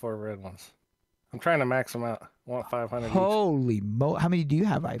 164 red ones. I'm trying to max them out. I want 500 each. Holy mo! How many do you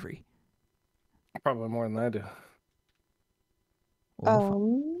have, Ivory? Probably more than I do.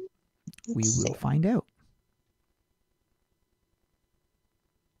 We will find out.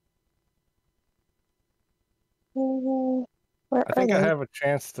 I think I have a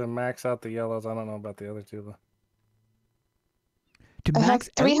chance to max out the yellows. I don't know about the other two though. To I have max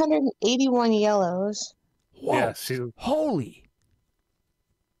out? 381 yellows, Whoa. Yeah, she. Holy.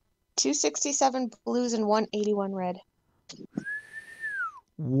 267 blues, and 181 red.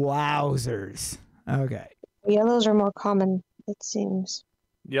 Wowzers. Okay. Yellows are more common, it seems.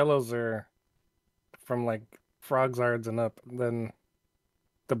 Yellows are from like Frogzards and up. Then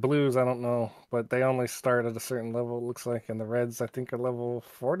the blues, I don't know, but they only start at a certain level, it looks like. And the reds, I think, are level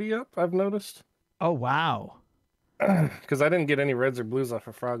 40 up, I've noticed. Oh, wow. Because I didn't get any reds or blues off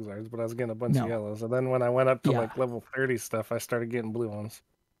of Frogzards, but I was getting a bunch No. of yellows. And then when I went up to Yeah. like level 30 stuff, I started getting blue ones.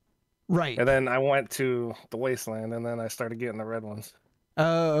 Right. And then I went to the Wasteland, and then I started getting the red ones.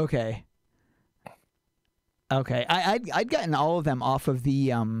 Oh, okay. Okay. I'd gotten all of them off of the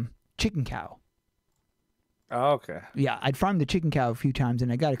chicken cow. Oh, okay. Yeah, I'd farmed the chicken cow a few times,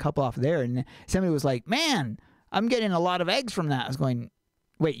 and I got a couple off there. And somebody was like, "Man, I'm getting a lot of eggs from that." I was going,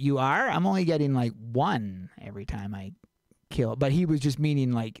 "Wait, you are? I'm only getting like one every time I kill." But he was just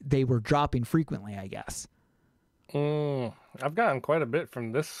meaning like they were dropping frequently, I guess. I've gotten quite a bit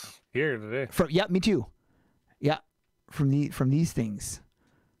from this here today. Yeah, me too. Yeah, from these things,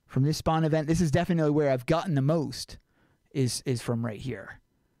 from this spawn event. This is definitely where I've gotten the most. Is from right here.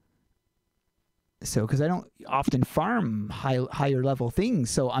 So, because I don't often farm higher level things,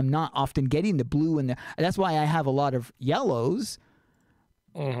 so I'm not often getting the blue and that's why I have a lot of yellows,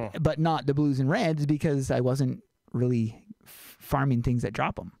 but not the blues and reds, because I wasn't really farming things that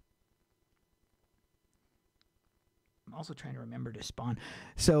drop them. I'm also trying to remember to spawn.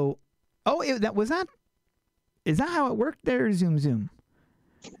 So, is that how it worked there? Zoom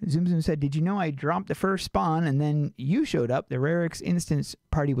Zoom said, "Did you know I dropped the first spawn and then you showed up? The Rarix instance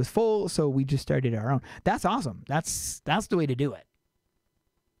party was full, so we just started our own." That's awesome. That's the way to do it.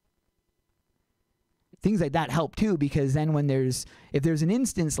 Things like that help too, because then if there's an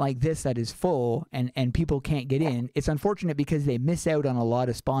instance like this that is full and people can't get in, it's unfortunate because they miss out on a lot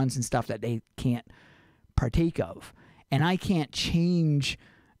of spawns and stuff that they can't partake of. And I can't change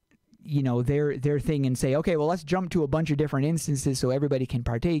their thing and say, okay, well, let's jump to a bunch of different instances so everybody can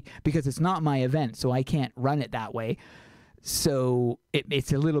partake, because it's not my event, so I can't run it that way. So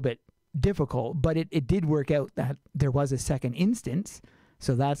it's a little bit difficult, but it did work out that there was a second instance.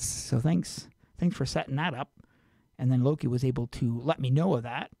 So thanks for setting that up. And then Loki was able to let me know of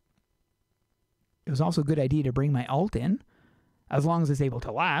that. It was also a good idea to bring my alt in, as long as it's able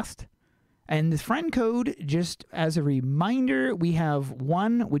to last. And this friend code, just as a reminder, we have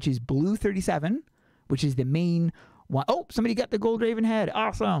one, which is Blue 37, which is the main one. Oh, somebody got the Gold Raven head.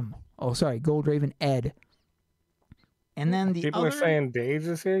 Awesome. Oh, sorry, Gold Raven Ed. And then the People are saying Dage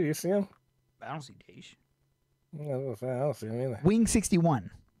is here. You see him? I don't see Dage. Yeah, I don't see him either. Wing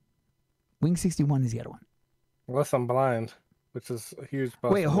 61. Wing 61 is the other one. Unless I'm blind, which is a huge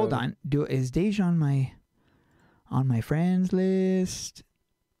possibility. Wait, hold on. Is Dage on my friends list?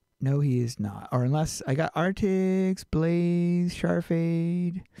 No, he is not. Or unless I got Artix, Blaze,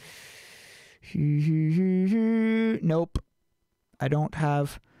 Sharfade. Nope. I don't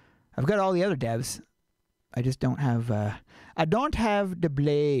have. I've got all the other devs. I just don't have. I don't have the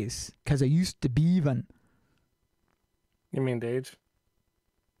Blaze because I used to be one. You mean Dage?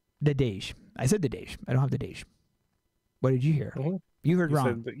 The Dage. I said the Dage. I don't have the Dage. What did you hear? Mm-hmm. You heard wrong.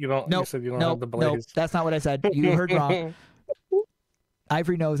 Said that you don't. Nope. You said you don't Nope. have the Blaze. Nope. That's not what I said. You heard wrong.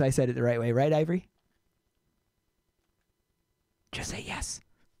 Ivory knows I said it the right way, right, Ivory? Just say yes.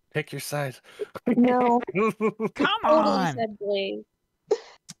 Pick your side. No. Come Totally on. said Blaze.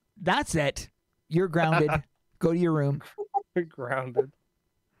 That's it. You're grounded. Go to your room. Grounded.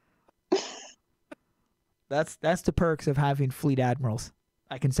 That's the perks of having fleet admirals.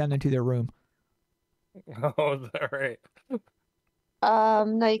 I can send them to their room. Oh, is that right?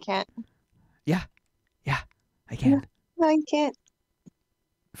 No, you can't. Yeah, I can. No, you can't.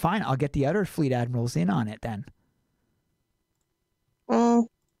 Fine, I'll get the other fleet admirals in on it then. Nah.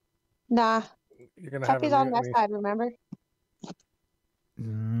 You're gonna have Tuffy's a on that mutiny. side, remember?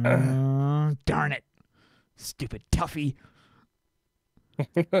 Darn it. Stupid Tuffy.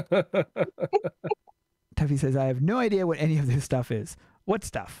 Tuffy says, I have no idea what any of this stuff is. What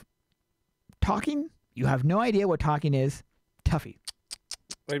stuff? Talking? You have no idea what talking is? Tuffy.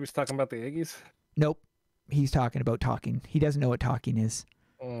 Maybe he's talking about the Aggies. Nope. He's talking about talking. He doesn't know what talking is.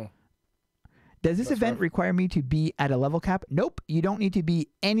 Does this event require me to be at a level cap? Nope. You don't need to be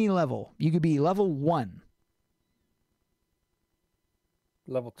any level. You could be level 1.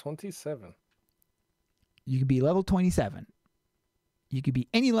 Level 27. You could be level 27. You could be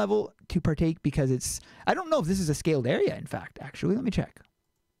any level to partake because it's... I don't know if this is a scaled area, in fact. Actually, let me check.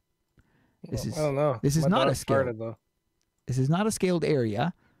 I don't know. This is My not a dog scaled... farted, though. This is not a scaled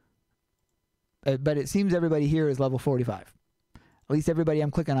area. But it seems everybody here is level 45. At least everybody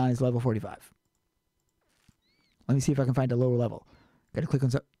I'm clicking on is level 45. Let me see if I can find a lower level. Gotta click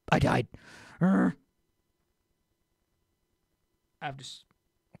on some. I died. I have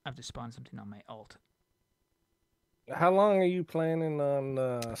to spawn something on my alt. How long are you planning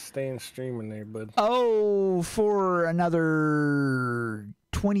on staying streaming there, bud? Oh, for another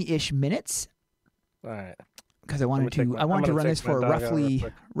 20-ish minutes. All right. Because I wanted to run this for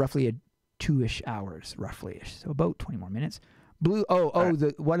roughly a 2-ish hours, roughly-ish. So about 20 more minutes. Blue.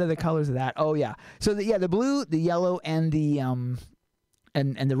 What are the colors of that? Oh yeah. So the blue, the yellow, and the and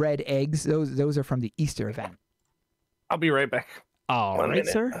the red eggs. Those are from the Easter event. I'll be right back. All One right,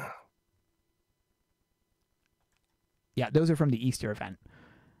 minute. sir. Yeah, those are from the Easter event.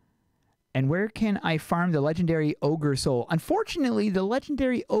 And where can I farm the legendary ogre soul? Unfortunately, the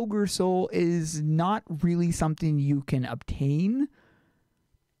legendary ogre soul is not really something you can obtain.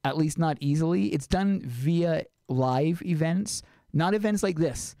 At least not easily. It's done via live events. Not events like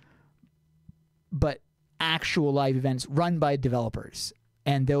this, but actual live events run by developers.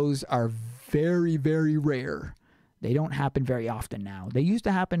 And those are very, very rare. They don't happen very often now. They used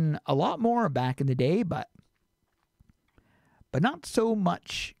to happen a lot more back in the day, but not so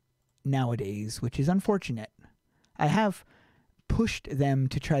much nowadays, which is unfortunate. I have pushed them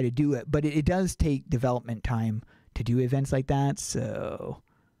to try to do it, but it does take development time to do events like that, so...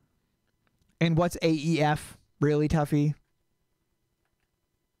 And what's AEF? Really, Tuffy?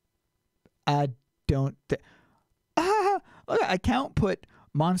 Look, account put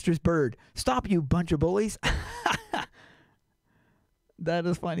monstrous bird. Stop, you bunch of bullies. That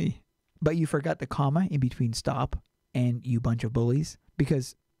is funny. But you forgot the comma in between stop and you bunch of bullies,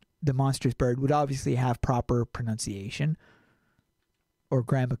 because the monstrous bird would obviously have proper pronunciation or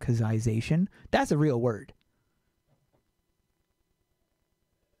grammaticalization. That's a real word.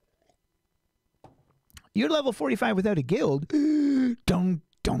 You're level 45 without a guild. Don't.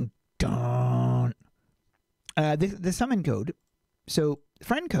 The summon code. So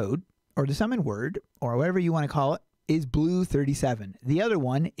friend code, or the summon word, or whatever you want to call it, is blue 37. The other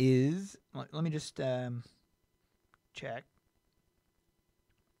one is, let me just check.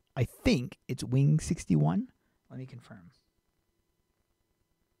 I think it's wing 61. Let me confirm.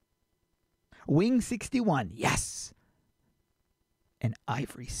 Wing 61, yes. And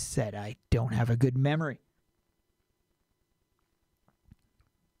Ivory said I don't have a good memory.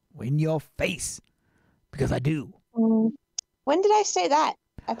 In your face. Because I do. When did I say that?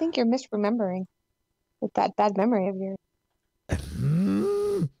 I think you're misremembering with that bad memory of yours.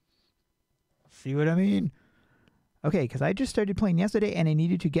 See what I mean? Okay, because I just started playing yesterday and I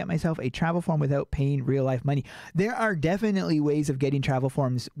needed to get myself a travel form without paying real life money. There are definitely ways of getting travel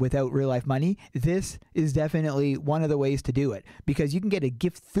forms without real life money. This is definitely one of the ways to do it, because you can get a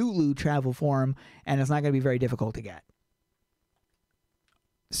Cthulhu travel form and it's not going to be very difficult to get.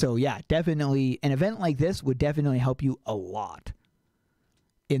 So yeah, definitely an event like this would definitely help you a lot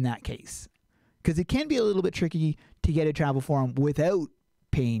in that case. Because it can be a little bit tricky to get a travel form without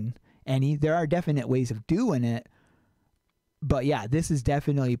paying any. There are definite ways of doing it. But yeah, this is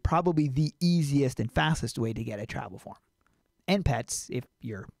definitely probably the easiest and fastest way to get a travel form. And pets, if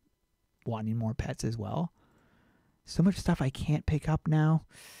you're wanting more pets as well. So much stuff I can't pick up now.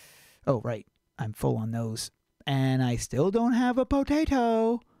 Oh, right. I'm full on those. And I still don't have a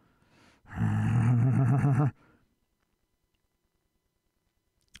potato.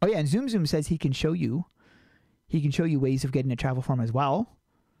 Oh yeah, and Zoom Zoom says he can show you. He can show you ways of getting a travel form as well.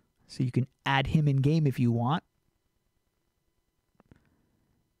 So you can add him in game if you want.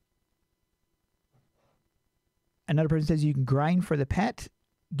 Another person says you can grind for the pet.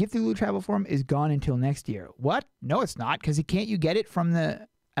 Cthulhu travel form is gone until next year. What? No, it's not, because can't you get it from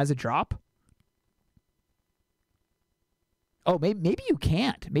as a drop? Oh, maybe you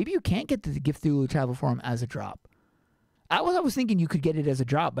can't. Maybe you can't get the Cthulhu travel form as a drop. I was thinking you could get it as a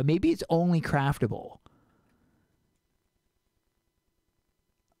drop, but maybe it's only craftable.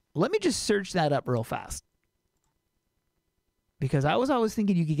 Let me just search that up real fast. Because I was always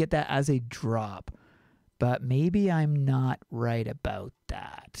thinking you could get that as a drop. But maybe I'm not right about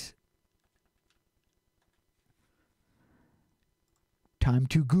that. Time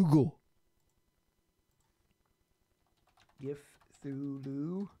to Google.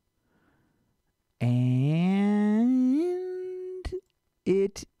 Cthulhu. And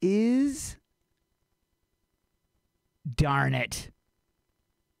it is... Darn it.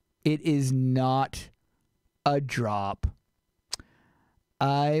 It is not a drop.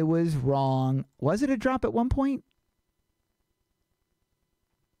 I was wrong. Was it a drop at one point?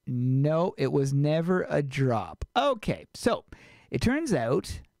 No, it was never a drop. Okay, so it turns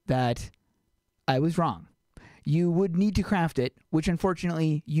out that I was wrong. you would need to craft it, which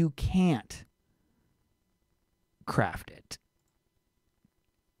unfortunately you can't craft it.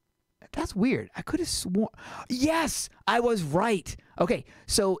 That's weird. I could have sworn. Yes, I was right. Okay,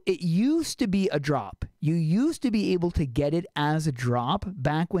 so it used to be a drop. You used to be able to get it as a drop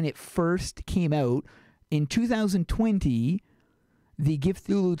back when it first came out. In 2020, the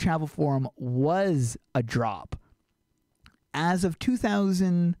Cthulhu Travel Forum was a drop. As of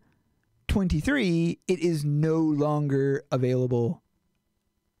 2023, it is no longer available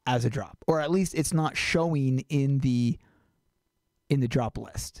as a drop. Or at least it's not showing in the drop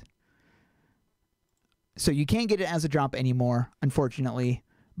list. So you can't get it as a drop anymore, unfortunately.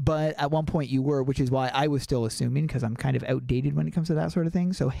 But at one point you were, which is why I was still assuming, because I'm kind of outdated when it comes to that sort of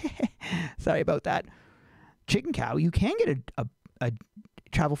thing. So sorry about that. Chicken Cow, you can get a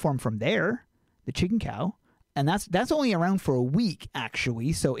travel form from there, the Chicken Cow. And that's only around for a week,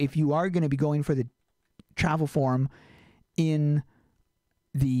 actually. So if you are going to be going for the travel form in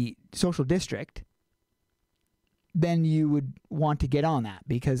the social district, then you would want to get on that,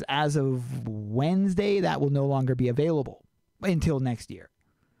 because as of Wednesday, that will no longer be available until next year.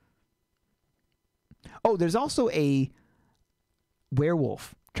 Oh, there's also a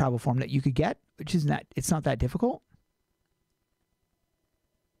werewolf travel form that you could get, which is not, it's not that difficult.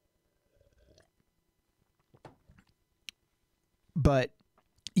 But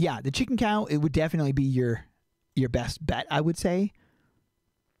yeah, the Chicken Cow, it would definitely be your best bet, I would say.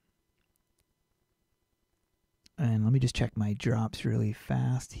 And let me just check my drops really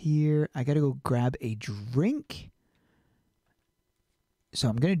fast here. I got to go grab a drink. So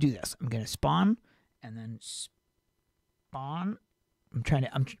I'm going to do this. I'm going to spawn and then spawn.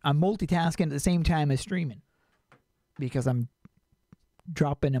 I'm multitasking at the same time as streaming because I'm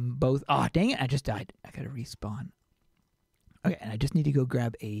dropping them both. Oh, dang it. I just died. I got to respawn. Okay. And I just need to go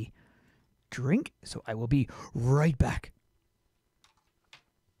grab a drink. So I will be right back.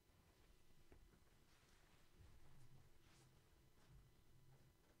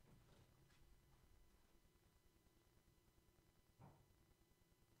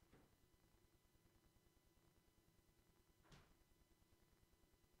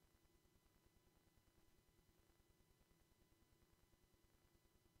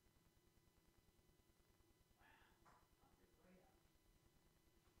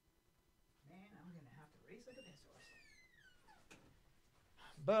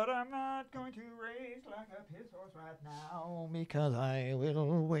 But I'm not going to race like a piss horse right now because I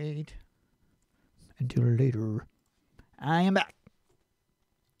will wait until later. I am back.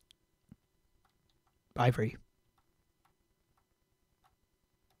 Bye, Free.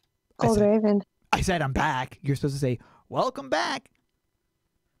 Gold Raven. I said I'm back. You're supposed to say, welcome back.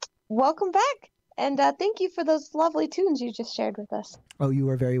 Welcome back. And thank you for those lovely tunes you just shared with us. Oh, you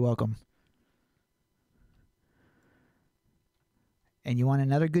are very welcome. And you want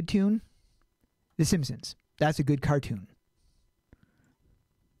another good tune? The Simpsons. That's a good cartoon.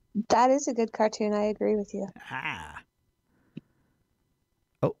 That is a good cartoon. I agree with you. Ah.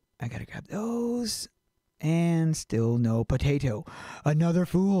 Oh, I gotta grab those. And still no potato. Another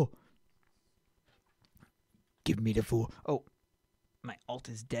fool. Give me the fool. Oh, my alt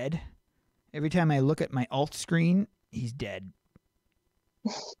is dead. Every time I look at my alt screen, he's dead.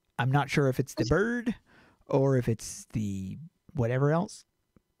 I'm not sure if it's the bird or if it's the whatever else.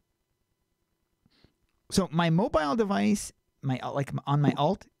 So my mobile device, on my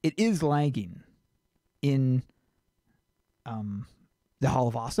alt, it is lagging in the Hall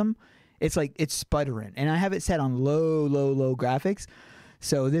of Awesome. It's like it's sputtering, and I have it set on low graphics.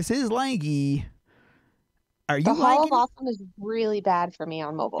 So this is laggy. Are you The Hall of lagging? Awesome is really bad for me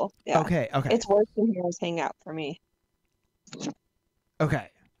on mobile. Yeah. Okay. It's worse than Heroes Hangout for me. Okay.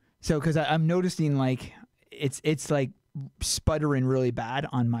 So because I'm noticing like it's like sputtering really bad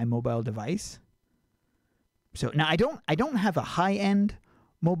on my mobile device. So now I don't have a high end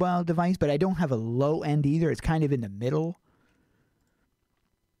mobile device, but I don't have a low end either. It's kind of in the middle.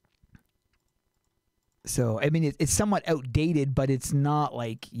 So I mean it's somewhat outdated, but it's not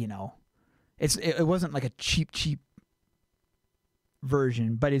like, it wasn't like a cheap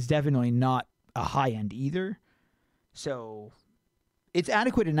version, but it's definitely not a high end either. So it's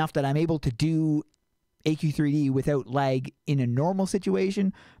adequate enough that I'm able to do AQ3D without lag in a normal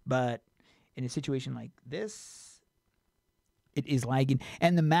situation, but in a situation like this, it is lagging.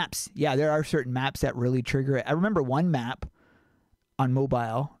 And the maps, yeah, there are certain maps that really trigger it. I remember one map on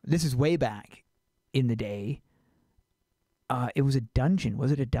mobile, this is way back in the day, it was a dungeon.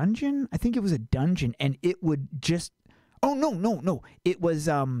 Was it a dungeon? I think it was a dungeon, and it would just... Oh, no. It was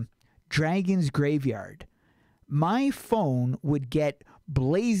Dragon's Graveyard. My phone would get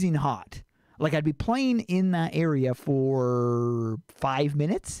blazing hot. Like I'd be playing in that area for 5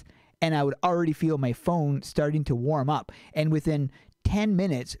 minutes and I would already feel my phone starting to warm up. And within 10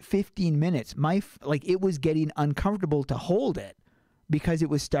 minutes, 15 minutes, like it was getting uncomfortable to hold it because it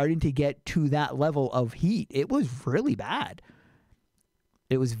was starting to get to that level of heat. It was really bad.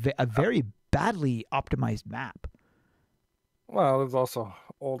 It was a very badly optimized map. Well, there's also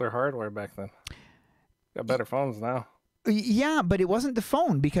older hardware back then. Got better phones now. Yeah, but it wasn't the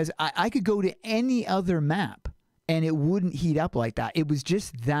phone because I could go to any other map and it wouldn't heat up like that. It was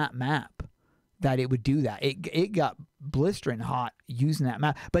just that map that it would do that. It got blistering hot using that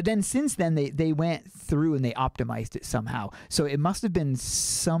map. But then since then, they went through and they optimized it somehow. So it must have been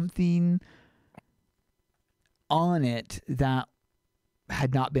something on it that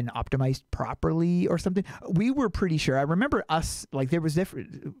had not been optimized properly or something. We were pretty sure. I remember us, like there was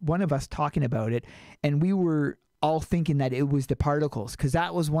one of us talking about it and we were all thinking that it was the particles because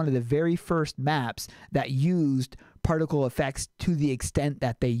that was one of the very first maps that used particle effects to the extent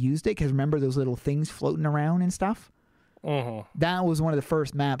that they used it. Because remember those little things floating around and stuff? Uh-huh. That was one of the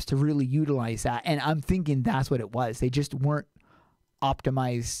first maps to really utilize that. And I'm thinking that's what it was. They just weren't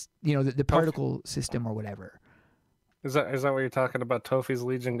optimized, you know, the particle system or whatever. Is that what you're talking about? Tofi's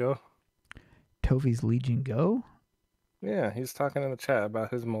Legion Go? Tofi's Legion Go? Yeah, he's talking in the chat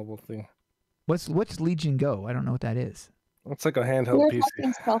about his mobile thing. What's Legion Go? I don't know what that is. It's like a handheld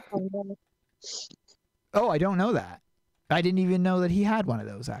PC. Cell phone, yeah. Oh, I don't know that. I didn't even know that he had one of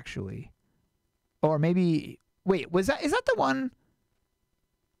those actually. Or maybe wait, is that the one?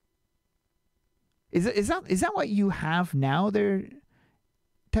 Is that what you have now there?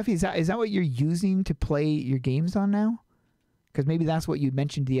 Tuffy, is that what you're using to play your games on now? Because maybe that's what you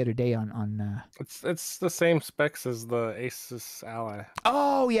mentioned the other day on. It's the same specs as the Asus Ally.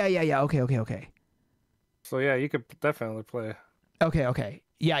 Oh yeah. Okay. So yeah, you could definitely play. Okay.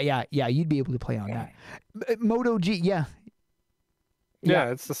 Yeah. You'd be able to play on that. Moto G, yeah.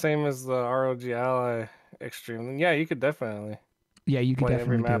 Yeah, it's the same as the ROG Ally Extreme. Yeah, you could definitely. Yeah, you could play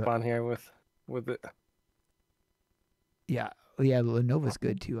definitely every map do it. on here with it. Yeah, Lenovo's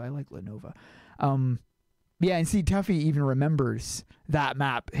good too. I like Lenovo. Yeah, and see, Tuffy even remembers that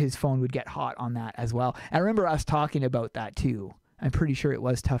map. His phone would get hot on that as well. I remember us talking about that too. I'm pretty sure it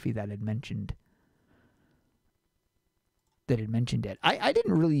was Tuffy that had mentioned it. I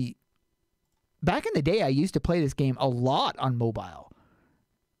didn't really. Back in the day, I used to play this game a lot on mobile.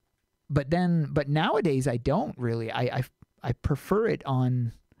 But nowadays I don't really. I prefer it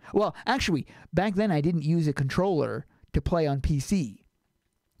on. Well, actually, back then I didn't use a controller to play on PC.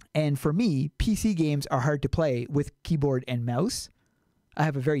 And for me, PC games are hard to play with keyboard and mouse. I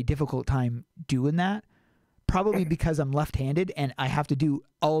have a very difficult time doing that. Probably because I'm left-handed and I have to do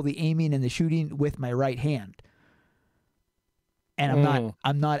all the aiming and the shooting with my right hand. And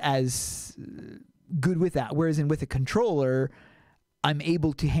I'm not as good with that. Whereas with a controller, I'm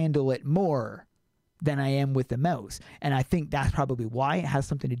able to handle it more than I am with the mouse. And I think that's probably why. It has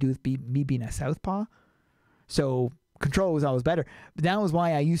something to do with me being a southpaw. So control was always better. But that was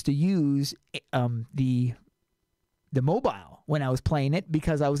why I used to use the mobile when I was playing it,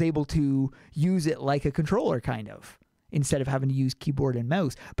 because I was able to use it like a controller kind of, instead of having to use keyboard and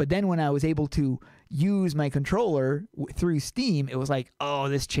mouse. But then when I was able to use my controller through Steam, it was like, oh,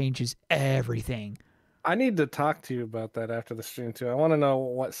 this changes everything. I need to talk to you about that after the stream too. I want to know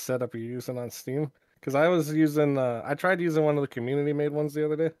what setup you're using on Steam, because I was using I tried using one of the community made ones the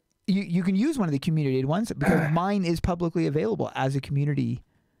other day. You can use one of the community ones because mine is publicly available as a community.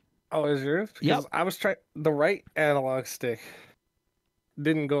 Oh, is yours? Yep. I was trying the right analog stick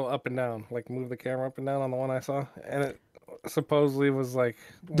didn't go up and down, like move the camera up and down on the one I saw, and it supposedly was like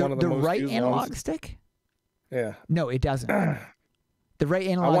one of the most right used analog ones. stick. Yeah. No, it doesn't. The right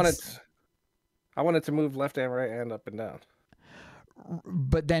analog. I wanted to move left and right and up and down.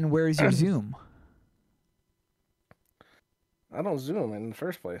 But then where's your zoom? I don't zoom in the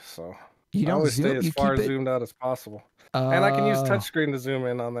first place, so you don't I always zoom. stay as You far keep it... zoomed out as possible. And I can use touchscreen to zoom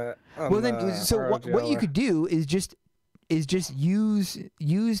in on that. Well, then, so what you could do is just use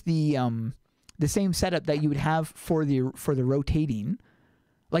the same setup that you would have for the rotating.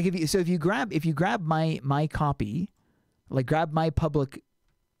 Like if you grab my copy, like grab my public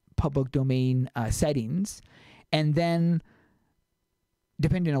domain settings, and then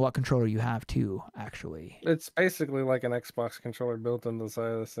depending on what controller you have too, actually. It's basically like an Xbox controller built into the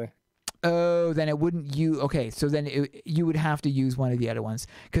side of this thing. Oh, then it wouldn't okay, so then you would have to use one of the other ones,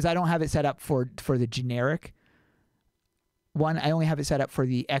 because I don't have it set up for the generic one. I only have it set up for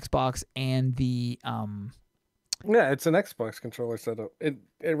the Xbox and the Yeah, it's an Xbox controller setup. It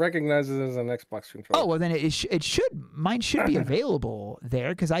recognizes it as an Xbox controller. Oh, well, then it should, mine should be available there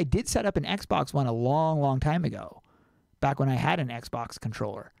because I did set up an Xbox one a long, long time ago, back when I had an Xbox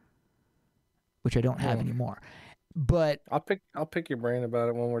controller, which I don't have anymore. But I'll pick your brain about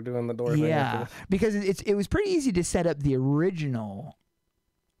it when we're doing the door thing. yeah, because it was pretty easy to set up the original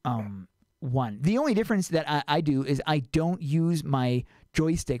one. The only difference that I do is I don't use my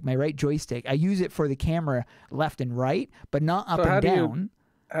joystick, my right joystick. I use it for the camera left and right, but not up and down.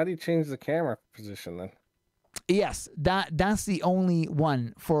 How do you change the camera position then? Yes, that's the only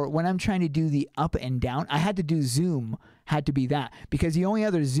one for when I'm trying to do the up and down. I had to do zoom, had to be that, because the only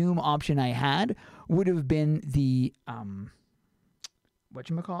other zoom option I had would have been the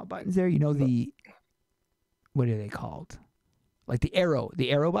whatchamacallit buttons there. You know, the, what are they called? Like the arrow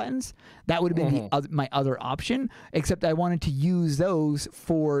buttons. That would have been my other option, except I wanted to use those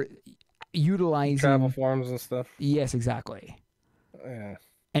for utilizing travel forms and stuff. Yes, exactly. Yeah.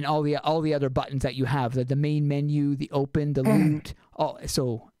 And all the other buttons that you have, the main menu, the open, the loot,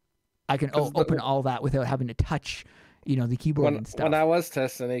 so I can open all that without having to touch, the keyboard and stuff. When I was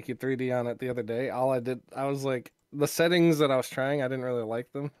testing AQ3D on it the other day, I was like, the settings that I was trying, I didn't really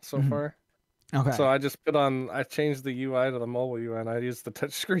like them so far. Okay. So I changed the UI to the mobile UI, and I used the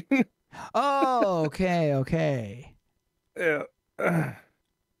touch screen. Oh, okay. Yeah.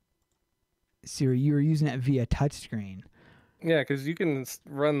 So you were using it via touchscreen. Yeah, because you can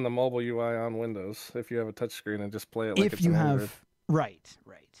run the mobile UI on Windows if you have a touchscreen and just play it like if it's you an have Android.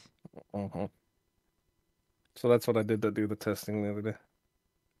 Right. So that's what I did to do the testing the other day.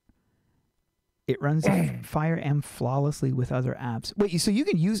 It runs Fire M flawlessly with other apps. Wait, so you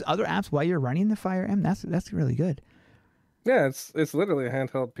can use other apps while you're running the Fire M? That's really good. Yeah, it's literally a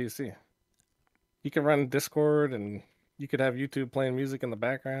handheld PC. You can run Discord, and you could have YouTube playing music in the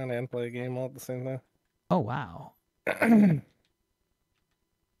background and play a game all at the same time. Oh, wow.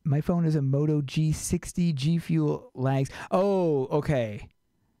 My phone is a Moto G60. G Fuel lags. Oh, okay.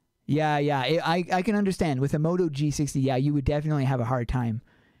 Yeah. I can understand. With a Moto G60, yeah, you would definitely have a hard time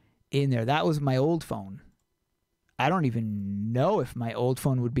in there. That was my old phone. I don't even know if my old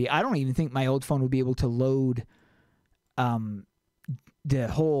phone would be. I don't even think my old phone would be able to load the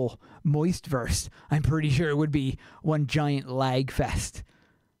whole Moistverse. I'm pretty sure it would be one giant lag fest.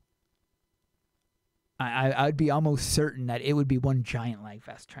 I'd be almost certain that it would be one giant lag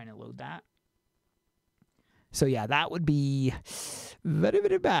fest trying to load that. So yeah, that would be very,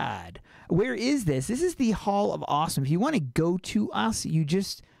 very bad. Where is this? This is the Hall of Awesome. If you want to go to us, you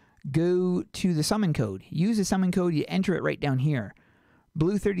just go to the summon code. Use the summon code. You enter it right down here.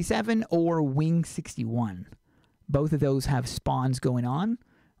 Blue 37 or Wing 61. Both of those have spawns going on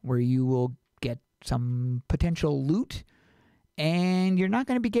where you will get some potential loot. And you're not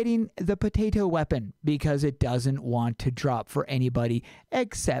going to be getting the potato weapon because it doesn't want to drop for anybody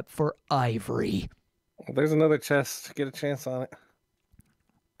except for Ivory. There's another chest. Get a chance on it.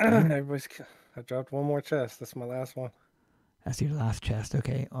 I dropped one more chest. That's my last one. That's your last chest.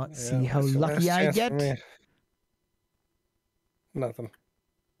 Okay, let's see how lucky I get. Nothing.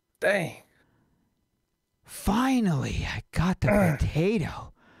 Dang. Finally, I got the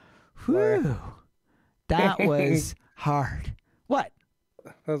potato. Whew. That was hard. What?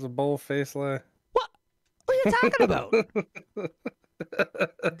 That was a bold face lie. What? What are you talking about?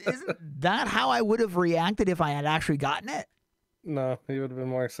 Isn't that how I would have reacted if I had actually gotten it? No, you would have been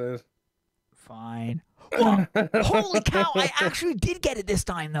more excited. Fine. Well, holy cow, I actually did get it this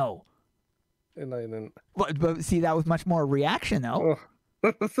time, though. No, you didn't. But see, that was much more reaction, though.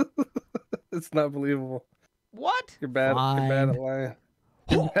 Oh. It's not believable. What? You're bad. Fine. You're bad at lying.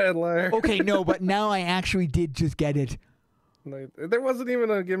 You're a bad liar. Okay, no, but now I actually did just get it. No, there wasn't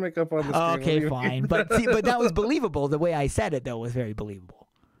even a gimmick up on the screen. Okay, fine. But see, but that was believable. The way I said it, though, was very believable.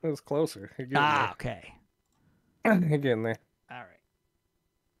 It was closer. You're getting there. Okay. You're getting there. All right.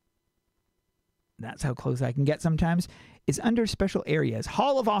 That's how close I can get sometimes. It's under special areas.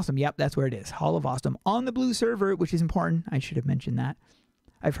 Hall of Awesome. Yep, that's where it is. Hall of Awesome on the blue server, which is important. I should have mentioned that.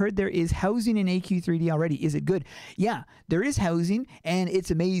 I've heard there is housing in AQ3D already. Is it good? Yeah, there is housing, and it's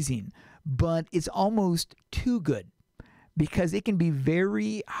amazing. But it's almost too good because it can be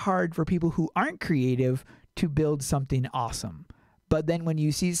very hard for people who aren't creative to build something awesome. But then when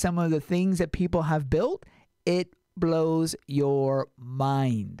you see some of the things that people have built, it blows your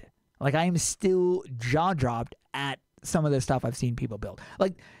mind. Like, I am still jaw-dropped at some of the stuff I've seen people build.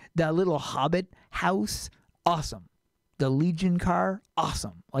 Like, the little Hobbit house, awesome. The Legion car,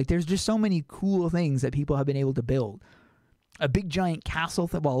 awesome. Like, there's just so many cool things that people have been able to build. A big giant castle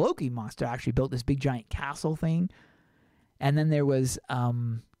Loki Monster actually built this big giant castle thing. And then there was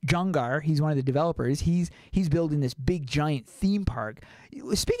Jungar, he's one of the developers. He's building this big giant theme park.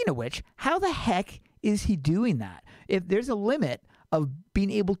 Speaking of which, how the heck is he doing that? If there's a limit of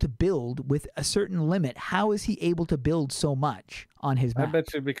being able to build with a certain limit, how is he able to build so much on his map? I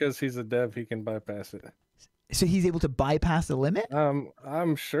bet you because he's a dev, he can bypass it. So he's able to bypass the limit?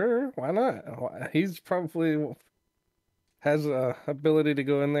 I'm sure. Why not? He's probably has a ability to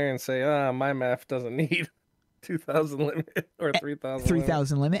go in there and say, my map doesn't need 2,000 limit or 3,000.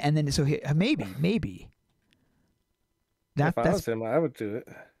 3,000 limit, and then so maybe. If I was him, I would do it.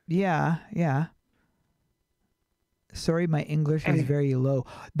 Yeah. Sorry, my English is very low.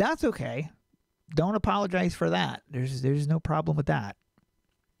 That's okay. Don't apologize for that. There's no problem with that.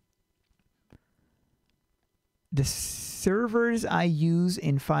 The servers I use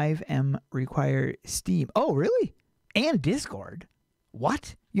in 5M require Steam. Oh, really? And Discord?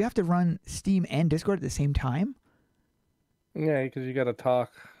 What? You have to run Steam and Discord at the same time? Yeah, because you got to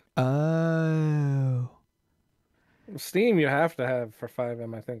talk. Oh. Steam you have to have for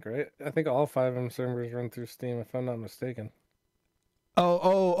 5M, I think, right? I think all 5M servers run through Steam, if I'm not mistaken.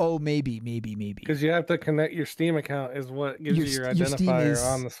 Oh, maybe. Because you have to connect your Steam account is what gives you your identifier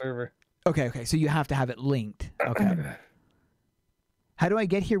on the server. Okay, so you have to have it linked. Okay. How do I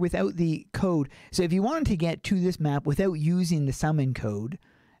get here without the code? So if you wanted to get to this map without using the summon code,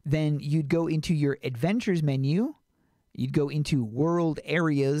 then you'd go into your adventures menu, you'd go into world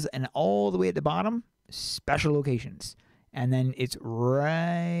areas, and all the way at the bottom, special locations. And then it's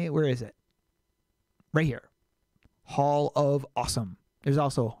right, where is it? Right here. Hall of Awesome. There's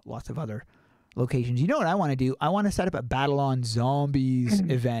also lots of other locations. You know what I want to do? I want to set up a Battle on Zombies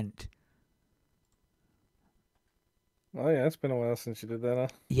event. Oh yeah, it's been a while since you did that, huh?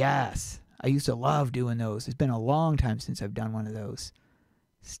 Yes. I used to love doing those. It's been a long time since I've done one of those.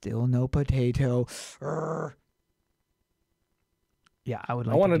 Still no potato. Urgh. Yeah, I would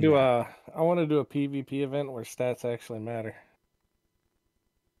like I want to do that. I want to do a PvP event where stats actually matter.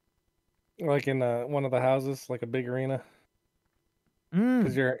 Like in one of the houses, like a big arena.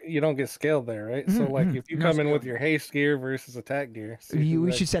 Because you don't get scaled there, right? So like if you come in with your haste gear versus attack gear,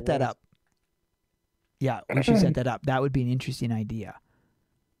 we should set that up. Yeah, we should set that up. That would be an interesting idea.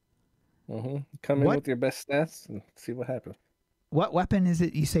 Come in with your best stats and see what happens. What weapon is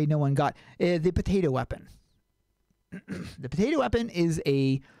it you say no one got? The potato weapon. The potato weapon is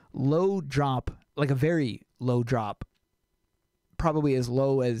a low drop, like a very low drop. Probably as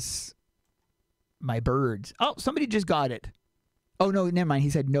low as my birds. Oh, somebody just got it. Oh, no, never mind. He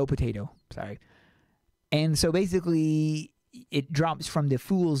said no potato. Sorry. And so basically, it drops from the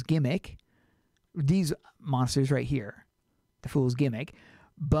Fool's Gimmick. These monsters right here. The Fool's Gimmick.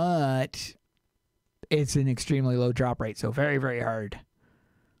 But it's an extremely low drop rate, so very, very hard.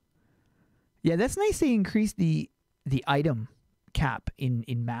 Yeah, that's nice they increased the item cap in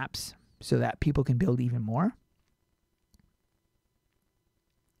maps so that people can build even more.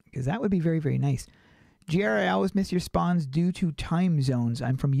 Because that would be very, very nice. GR, I always miss your spawns due to time zones.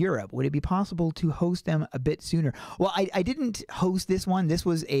 I'm from Europe. Would it be possible to host them a bit sooner? Well, I didn't host this one. This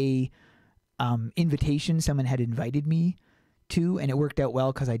was a invitation someone had invited me to, and it worked out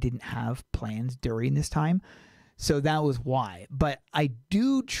well because I didn't have plans during this time. So that was why. But I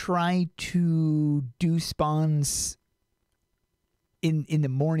do try to do spawns in the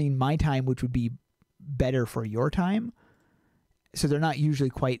morning, my time, which would be better for your time. So they're not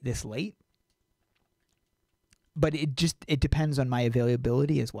usually quite this late. But it depends on my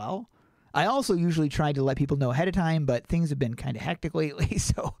availability as well. I also usually try to let people know ahead of time, but things have been kind of hectic lately,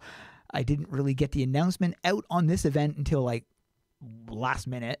 so I didn't really get the announcement out on this event until like last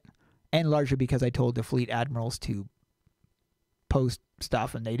minute, and largely because I told the fleet admirals to post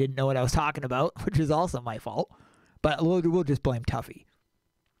stuff and they didn't know what I was talking about, which is also my fault. But we'll just blame Tuffy.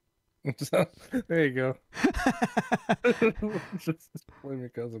 So, there you go. Just blame your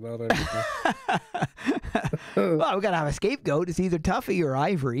cousin out everything. Well, we gotta have a scapegoat. It's either Tuffy or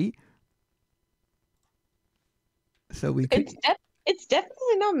Ivory. So we could... It's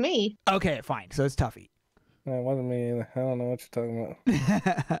definitely not me. Okay, fine. So it's Tuffy. No, it wasn't me either. I don't know what you're talking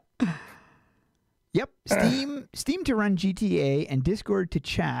about. Yep. Steam to run GTA and Discord to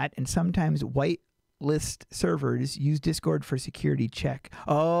chat, and sometimes whitelist servers use Discord for security check.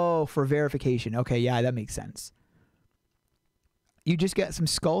 Oh, for verification. Okay, yeah, that makes sense. You just get some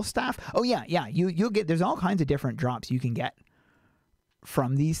skull staff. Oh yeah. You'll get. There's all kinds of different drops you can get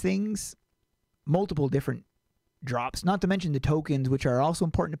from these things. Multiple different drops. Not to mention the tokens, which are also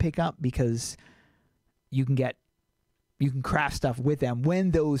important to pick up because you can craft stuff with them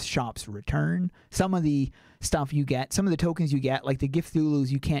when those shops return. Some of the stuff you get, some of the tokens you get, like the Gift Thulus,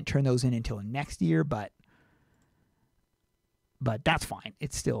 you can't turn those in until next year, but but that's fine.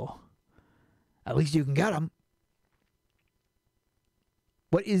 It's still, at least you can get them.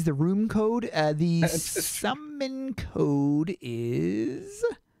 What is the room code? The summon code is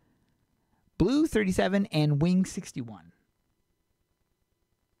Blue 37 and Wing 61.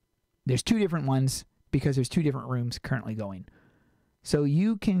 There's 2 different ones because there's 2 different rooms currently going. So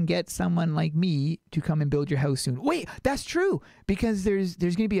you can get someone like me to come and build your house soon. Wait, that's true, because there's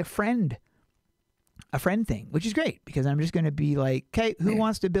going to be a friend thing, which is great, because I'm just going to be like, okay, who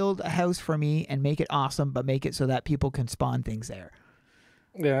wants to build a house for me and make it awesome, but make it so that people can spawn things there?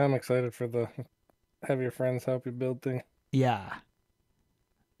 Yeah, I'm excited for the have your friends help you build thing. Yeah.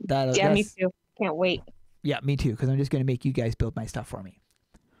 Yeah, me too. Can't wait. Yeah, me too, because I'm just going to make you guys build my stuff for me.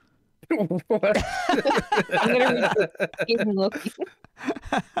 What? I'm gonna give me Loki.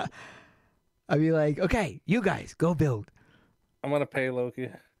 I'd be like, okay, you guys go build. I'm gonna pay Loki.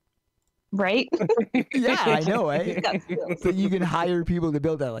 Right? Yeah, I know, eh? He's got skills. So you can hire people to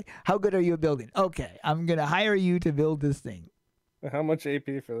build that. Like, how good are you at building? Okay, I'm going to hire you to build this thing. How much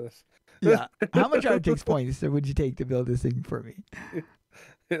AP for this? Yeah. How much Arctics points would you take to build this thing for me?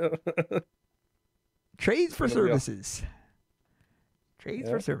 Trades for It'll be services. Trades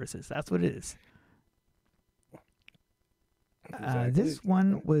for services. That's what it is. This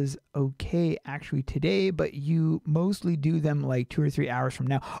one was okay actually today, but you mostly do them like 2 or 3 hours from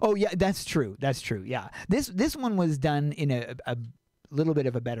now. Oh yeah, that's true. That's true. Yeah, this one was done in a little bit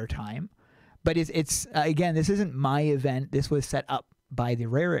of a better time, but it's again, this isn't my event. This was set up by the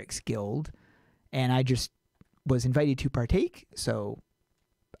Rarix Guild, and I just was invited to partake, so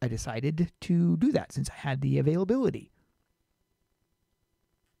I decided to do that since I had the availability.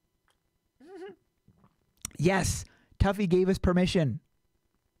 Yes, Tuffy gave us permission.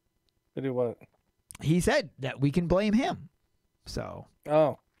 To do what? He said that we can blame him. So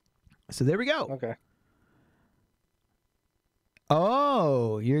there we go. Okay.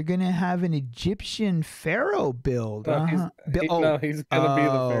 Oh, you're going to have an Egyptian pharaoh build. No, he's gonna be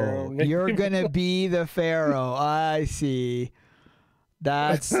the pharaoh. You're going to be the pharaoh. I see.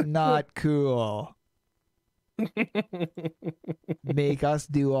 That's not cool. Make us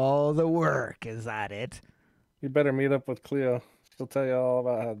do all the work. Is that it? You better meet up with Cleo. She'll tell you all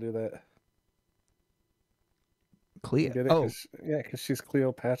about how to do that. Cleo. Get it? Oh, Yeah, because she's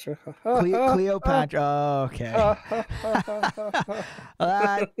Cleopatra. Cleopatra. Oh, okay.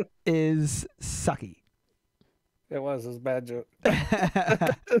 That is sucky. It was a bad joke.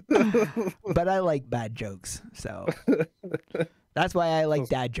 But I like bad jokes, so that's why I like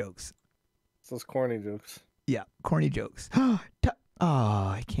dad jokes. Those corny jokes. Yeah, corny jokes. Oh,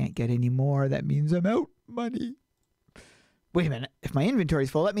 I can't get any more. That means I'm out money. Wait a minute. If my inventory's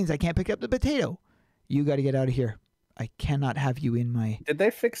full, that means I can't pick up the potato. You got to get out of here. I cannot have you in my Did they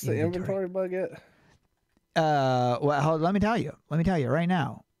fix the inventory bug yet? Well, let me tell you. Let me tell you right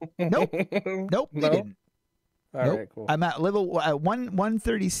now. Nope. Nope, they didn't. All right, cool. I'm at level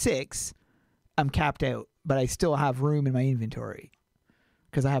 136. I'm capped out, but I still have room in my inventory.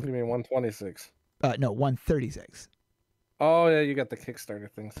 Because I have... You mean 126? No, 136. Oh, yeah, you got the Kickstarter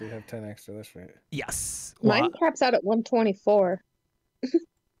thing, so you have 10 extra. That's right. Yes. Mine caps out at 124.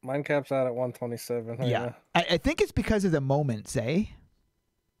 Mine caps out at 127. Right Yeah. now. I think it's because of the moments, eh?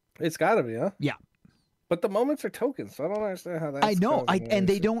 It's got to be, huh? Yeah. But the moments are tokens, so I don't understand how that's I know. and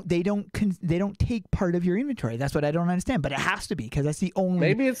they don't take part of your inventory. That's what I don't understand. But it has to be, because that's the only...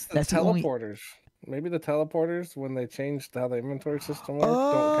 Maybe it's the that's teleporters. Maybe the teleporters, when they changed how the inventory system works,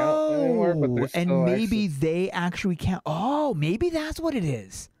 don't count anymore. But they're still and maybe they actually count. Oh, maybe that's what it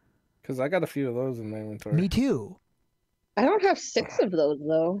is. Because I got a few of those in my inventory. Me too. I don't have 6 of those,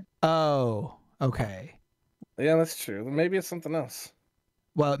 though. Oh, okay. Yeah, that's true. Maybe it's something else.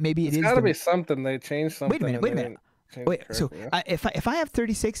 Well, maybe It's is. got to be something. They changed something. Wait a minute. Wait, so if I have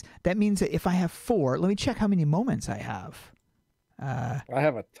 36, that means that if I have 4, let me check how many moments I have. I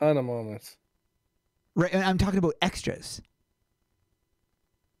have a ton of moments. Right, I'm talking about extras.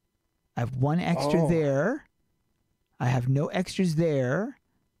 I have 1 extra there. I have no extras there.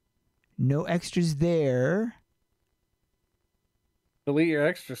 No extras there. Delete your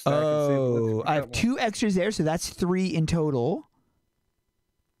extra stack. Oh, I have 2 extras there, so that's 3 in total.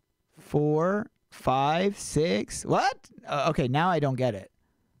 4, 5, 6. What? Okay, now I don't get it.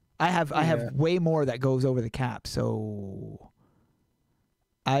 I have way more that goes over the cap, so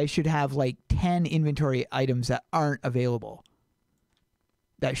I should have like 10 inventory items that aren't available.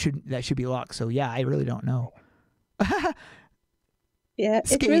 That should be locked. So yeah, I really don't know. Yeah,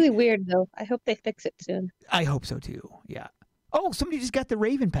 it's really weird though. I hope they fix it soon. I hope so too. Yeah. Oh, somebody just got the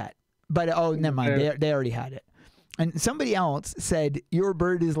Raven pet. But never mind. They already had it. And somebody else said your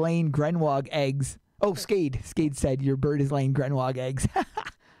bird is laying Grenwog eggs. Oh, Skade. Skade said your bird is laying Grenwag eggs.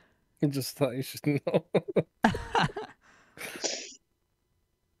 I just thought you should know.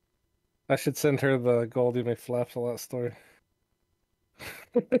 I should send her the Goldie McFlaps a lot story.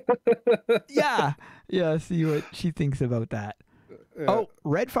 Yeah. Yeah, see what she thinks about that. Yeah. Oh,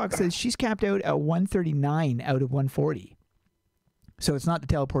 Red Fox says she's capped out at 139 out of 140. So it's not the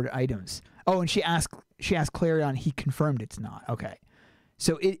teleported items. Oh, and she asked Clarion, he confirmed it's not. Okay.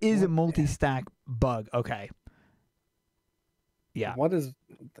 So it is a multi-stack bug. Okay. Yeah. What is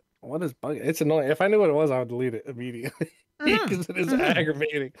bug? It's annoying. If I knew what it was, I would delete it immediately. Because it is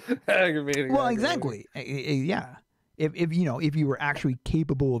aggravating. Aggravating. Well, aggravating. exactly. Yeah. If you were actually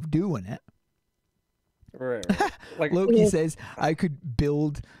capable of doing it. Right. Like Loki says I could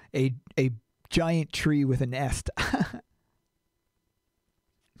build a giant tree with a nest.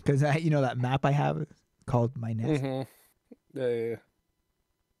 Because that map I have called my nest. Mm-hmm. Yeah.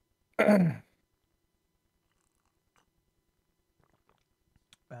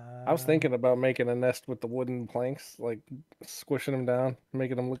 I was thinking about making a nest with the wooden planks, like squishing them down,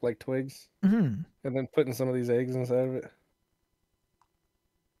 making them look like twigs, Mm-hmm. and then putting some of these eggs inside of it.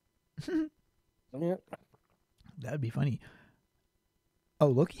 Yeah. That'd be funny. Oh,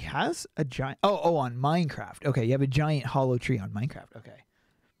 look, he has a giant. Oh, on Minecraft. Okay, you have a giant hollow tree on Minecraft. Okay.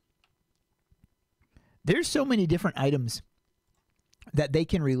 There's so many different items that they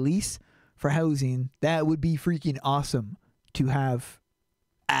can release for housing that would be freaking awesome to have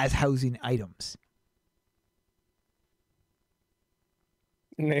as housing items.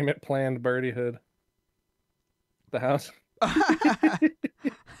 Name it Planned Birdiehood. The house.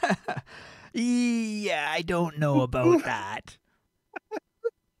 Yeah, I don't know about that.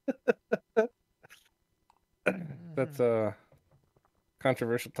 That's a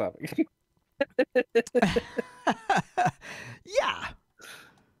controversial topic. Yeah,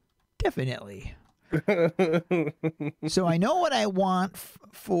 definitely. So I know what I want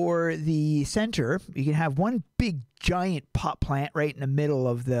for the center. You can have one big giant pot plant right in the middle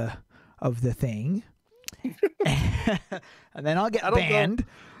of the thing. And then I'll get banned.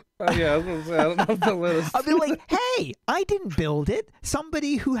 Yeah, I was gonna say, I don't know if they'll let us. I'll be like, hey, I didn't build it.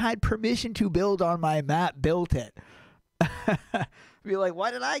 Somebody who had permission to build on my map built it. Be like,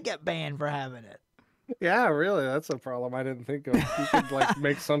 why did I get banned for having it? Yeah, really, that's a problem I didn't think of. You could like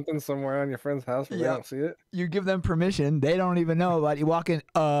make something somewhere on your friend's house where they don't see it. You give them permission, they don't even know about it. You walk in,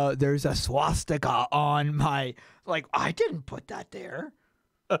 there's a swastika on my, like, I didn't put that there.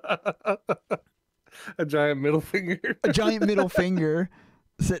 A giant middle finger. A giant middle finger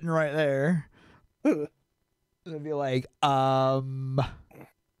sitting right there. They'd be like, I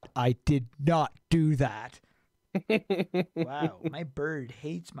did not do that. Wow, my bird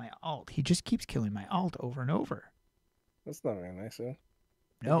hates my alt. He just keeps killing my alt over and over. That's not very nice, eh?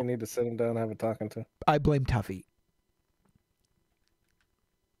 No, You need to sit him down and have a talking to. I blame Tuffy.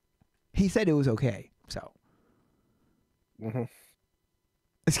 He said it was okay, so. Mm-hmm.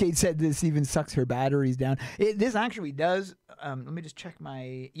 Skate said this even sucks her batteries down. This actually does. Let me just check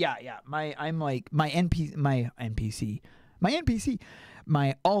my.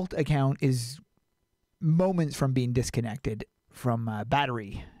 My alt account is moments from being disconnected from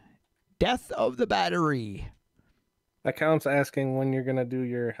battery. Death of the battery. Account's asking when you're gonna do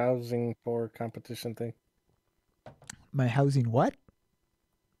your housing for competition thing. My housing what?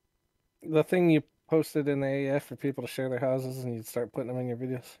 The thing you posted in the AF for people to share their houses, and you start putting them in your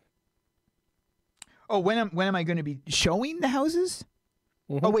videos. Oh, when am I going to be showing the houses?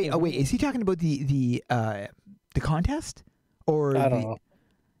 Mm-hmm. Oh wait, is he talking about the contest or I don't know.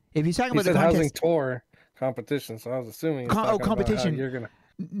 If he's talking He about the said housing contest, tour competition, so I was assuming. He was talking competition. About how you're gonna.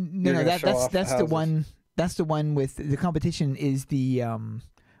 No, gonna show that's off the houses. one. That's the one with the competition is the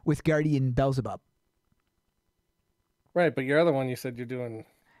with Guardian Beelzebub. Right, but your other one, you said you're doing.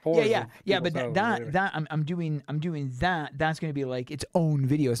 Tours Yeah. of But people's houses later. that I'm doing that. That's going to be like its own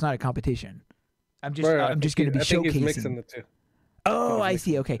video. It's not a competition. I'm just Right, I'm just going to be I think he's mixing showcasing. the two. Oh, I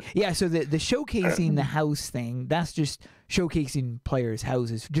mixing see. Okay, yeah. So the showcasing the house thing, that's just showcasing players'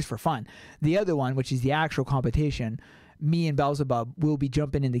 houses just for fun. The other one, which is the actual competition, me and Beelzebub will be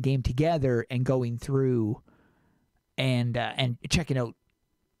jumping in the game together and going through and checking out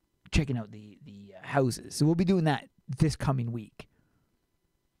the houses. So we'll be doing that this coming week.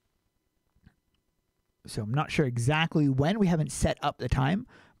 So I'm not sure exactly when. We haven't set up the time,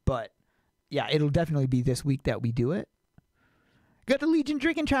 but yeah, it'll definitely be this week that we do it. Got the Legion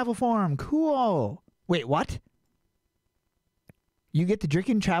drinking travel form. Cool. Wait, what? You get the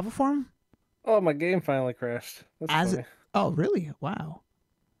drinking travel form? Oh, my game finally crashed. That's funny. Oh, really? Wow.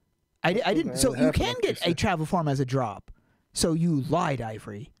 I didn't. So you can get a travel form as a drop. So you lied,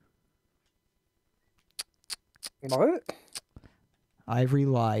 Ivory. What? Ivory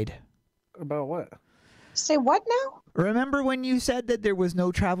lied. About what? Say what now? Remember when you said that there was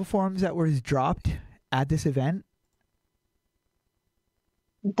no travel forms that was dropped at this event?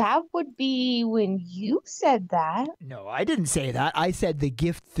 That would be when you said that. No, I didn't say that. I said the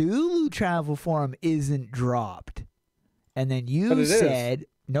Gift Thulu travel form isn't dropped. And then But you it is. said,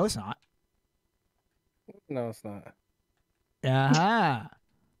 no, it's not. No, it's not. Uh-huh.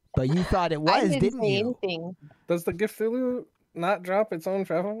 But you thought it I was, didn't didn't say you? anything. Does the Gift Thulu not drop its own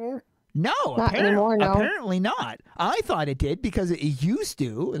travel form? No, Not anymore, no. apparently not. I thought it did because it used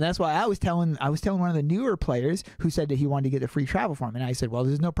to, and that's why I was telling one of the newer players who said that he wanted to get the free travel form, and I said, well,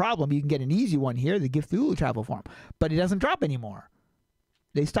 there's no problem. You can get an easy one here, the Gift Thulu travel form, but it doesn't drop anymore.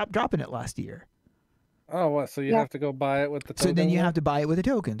 They stopped dropping it last year. Oh, what? So you Yeah. have to go buy it with the So then tokens you now? have to buy it with the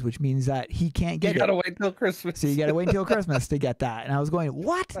tokens, which means that he can't get You gotta it. wait till Christmas. So you got to wait until Christmas to get that. And I was going,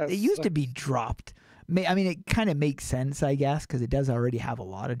 what? That It used to be sucks. dropped. I mean, it kind of makes sense, I guess, because it does already have a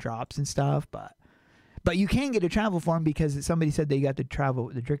lot of drops and stuff. But you can get a travel form because somebody said they got the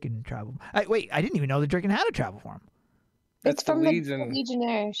Dricken travel. Wait, I didn't even know the Dricken had a travel form. It's from the the Legion.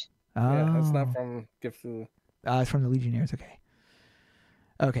 Legionnaires. Yeah, it's Oh. not from Gift Thulu. It's from the Legionnaires. Okay.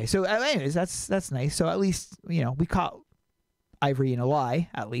 Okay. So, anyways, that's nice. So at least we caught Ivory in a lie,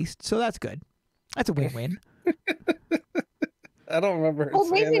 at least. So that's good. That's a win-win. I don't remember. it Oh,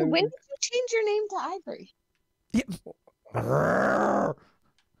 saying Raven, when anything. did you change your name to Ivory?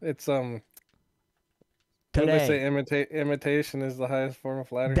 It's What do they Today. say? Imitation is the highest form of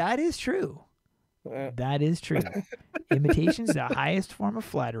flattery. That is true. Yeah. That is true. Imitation's the highest form of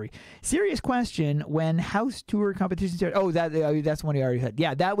flattery. Serious question: when house tour competitions start? Oh, that's one he already said.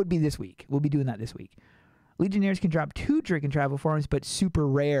 Yeah, that would be this week. We'll be doing that this week. Legionnaires can drop 2 Drake and travel forms, but super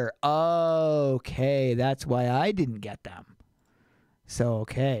rare. Okay, that's why I didn't get them. So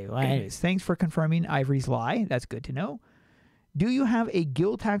okay, well, anyways, thanks for confirming Ivory's lie. That's good to know. Do you have a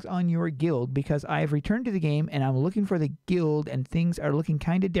guild tax on your guild? Because I have returned to the game and I'm looking for the guild and things are looking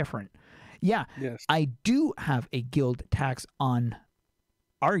kind of different. Yeah, Yes. I do have a guild tax on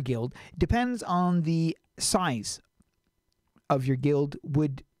our guild. Depends on the size of your guild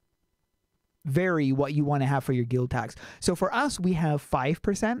would vary what you want to have for your guild tax. So for us, we have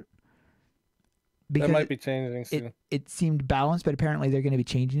 5%. That might be changing soon. It seemed balanced, but apparently they're going to be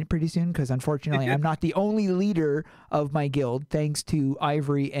changing it pretty soon because unfortunately I'm not the only leader of my guild, thanks to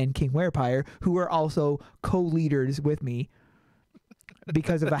Ivory and King Werepire, who are also co-leaders with me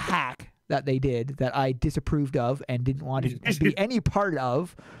because of a hack that they did that I disapproved of and didn't want to be any part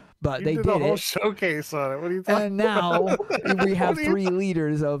of, but You they did did a whole it. showcase on it. What are you talking And now about? we have What are you 3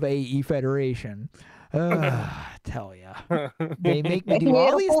 leaders of AE Federation. Tell ya. They make me He do made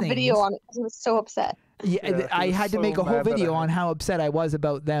all a these whole things. video on it because he was so upset. Yeah, Yeah, I he was had to so make a whole mad that I video had- on how upset I was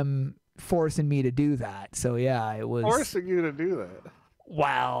about them forcing me to do that. So yeah, it was Forcing you to do that.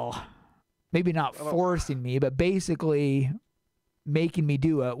 well, maybe not I don't- forcing me, but basically making me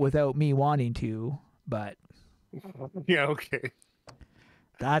do it without me wanting to. But Yeah, okay.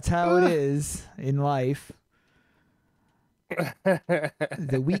 that's how it is in life.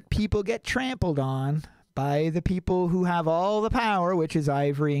 The weak people get trampled on by the people who have all the power, which is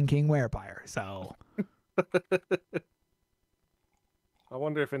Ivory and King Werepire. So I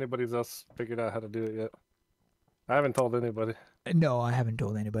wonder if anybody's else figured out how to do it yet. I haven't told anybody. no, I haven't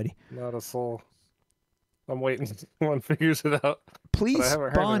told anybody. Not a soul. I'm waiting until someone figures it out. Please haven't heard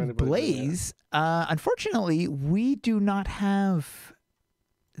of spawn anybody doing that. Blaze. Unfortunately, we do not have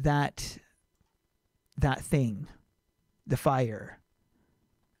that thing, the fire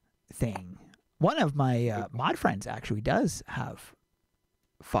thing. One of my mod friends actually does have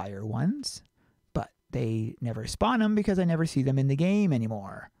fire ones, but they never spawn them because I never see them in the game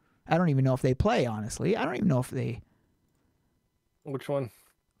anymore. I don't even know if they play, honestly. I don't even know if they... Which one?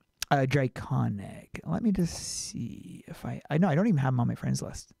 Draconic. Let me just see if I know I don't even have him on my friends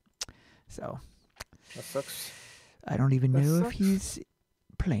list. So That sucks. I don't even That know if sucks. he's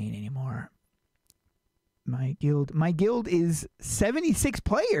playing anymore. My guild is 76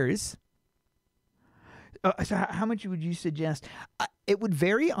 players. So how much would you suggest? It would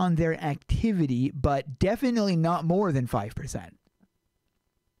vary on their activity, but definitely not more than 5%.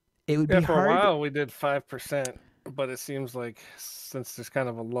 It would Yeah, be for hard. a while we did 5%, but it seems like since there's kind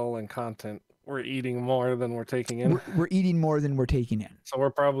of a lull in content, we're eating more than we're taking in. We're eating more than we're taking in. So we're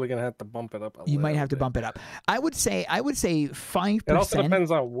probably gonna have to bump it up a You might little have to bit. bump it up. I would say 5%. It also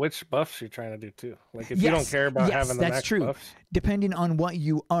depends on which buffs you're trying to do too. Like if you don't Yes, care about yes, having the that's max true. buffs, Depending on what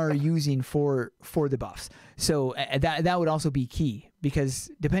you are using for the buffs. So that would also be key,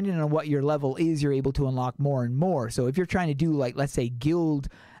 because depending on what your level is, you're able to unlock more and more. So if you're trying to do, like, let's say guild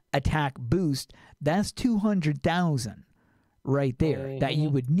attack boost, that's 200,000 right there that you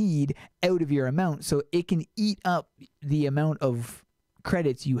would need out of your amount. So it can eat up the amount of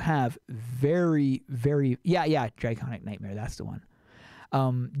credits you have very, very... Yeah, Draconic Nightmare, that's the one.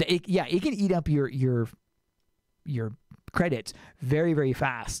 It can eat up your credits very, very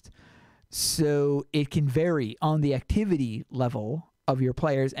fast. So it can vary on the activity level of your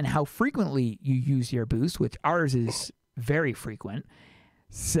players and how frequently you use your boost, which ours is very frequent.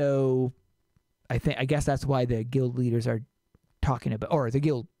 So I guess that's why the guild leaders are talking about, or the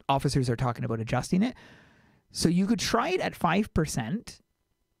guild officers are talking about adjusting it. So you could try it at 5%.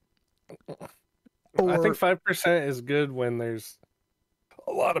 I think 5% is good when there's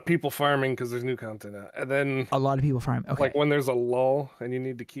a lot of people farming because there's new content out. And then a lot of people farm. Okay. Like when there's a lull and you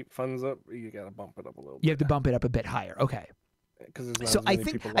need to keep funds up, you got to bump it up a little bit. You have to bump it up a bit higher. Okay. So I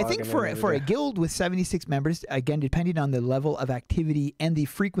think for a guild with 76 members, again, depending on the level of activity and the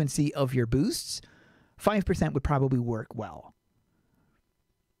frequency of your boosts, 5% would probably work well.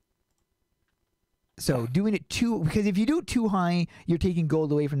 So doing it because if you do it too high, you're taking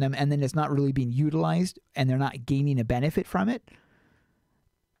gold away from them, and then it's not really being utilized, and they're not gaining a benefit from it.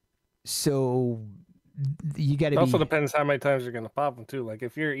 So you got to. It also depends how many times you're going to pop them too. Like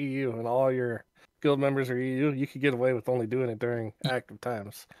if you're EU and all your guild members are EU, you could get away with only doing it during active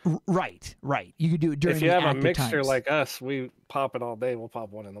times. Right. You could do it during. If you have a mixture times. like us, we pop it all day. We'll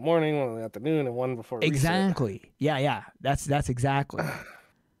pop one in the morning, one in the afternoon, and one before. Exactly. Reset. Yeah. That's exactly.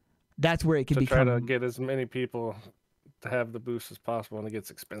 That's where it can become. Try to get as many people to have the boost as possible, and it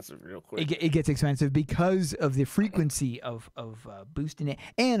gets expensive real quick. It gets expensive because of the frequency of boosting it,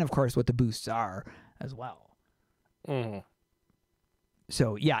 and of course what the boosts are as well. Mm-hmm.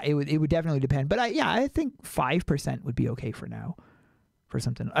 So yeah, it would definitely depend, but I think 5% would be okay for now, for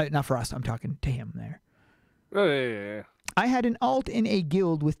something. Not for us. I'm talking to him there. Oh yeah. I had an alt in a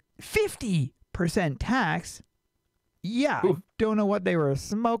guild with 50% tax. Yeah, ooh. I don't know what they were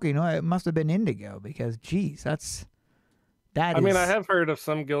smoking. It must have been indigo because, geez, I mean, I have heard of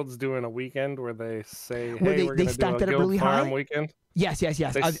some guilds doing a weekend where they say, "Hey, we're going to do a guild really farm high? Weekend." Yes.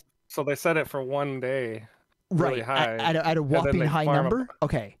 So they set it for one day, really right? High, at a whopping high number.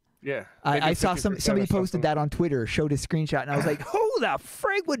 Okay. Yeah. I saw somebody posted that on Twitter, showed a screenshot, and I was like, "Who the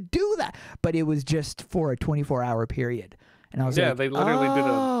frig would do that?" But it was just for a 24-hour period. And I was like, they literally did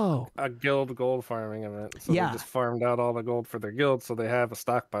a guild gold farming event. So they just farmed out all the gold for their guild, so they have a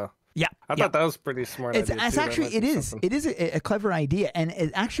stockpile. Yeah, I thought that was pretty smart. It is a clever idea, and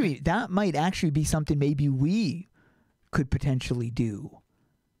that might actually be something maybe we could potentially do.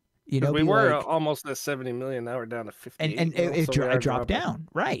 You know, we were almost at 70 million. Now we're down to 50. And it dropped down,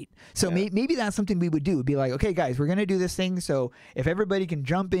 right? So maybe that's something we would do. It'd be like, okay, guys, we're gonna do this thing. So if everybody can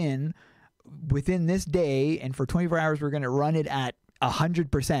jump in within this day, and for 24 hours, we're gonna run it at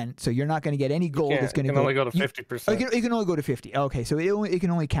 100%, so you're not going to get any gold. It's going to only go to 50%. It can only go to 50. Okay, so it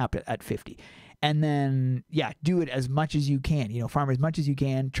can only cap it at 50, and then do it as much as you can. You know, farm as much as you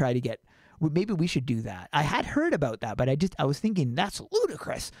can. Try to get. Maybe we should do that. I had heard about that, but I was thinking that's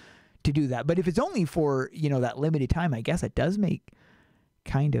ludicrous to do that. But if it's only for that limited time, I guess it does make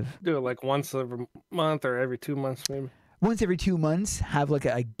kind of do it like once every month or every 2 months, maybe. Once every 2 months, have like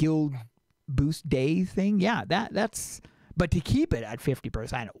a guild boost day thing. Yeah, that's. But to keep it at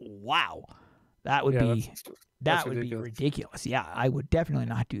 50%, wow, that would be ridiculous. Yeah, I would definitely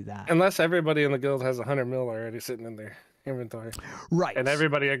not do that. Unless everybody in the guild has 100 mil already sitting in their inventory, right? And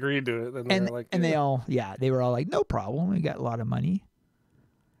everybody agreed to it. Then they were all like, no problem. We got a lot of money.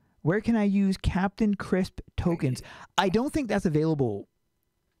 Where can I use Captain Crisp tokens? I don't think that's available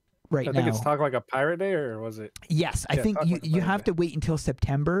right now. I think it's Talk Like a Pirate Day, or was it? Yes, I think you have to wait until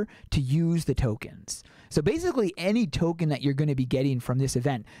September to use the tokens. So basically, any token that you're going to be getting from this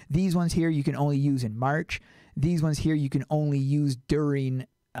event, these ones here you can only use in March. These ones here you can only use during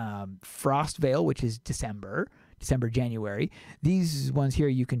Frost Veil, which is December, January. These ones here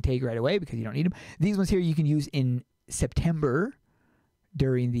you can take right away because you don't need them. These ones here you can use in September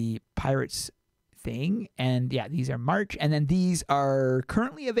during the Pirates thing. And these are March. And then these are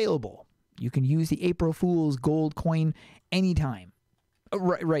currently available. You can use the April Fool's gold coin anytime.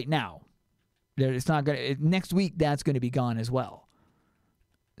 Right now. It's not gonna. Next week, that's going to be gone as well.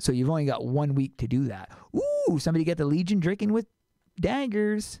 So you've only got 1 week to do that. Ooh, somebody get the Legion drinking with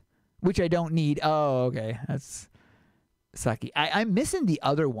daggers, which I don't need. Oh, okay, that's sucky. I'm missing the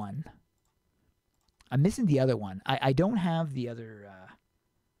other one. I don't have the other.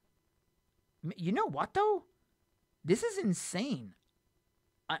 You know what though? This is insane.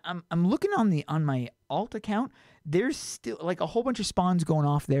 I'm looking on my alt account. There's still like a whole bunch of spawns going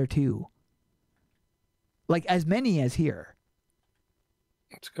off there too. Like as many as here.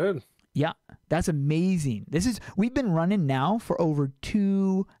 It's good. Yeah, that's amazing. We've been running now for over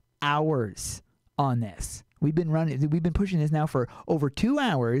 2 hours on this. We've been pushing this now for over 2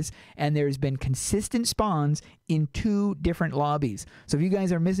 hours, and there's been consistent spawns in 2 different lobbies. So if you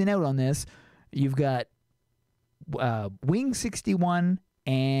guys are missing out on this, you've got Wing 61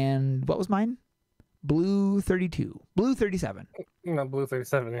 and what was mine? Blue 32. Blue 37. No, Blue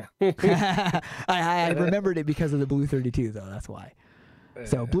 37, yeah. I remembered it because of the Blue 32, though. That's why.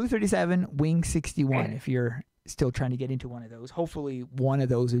 So Blue 37, Wing 61, if you're still trying to get into one of those. Hopefully one of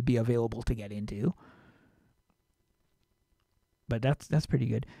those would be available to get into. But that's pretty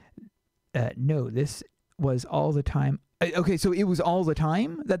good. No, this was all the time. Okay, so it was all the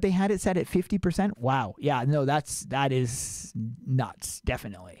time that they had it set at 50%? Wow. Yeah, no, that is nuts,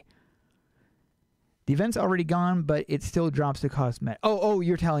 definitely. The event's already gone, but it still drops the cosmetic. Oh,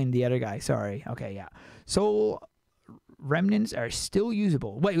 you're telling the other guy. Sorry. Okay, yeah. Soul remnants are still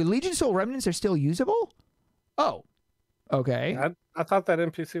usable. Wait, Legion Soul remnants are still usable? Oh, okay. I thought that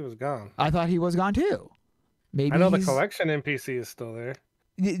NPC was gone. I thought he was gone too. Maybe I know the collection NPC is still there.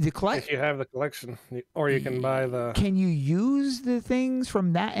 The if you have the collection, or you can buy the... Can you use the things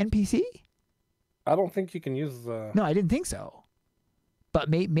from that NPC? I don't think you can use the... No, I didn't think so. But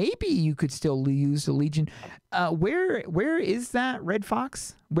maybe you could still use the Legion. Where is that, Red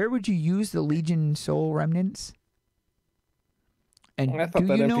Fox? Where would you use the Legion Soul Remnants? And do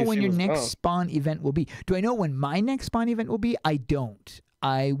you know when your next spawn event will be? Do I know when my next spawn event will be? I don't.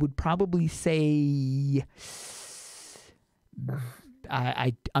 I would probably say...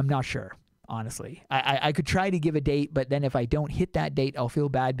 I'm not sure, honestly. I could try to give a date, but then if I don't hit that date, I'll feel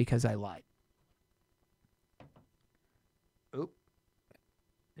bad because I lied. Oop.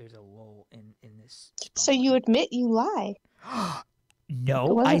 There's a lull in this. So you admit you lie.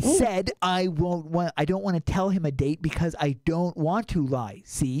 No, I said I don't want to tell him a date because I don't want to lie.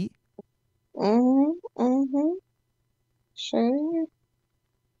 See? Sure.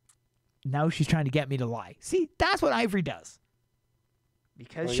 Now she's trying to get me to lie. See, that's what Ivory does.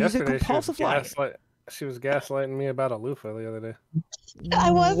 Because she's a compulsive liar. She was gaslighting me about a loofah the other day.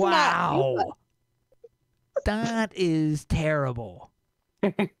 I was not. Wow. That is terrible.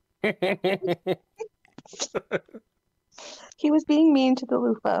 He was being mean to the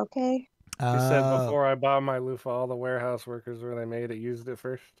loofah, okay? She said before I bought my loofah, all the warehouse workers where they made it used it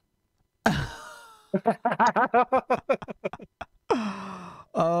first.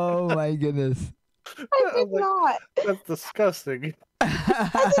 Oh my goodness. I did not. That's disgusting. I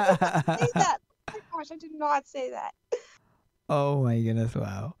did not say that. Oh my gosh, I did not say that. Oh my goodness,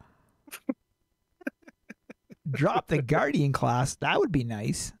 wow. Drop the Guardian class. That would be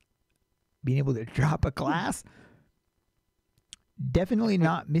nice. Being able to drop a class. Definitely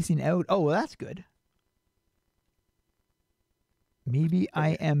not missing out. Oh, well, that's good. Maybe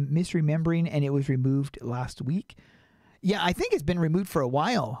I am misremembering and it was removed last week. Yeah, I think it's been removed for a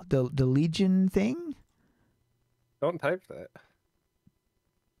while. The Legion thing. Don't type that.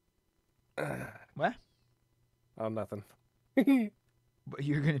 What? Oh, nothing.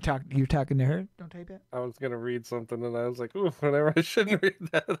 You're gonna talk. You're talking to her. Don't type it. I was gonna read something and I was like, "Ooh, whatever. I shouldn't read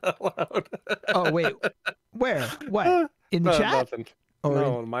that out loud." Oh wait, where? What? In the chat? Nothing. Or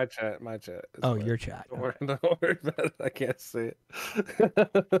no, in my chat. My chat. Oh, your chat. Don't worry about it. I can't say it.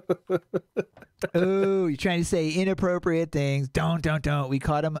 Oh, you're trying to say inappropriate things. Don't. We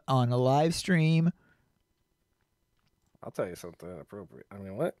caught him on a live stream. I'll tell you something inappropriate. I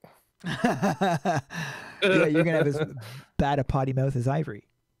mean, what? Yeah, you're gonna have as bad a potty mouth as Ivory.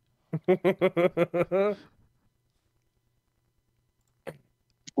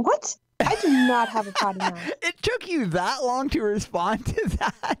 What? I do not have a potty mouth. It took you that long to respond to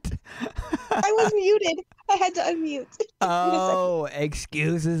that. I was muted. I had to unmute. Oh,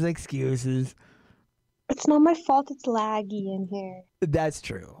 excuses. It's not my fault. It's laggy in here. That's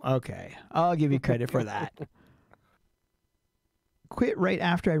true. Okay, I'll give you credit for that. Quit right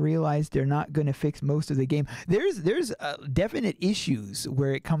after I realized they're not going to fix most of the game. There's definite issues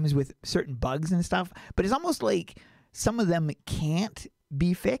where it comes with certain bugs and stuff, but it's almost like some of them can't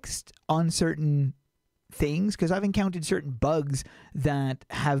be fixed on certain things, because I've encountered certain bugs that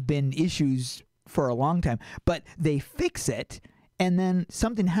have been issues for a long time, but they fix it and then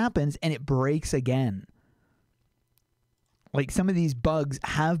something happens and it breaks again. Like some of these bugs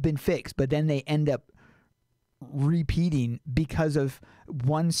have been fixed, but then they end up repeating because of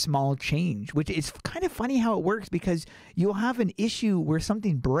one small change, which is kind of funny how it works, because you'll have an issue where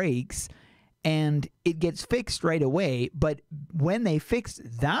something breaks and it gets fixed right away, but when they fix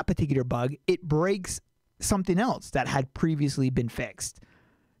that particular bug, it breaks something else that had previously been fixed.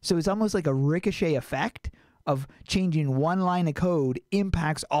 So it's almost like a ricochet effect of changing one line of code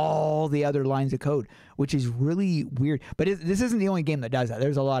impacts all the other lines of code, which is really weird. But this isn't the only game that does that.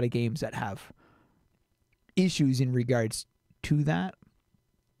 There's a lot of games that have issues in regards to that.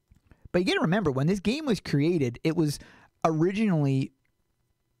 But you got to remember, when this game was created, it was originally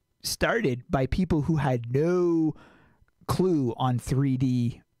started by people who had no clue on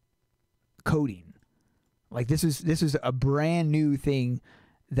 3D coding. Like this was a brand new thing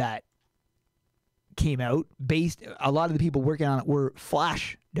that came out based. A lot of the people working on it were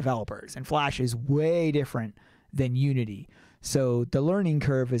Flash developers, and Flash is way different than Unity. So the learning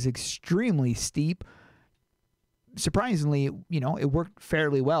curve is extremely steep. Surprisingly, it worked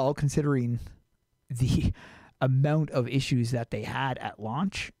fairly well considering the amount of issues that they had at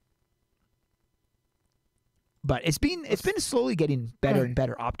launch. But it's been slowly getting better and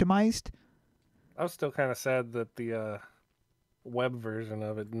better optimized. I was still kind of sad that the web version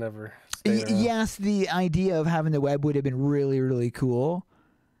of it never stayed around. Yes, the idea of having the web would have been really, really cool.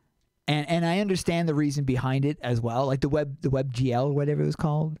 And I understand the reason behind it as well. Like the web GL, whatever it was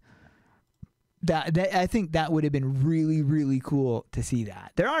called. That I think that would have been really, really cool to see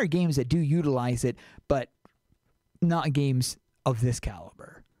that. There are games that do utilize it, but not games of this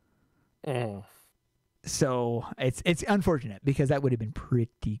caliber. Mm. So it's unfortunate because that would have been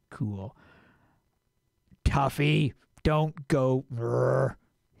pretty cool. Tuffy, don't go. Brr.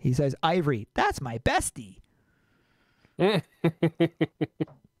 He says, Ivory, that's my bestie.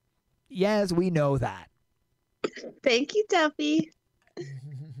 Yes, we know that. Thank you, Duffy.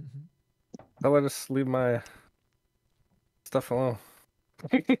 I'll let us leave my stuff alone.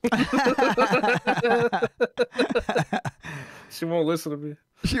 She won't listen to me.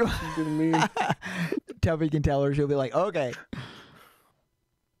 She's getting mean. Tuffy can tell her, she'll be like, okay.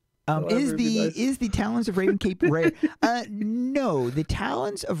 Is the Talons of Ravencape rare? No, the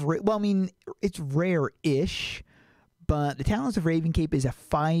Talons of it's rare-ish, but the Talons of Ravencape is a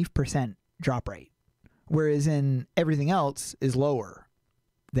 5% drop rate, whereas in everything else is lower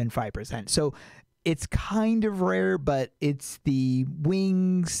than 5%. So it's kind of rare, but it's the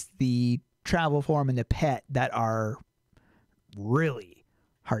wings, the travel form, and the pet that are really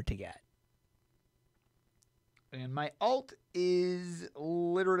hard to get. And my alt is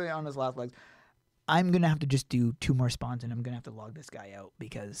literally on his last legs. I'm going to have to just do 2 more spawns, and I'm going to have to log this guy out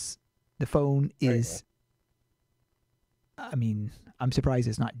because the phone is... I mean, I'm surprised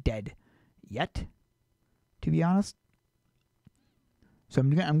it's not dead yet, to be honest. So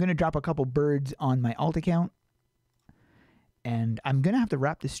I'm gonna drop a couple birds on my alt account, and I'm gonna have to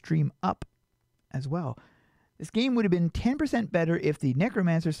wrap the stream up as well. This game would have been 10% better if the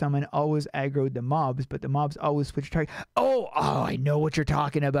Necromancer summon always aggroed the mobs, but the mobs always switch target. Oh, I know what you're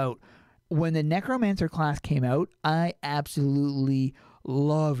talking about. When the Necromancer class came out, I absolutely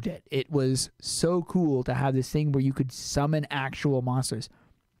loved it. It was so cool to have this thing where you could summon actual monsters.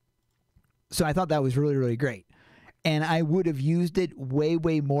 So I thought that was really, really great. And I would have used it way,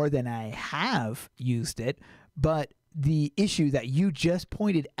 way more than I have used it. But the issue that you just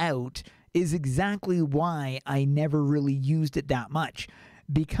pointed out is exactly why I never really used it that much.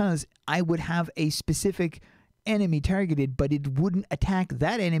 Because I would have a specific enemy targeted, but it wouldn't attack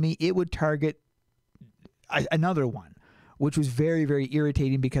that enemy. It would target another one, which was very, very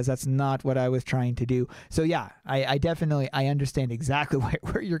irritating because that's not what I was trying to do. So yeah, I definitely understand exactly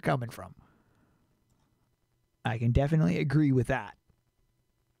where you're coming from. I can definitely agree with that.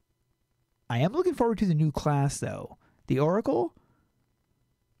 I am looking forward to the new class, though. The Oracle,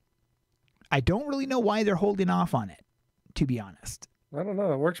 I don't really know why they're holding off on it, to be honest. I don't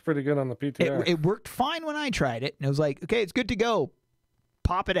know. It works pretty good on the PTR. It worked fine when I tried it, and it was like, okay, it's good to go.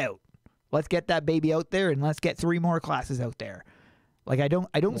 Pop it out. Let's get that baby out there, and let's get 3 more classes out there. Like, I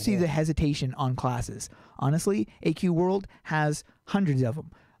don't see the hesitation on classes. Honestly, AQ World has hundreds of them.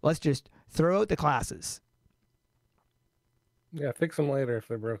 Let's just throw out the classes. Yeah, fix them later if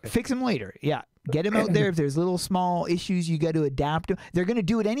they're broken. Fix them later, yeah. Get them out there. If there's little small issues you got to adapt to. They're going to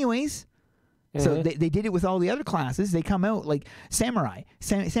do it anyways. Mm-hmm. So they did it with all the other classes. They come out like Samurai.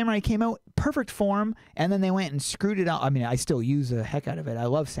 Samurai came out perfect form, and then they went and screwed it out. I mean, I still use the heck out of it. I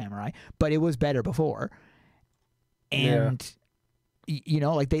love Samurai, but it was better before. And, you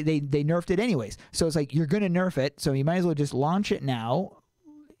know, like they nerfed it anyways. So it's like, you're going to nerf it, so you might as well just launch it now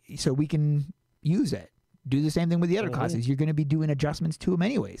so we can use it. Do the same thing with the other classes. You're going to be doing adjustments to them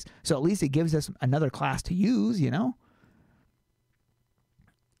anyways. So at least it gives us another class to use, you know?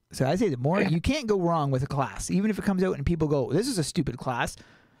 So I say the more, you can't go wrong with a class. Even if it comes out and people go, this is a stupid class,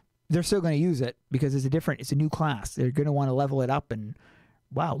 they're still going to use it because it's a new class. They're going to want to level it up and,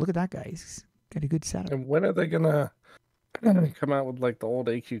 wow, look at that guy. He's got a good setup. And when are they going to come out with like the old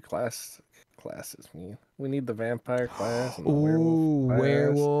AQ classes. We need the vampire class and the werewolf Ooh, class.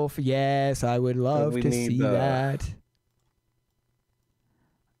 werewolf. Yes, I would love we to need, see that.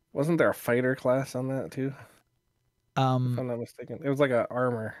 Wasn't there a fighter class on that too? If I'm not mistaken, it was like an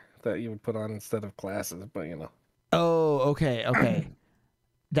armor that you would put on instead of classes. But you know. Oh, okay.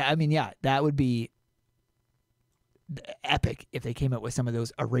 That would be epic if they came up with some of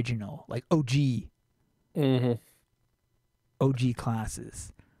those original, like OG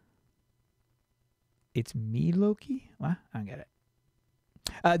classes. It's me, Loki? What? I don't get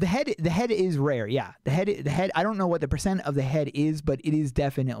it. The head is rare. Yeah, the head. I don't know what the percent of the head is, but it is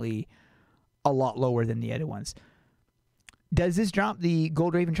definitely a lot lower than the other ones. Does this drop the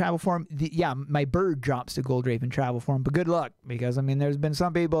Gold Raven travel form? Yeah, my bird drops the Gold Raven travel form, but good luck, because I mean, there's been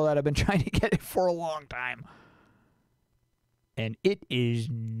some people that have been trying to get it for a long time, and it is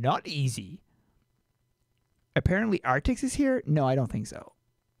not easy. Apparently, Artix is here. No, I don't think so.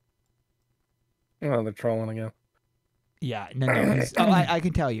 Oh, they're trolling again. Yeah, no. I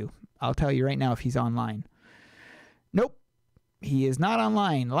can tell you. I'll tell you right now if he's online. Nope, he is not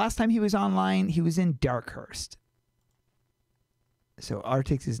online. The last time he was online, he was in Darkhurst. So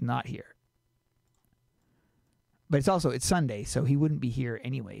Artix is not here. But it's Sunday, so he wouldn't be here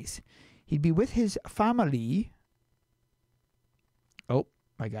anyways. He'd be with his family. Oh,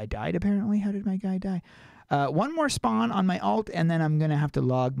 my guy died apparently. How did my guy die? One more spawn on my alt, and then I'm going to have to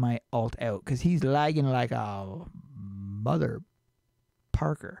log my alt out because he's lagging like a mother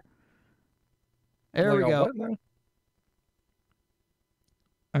Parker. There we go.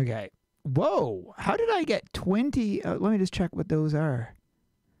 Okay. Whoa, how did I get 20? Let me just check what those are.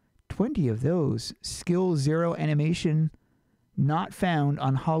 20 of those. Skill 0 animation not found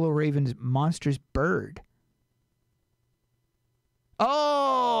on Hollow Raven's monstrous bird.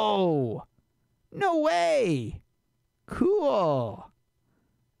 Oh! No way! Cool.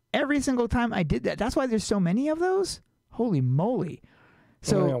 Every single time I did that. That's why there's so many of those? Holy moly.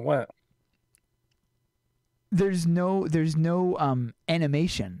 So what? There's no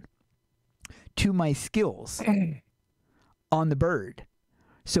animation to my skills on the bird.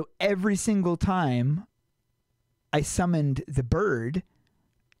 So every single time I summoned the bird,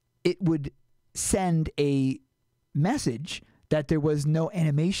 it would send a message that there was no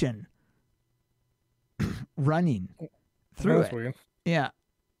animation running through it. Weird. Yeah.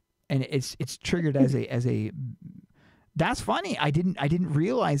 And it's triggered as a that's funny. I didn't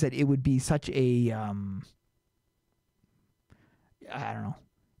realize that it would be such a I don't know,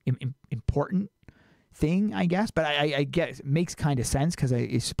 important thing, I guess, but I guess it makes kind of sense because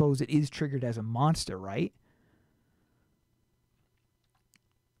I suppose it is triggered as a monster, right?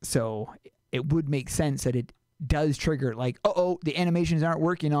 So it would make sense that it does trigger, like, oh, the animations aren't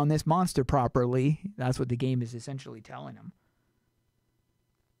working on this monster properly. That's what the game is essentially telling them.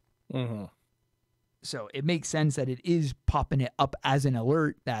 Mm-hmm. So it makes sense that it is popping it up as an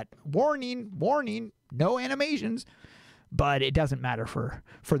alert that warning, no animations. But it doesn't matter for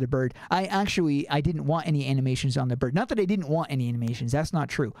the bird. I didn't want any animations on the bird. Not that I didn't want any animations. That's not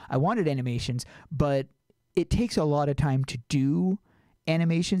true. I wanted animations, but it takes a lot of time to do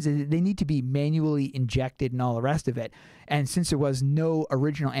animations. They need to be manually injected and all the rest of it. And since there was no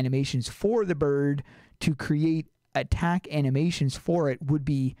original animations for the bird, to create attack animations for it would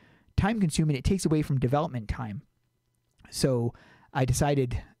be time consuming. It takes away from development time. So I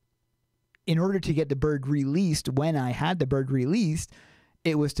decided, in order to get the bird released, when I had the bird released,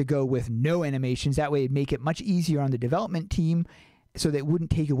 it was to go with no animations. That way it'd make it much easier on the development team so that it wouldn't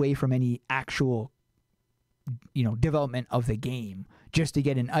take away from any actual, development of the game, just to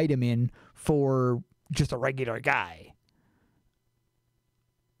get an item in for just a regular guy.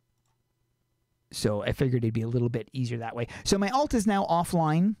 So I figured it'd be a little bit easier that way. So my alt is now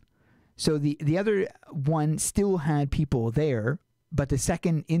offline. So the other one still had people there, but the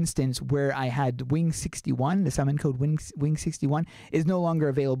second instance where I had Wing 61, the summon code Wing 61, is no longer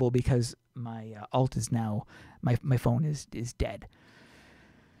available because my alt is now, my phone is dead.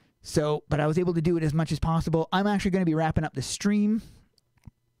 So, but I was able to do it as much as possible. I'm actually going to be wrapping up the stream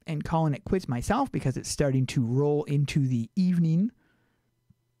and calling it quits myself because it's starting to roll into the evening.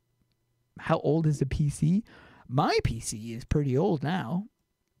 How old is the PC? My PC is pretty old now.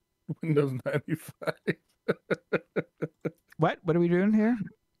 Windows 95. What are we doing here?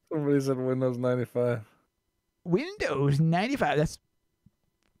 Somebody said Windows 95. Windows 95.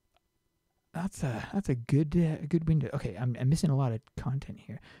 That's a good window. Okay, I'm missing a lot of content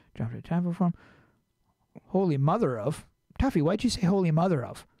here. Drop to travel form. Holy mother of Tuffy, why'd you say holy mother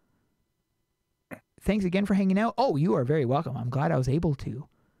of? Thanks again for hanging out. Oh, you are very welcome. I'm glad I was able to.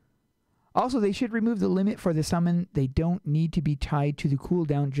 Also, they should remove the limit for the summon. They don't need to be tied to the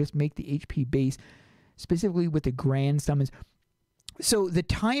cooldown. Just make the HP base, specifically with the grand summons. So the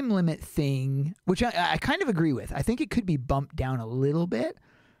time limit thing, which I kind of agree with, I think it could be bumped down a little bit,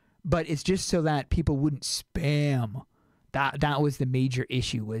 but it's just so that people wouldn't spam. That was the major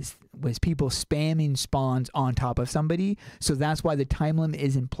issue, was people spamming spawns on top of somebody. So that's why the time limit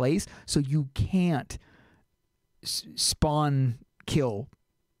is in place. So you can't spawn kill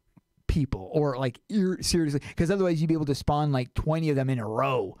people, or like seriously, because otherwise you'd be able to spawn like 20 of them in a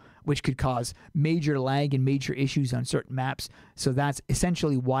row, which could cause major lag and major issues on certain maps. So that's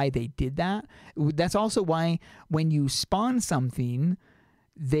essentially why they did that. That's also why when you spawn something,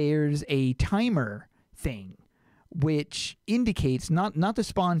 there's a timer thing, which indicates not the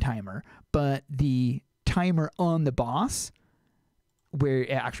spawn timer, but the timer on the boss, where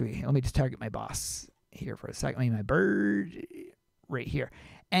actually, let me just target my boss here for a second. I mean, my bird right here.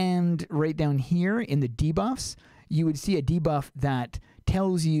 And right down here in the debuffs, you would see a debuff that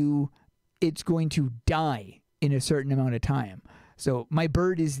tells you it's going to die in a certain amount of time. So my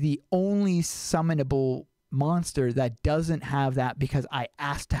bird is the only summonable monster that doesn't have that, because I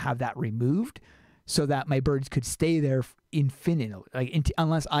asked to have that removed so that my birds could stay there infinitely,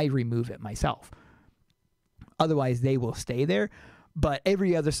 unless I remove it myself. Otherwise, they will stay there. But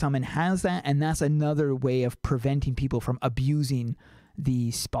every other summon has that, and that's another way of preventing people from abusing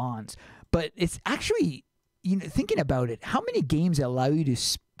the spawns. But it's actually, thinking about it, how many games allow you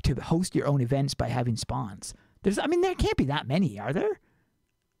to host your own events by having spawns? There can't be that many, are there?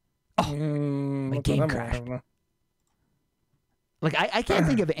 Oh, my game crashed. Like, I can't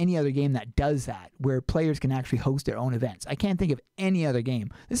think of any other game that does that, where players can actually host their own events. I can't think of any other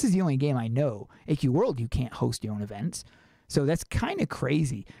game. This is the only game I know. AQ World, you can't host your own events. So that's kind of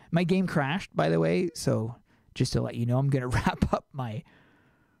crazy. My game crashed, by the way, so just to let you know, I'm going to wrap up my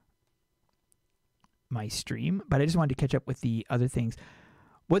stream, but I just wanted to catch up with the other things.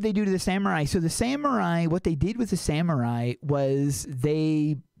 What they do to the samurai. So the samurai, what they did with the samurai was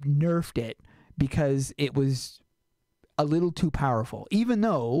they nerfed it because it was a little too powerful, even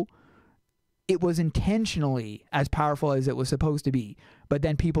though it was intentionally as powerful as it was supposed to be. But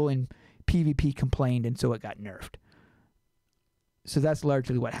then people in PvP complained, and so it got nerfed. So that's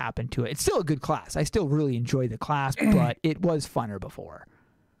largely what happened to it. It's still a good class. I still really enjoy the class, but it was funner before.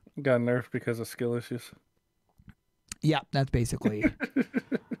 Got nerfed because of skill issues. Yeah, that's basically it.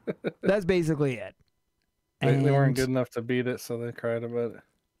 They weren't good enough to beat it, so they cried about it.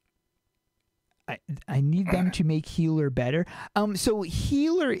 I need them to make healer better. So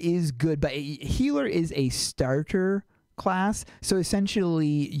healer is good, but healer is a starter class. So essentially,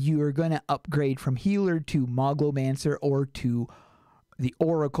 you are going to upgrade from healer to Moglomancer, or to the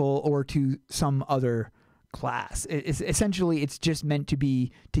Oracle, or to some other class. It's just meant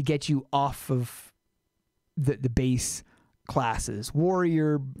to get you off of the base classes.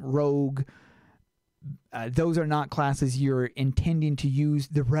 Warrior, Rogue, those are not classes you're intending to use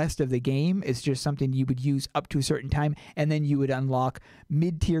the rest of the game. It's just something you would use up to a certain time, and then you would unlock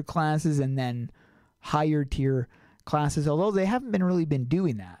mid-tier classes and then higher tier classes, although they haven't really been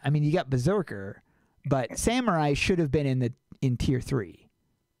doing that. I mean, you got Berserker, but Samurai should have been in tier 3.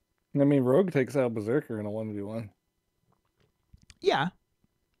 I mean, Rogue takes out Berserker in a 1v1. Yeah.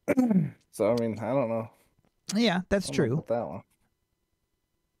 So, I mean, I don't know. Yeah, that's true. With that one.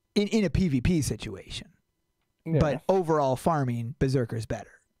 In a PvP situation. Yeah. But overall farming, Berserker's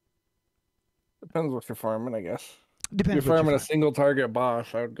better. Depends what you're farming, I guess. Depends. If you're farming a single target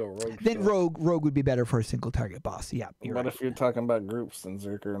boss, I would go Rogue. Then Rogue would be better for a single target boss. Yeah. But right. if you're talking about groups, then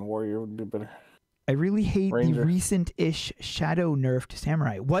Zerker and Warrior would be better. I really hate Ranger. the recent-ish shadow nerf to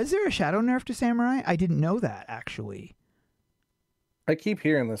Samurai. Was there a shadow nerf to Samurai? I didn't know that, actually. I keep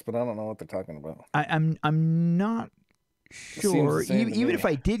hearing this, but I don't know what they're talking about. I'm not sure. Even if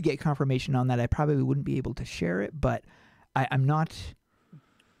I did get confirmation on that, I probably wouldn't be able to share it. But I'm not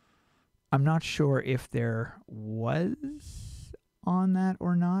sure if there was on that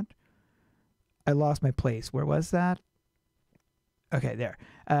or not. I lost my place. Where was that? Okay, there.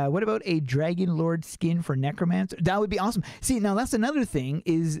 What about a Dragon Lord skin for Necromancer? That would be awesome. See, now that's another thing,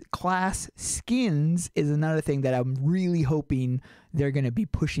 is class skins is another thing that I'm really hoping they're going to be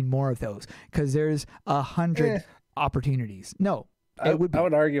pushing more of those, because there's 100 opportunities. No, I would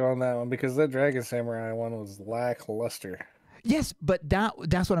argue on that one, because that Dragon Samurai one was lackluster. Yes, but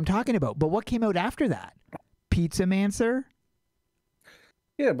that's what I'm talking about. But what came out after that? Pizza Mancer?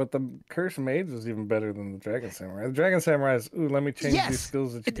 Yeah, but the Cursed Mage is even better than the Dragon Samurai. The Dragon Samurai is, ooh, let me change these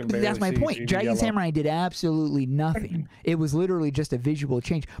skills that you can barely see. That's my point. green, Dragon yellow. Samurai did absolutely nothing. It was literally just a visual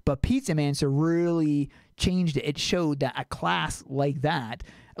change. But Pizza Mancer really changed it. It showed that a class like that,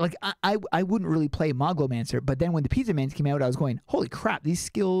 like I wouldn't really play Moglomancer, but then when the Pizza Mans came out, I was going, holy crap, these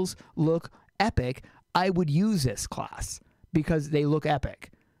skills look epic. I would use this class because they look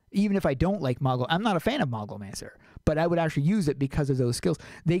epic. Even if I don't like Moglo, I'm not a fan of Moglomancer, but I would actually use it because of those skills.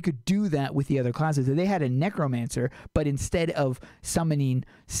 They could do that with the other classes. They had a Necromancer, but instead of summoning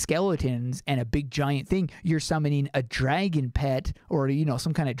skeletons and a big giant thing, you're summoning a dragon pet or, you know,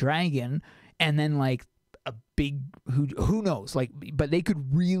 some kind of dragon, and then like a big, who knows, like, but they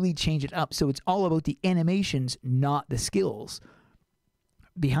could really change it up. So it's all about the animations, not the skills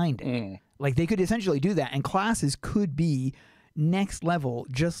behind it. Like they could essentially do that, and classes could be next level,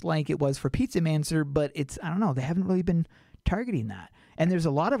 just like it was for Pizza Mancer, but it's, I don't know, they haven't really been targeting that. And there's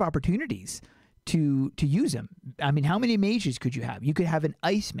a lot of opportunities to use them. I mean, how many mages could you have? You could have an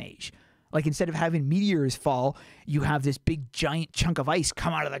ice mage. Like instead of having meteors fall, you have this big giant chunk of ice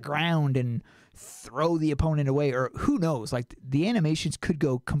come out of the ground and throw the opponent away, or who knows, like the animations could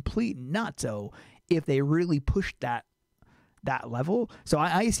go complete nutso if they really pushed that level. So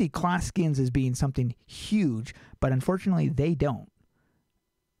I see class skins as being something huge, but unfortunately they don't,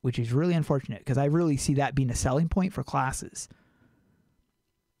 which is really unfortunate because I really see that being a selling point for classes.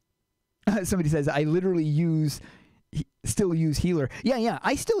 Somebody says, I literally still use healer. Yeah,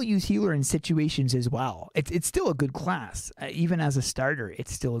 I still use healer in situations as well. It's still a good class. Even as a starter,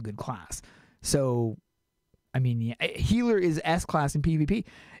 it's still a good class. So, I mean, yeah, healer is S class in PvP.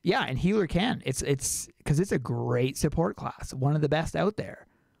 Yeah, and healer can. It's because it's a great support class, one of the best out there.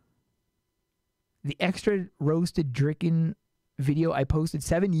 The extra roasted Dricken video I posted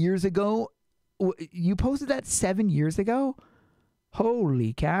 7 years ago. You posted that 7 years ago?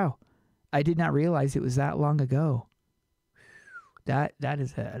 Holy cow! I did not realize it was that long ago. That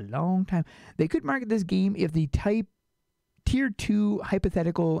is a long time. They could market this game if the Tier 2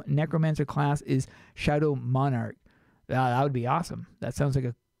 hypothetical Necromancer class is Shadow Monarch. That would be awesome. That sounds like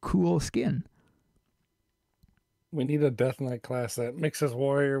a cool skin. We need a Death Knight class that mixes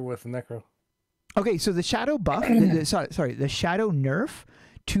Warrior with Necro. Okay, so the Shadow buff, the Shadow nerf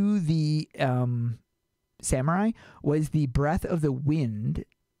to the Samurai was the Breath of the Wind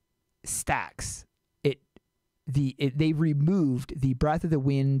stacks. They removed the Breath of the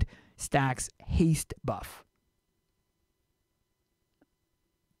Wind stacks haste buff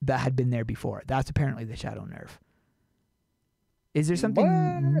that had been there before. That's apparently the Shadow nerf. Is there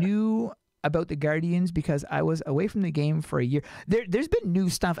something new about the Guardians? Because I was away from the game for a year. There's been new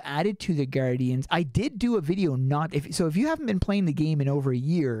stuff added to the Guardians. I did do a video if you haven't been playing the game in over a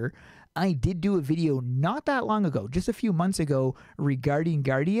year, I did do a video not that long ago, just a few months ago, regarding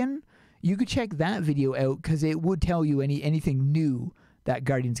Guardian. You could check that video out because it would tell you anything new that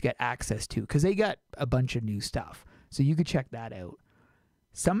Guardians get access to, because they got a bunch of new stuff. So you could check that out.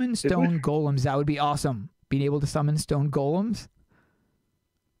 Summon stone golems. That would be awesome. Being able to summon stone golems.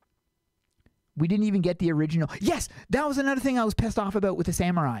 We didn't even get the original. Yes, that was another thing I was pissed off about with the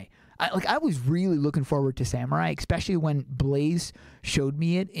Samurai. I was really looking forward to Samurai, especially when Blaze showed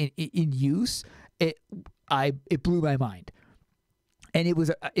me it in use. It blew my mind. And it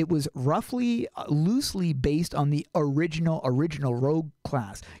was roughly loosely based on the original rogue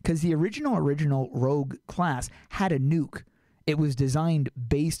class, because the original rogue class had a nuke. It was designed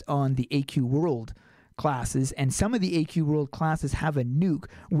based on the AQ World classes, and some of the AQ World classes have a nuke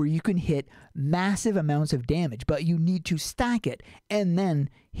where you can hit massive amounts of damage, but you need to stack it and then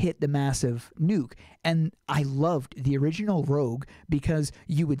hit the massive nuke. And I loved the original rogue because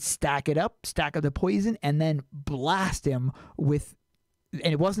you would stack up the poison, and then blast him with.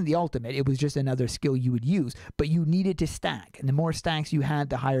 And it wasn't the ultimate, it was just another skill you would use, but you needed to stack, and the more stacks you had,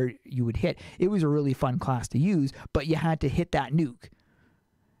 the higher you would hit. It was a really fun class to use, but you had to hit that nuke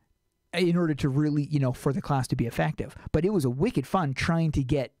in order to really, for the class to be effective. But it was a wicked fun trying to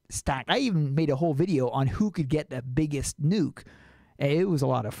get stacked. I even made a whole video on who could get the biggest nuke. It was a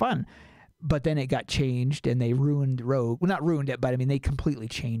lot of fun. But then it got changed, and they ruined Rogue. Well, not ruined it, but I mean, they completely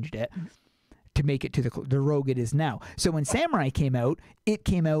changed it to make it to the rogue it is now. So when Samurai came out, it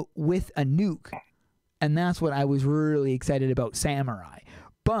came out with a nuke. And that's what I was really excited about Samurai.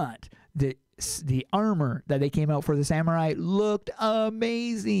 But the armor that they came out for the Samurai looked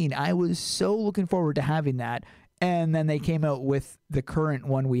amazing. I was so looking forward to having that. And then they came out with the current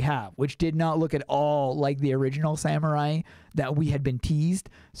one we have, which did not look at all like the original Samurai that we had been teased.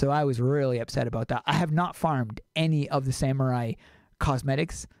 So I was really upset about that. I have not farmed any of the Samurai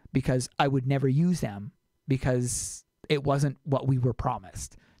cosmetics, because I would never use them, because it wasn't what we were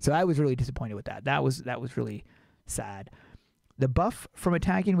promised. So I was really disappointed with that. That was really sad. The buff from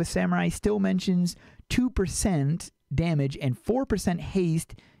attacking with Samurai still mentions 2% damage and 4%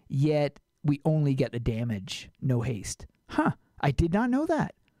 haste, yet we only get the damage, no haste. Huh, I did not know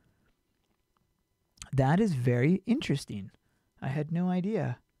that. That is very interesting. I had no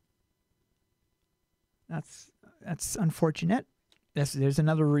idea. That's unfortunate. There's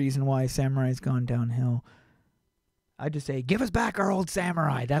another reason why Samurai's gone downhill. I'd just say, give us back our old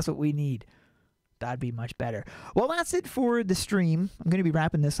Samurai. That's what we need. That'd be much better. Well, that's it for the stream. I'm going to be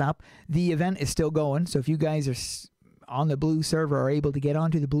wrapping this up. The event is still going, so if you guys are on the blue server or are able to get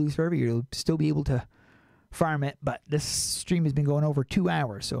onto the blue server, you'll still be able to farm it. But this stream has been going over 2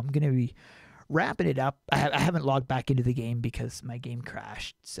 hours, so I'm going to be wrapping it up. I haven't logged back into the game because my game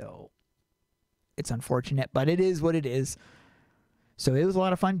crashed, so it's unfortunate, but it is what it is. So it was a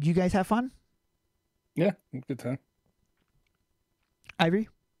lot of fun. Did you guys have fun? Yeah, good time. Ivory?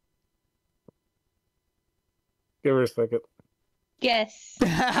 Give her a second. Yes.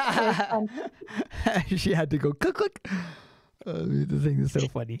 She had to go click, click. The thing is so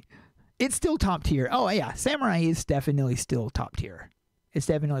funny. It's still top tier. Oh, yeah. Samurai is definitely still top tier. It's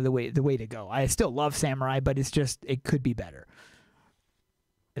definitely the way to go. I still love Samurai, but it's just, it could be better.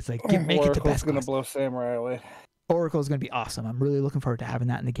 It's like, make it the best. Oracle's going to blow Samurai away. Oracle's going to be awesome. I'm really looking forward to having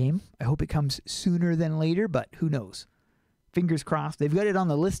that in the game. I hope it comes sooner than later, but who knows? Fingers crossed. They've got it on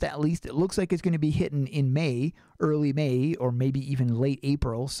the list at least. It looks like it's going to be hitting in May, early May, or maybe even late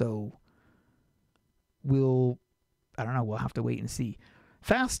April. So I don't know, we'll have to wait and see.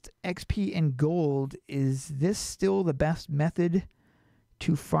 Fast XP and gold, is this still the best method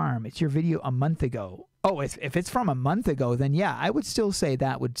to farm? It's your video a month ago. Oh, if it's from a month ago, then yeah, I would still say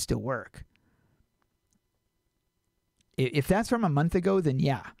that would still work. If that's from a month ago, then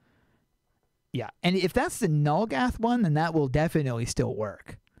yeah. Yeah, and if that's the Nulgath one, then that will definitely still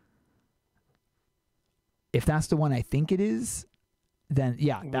work. If that's the one I think it is, then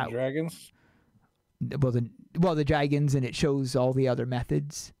yeah. The dragons? Well, the dragons, and it shows all the other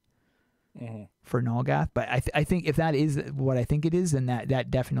methods for Nulgath. But I think if that is what I think it is, then that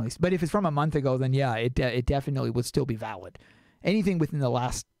definitely... But if it's from a month ago, then yeah, it definitely would still be valid. Anything within the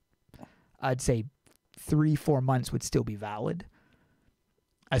last, I'd say, 3-4 months would still be valid,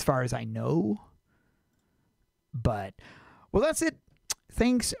 as far as I know. But, well, that's it.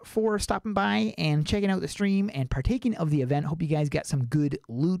 Thanks for stopping by and checking out the stream and partaking of the event. Hope you guys got some good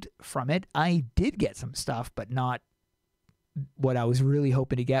loot from it. I did get some stuff, but not what I was really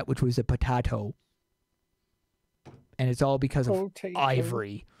hoping to get, which was a potato. And it's all because of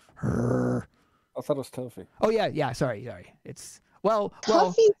Ivory. I thought it was tofu. Oh, yeah, sorry. It's, well...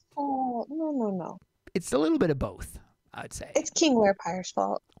 Toffee's fault. No. It's a little bit of both, I'd say. It's King Werepire's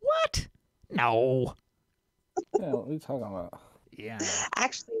fault. What? No. Yeah, what are you talking about? Yeah.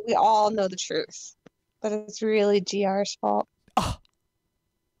 Actually, we all know the truth. But it's really GR's fault. Oh.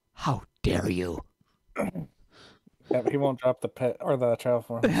 How dare you? Yeah, he won't drop the pet or the child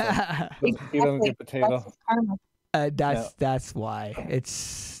for him. So he doesn't get potato. That's why.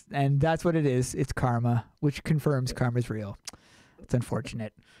 And that's what it is. It's karma, which confirms karma's real. It's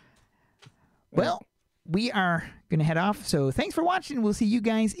unfortunate. Well, we are going to head off. So thanks for watching. We'll see you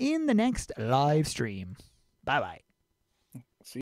guys in the next live stream. Bye-bye.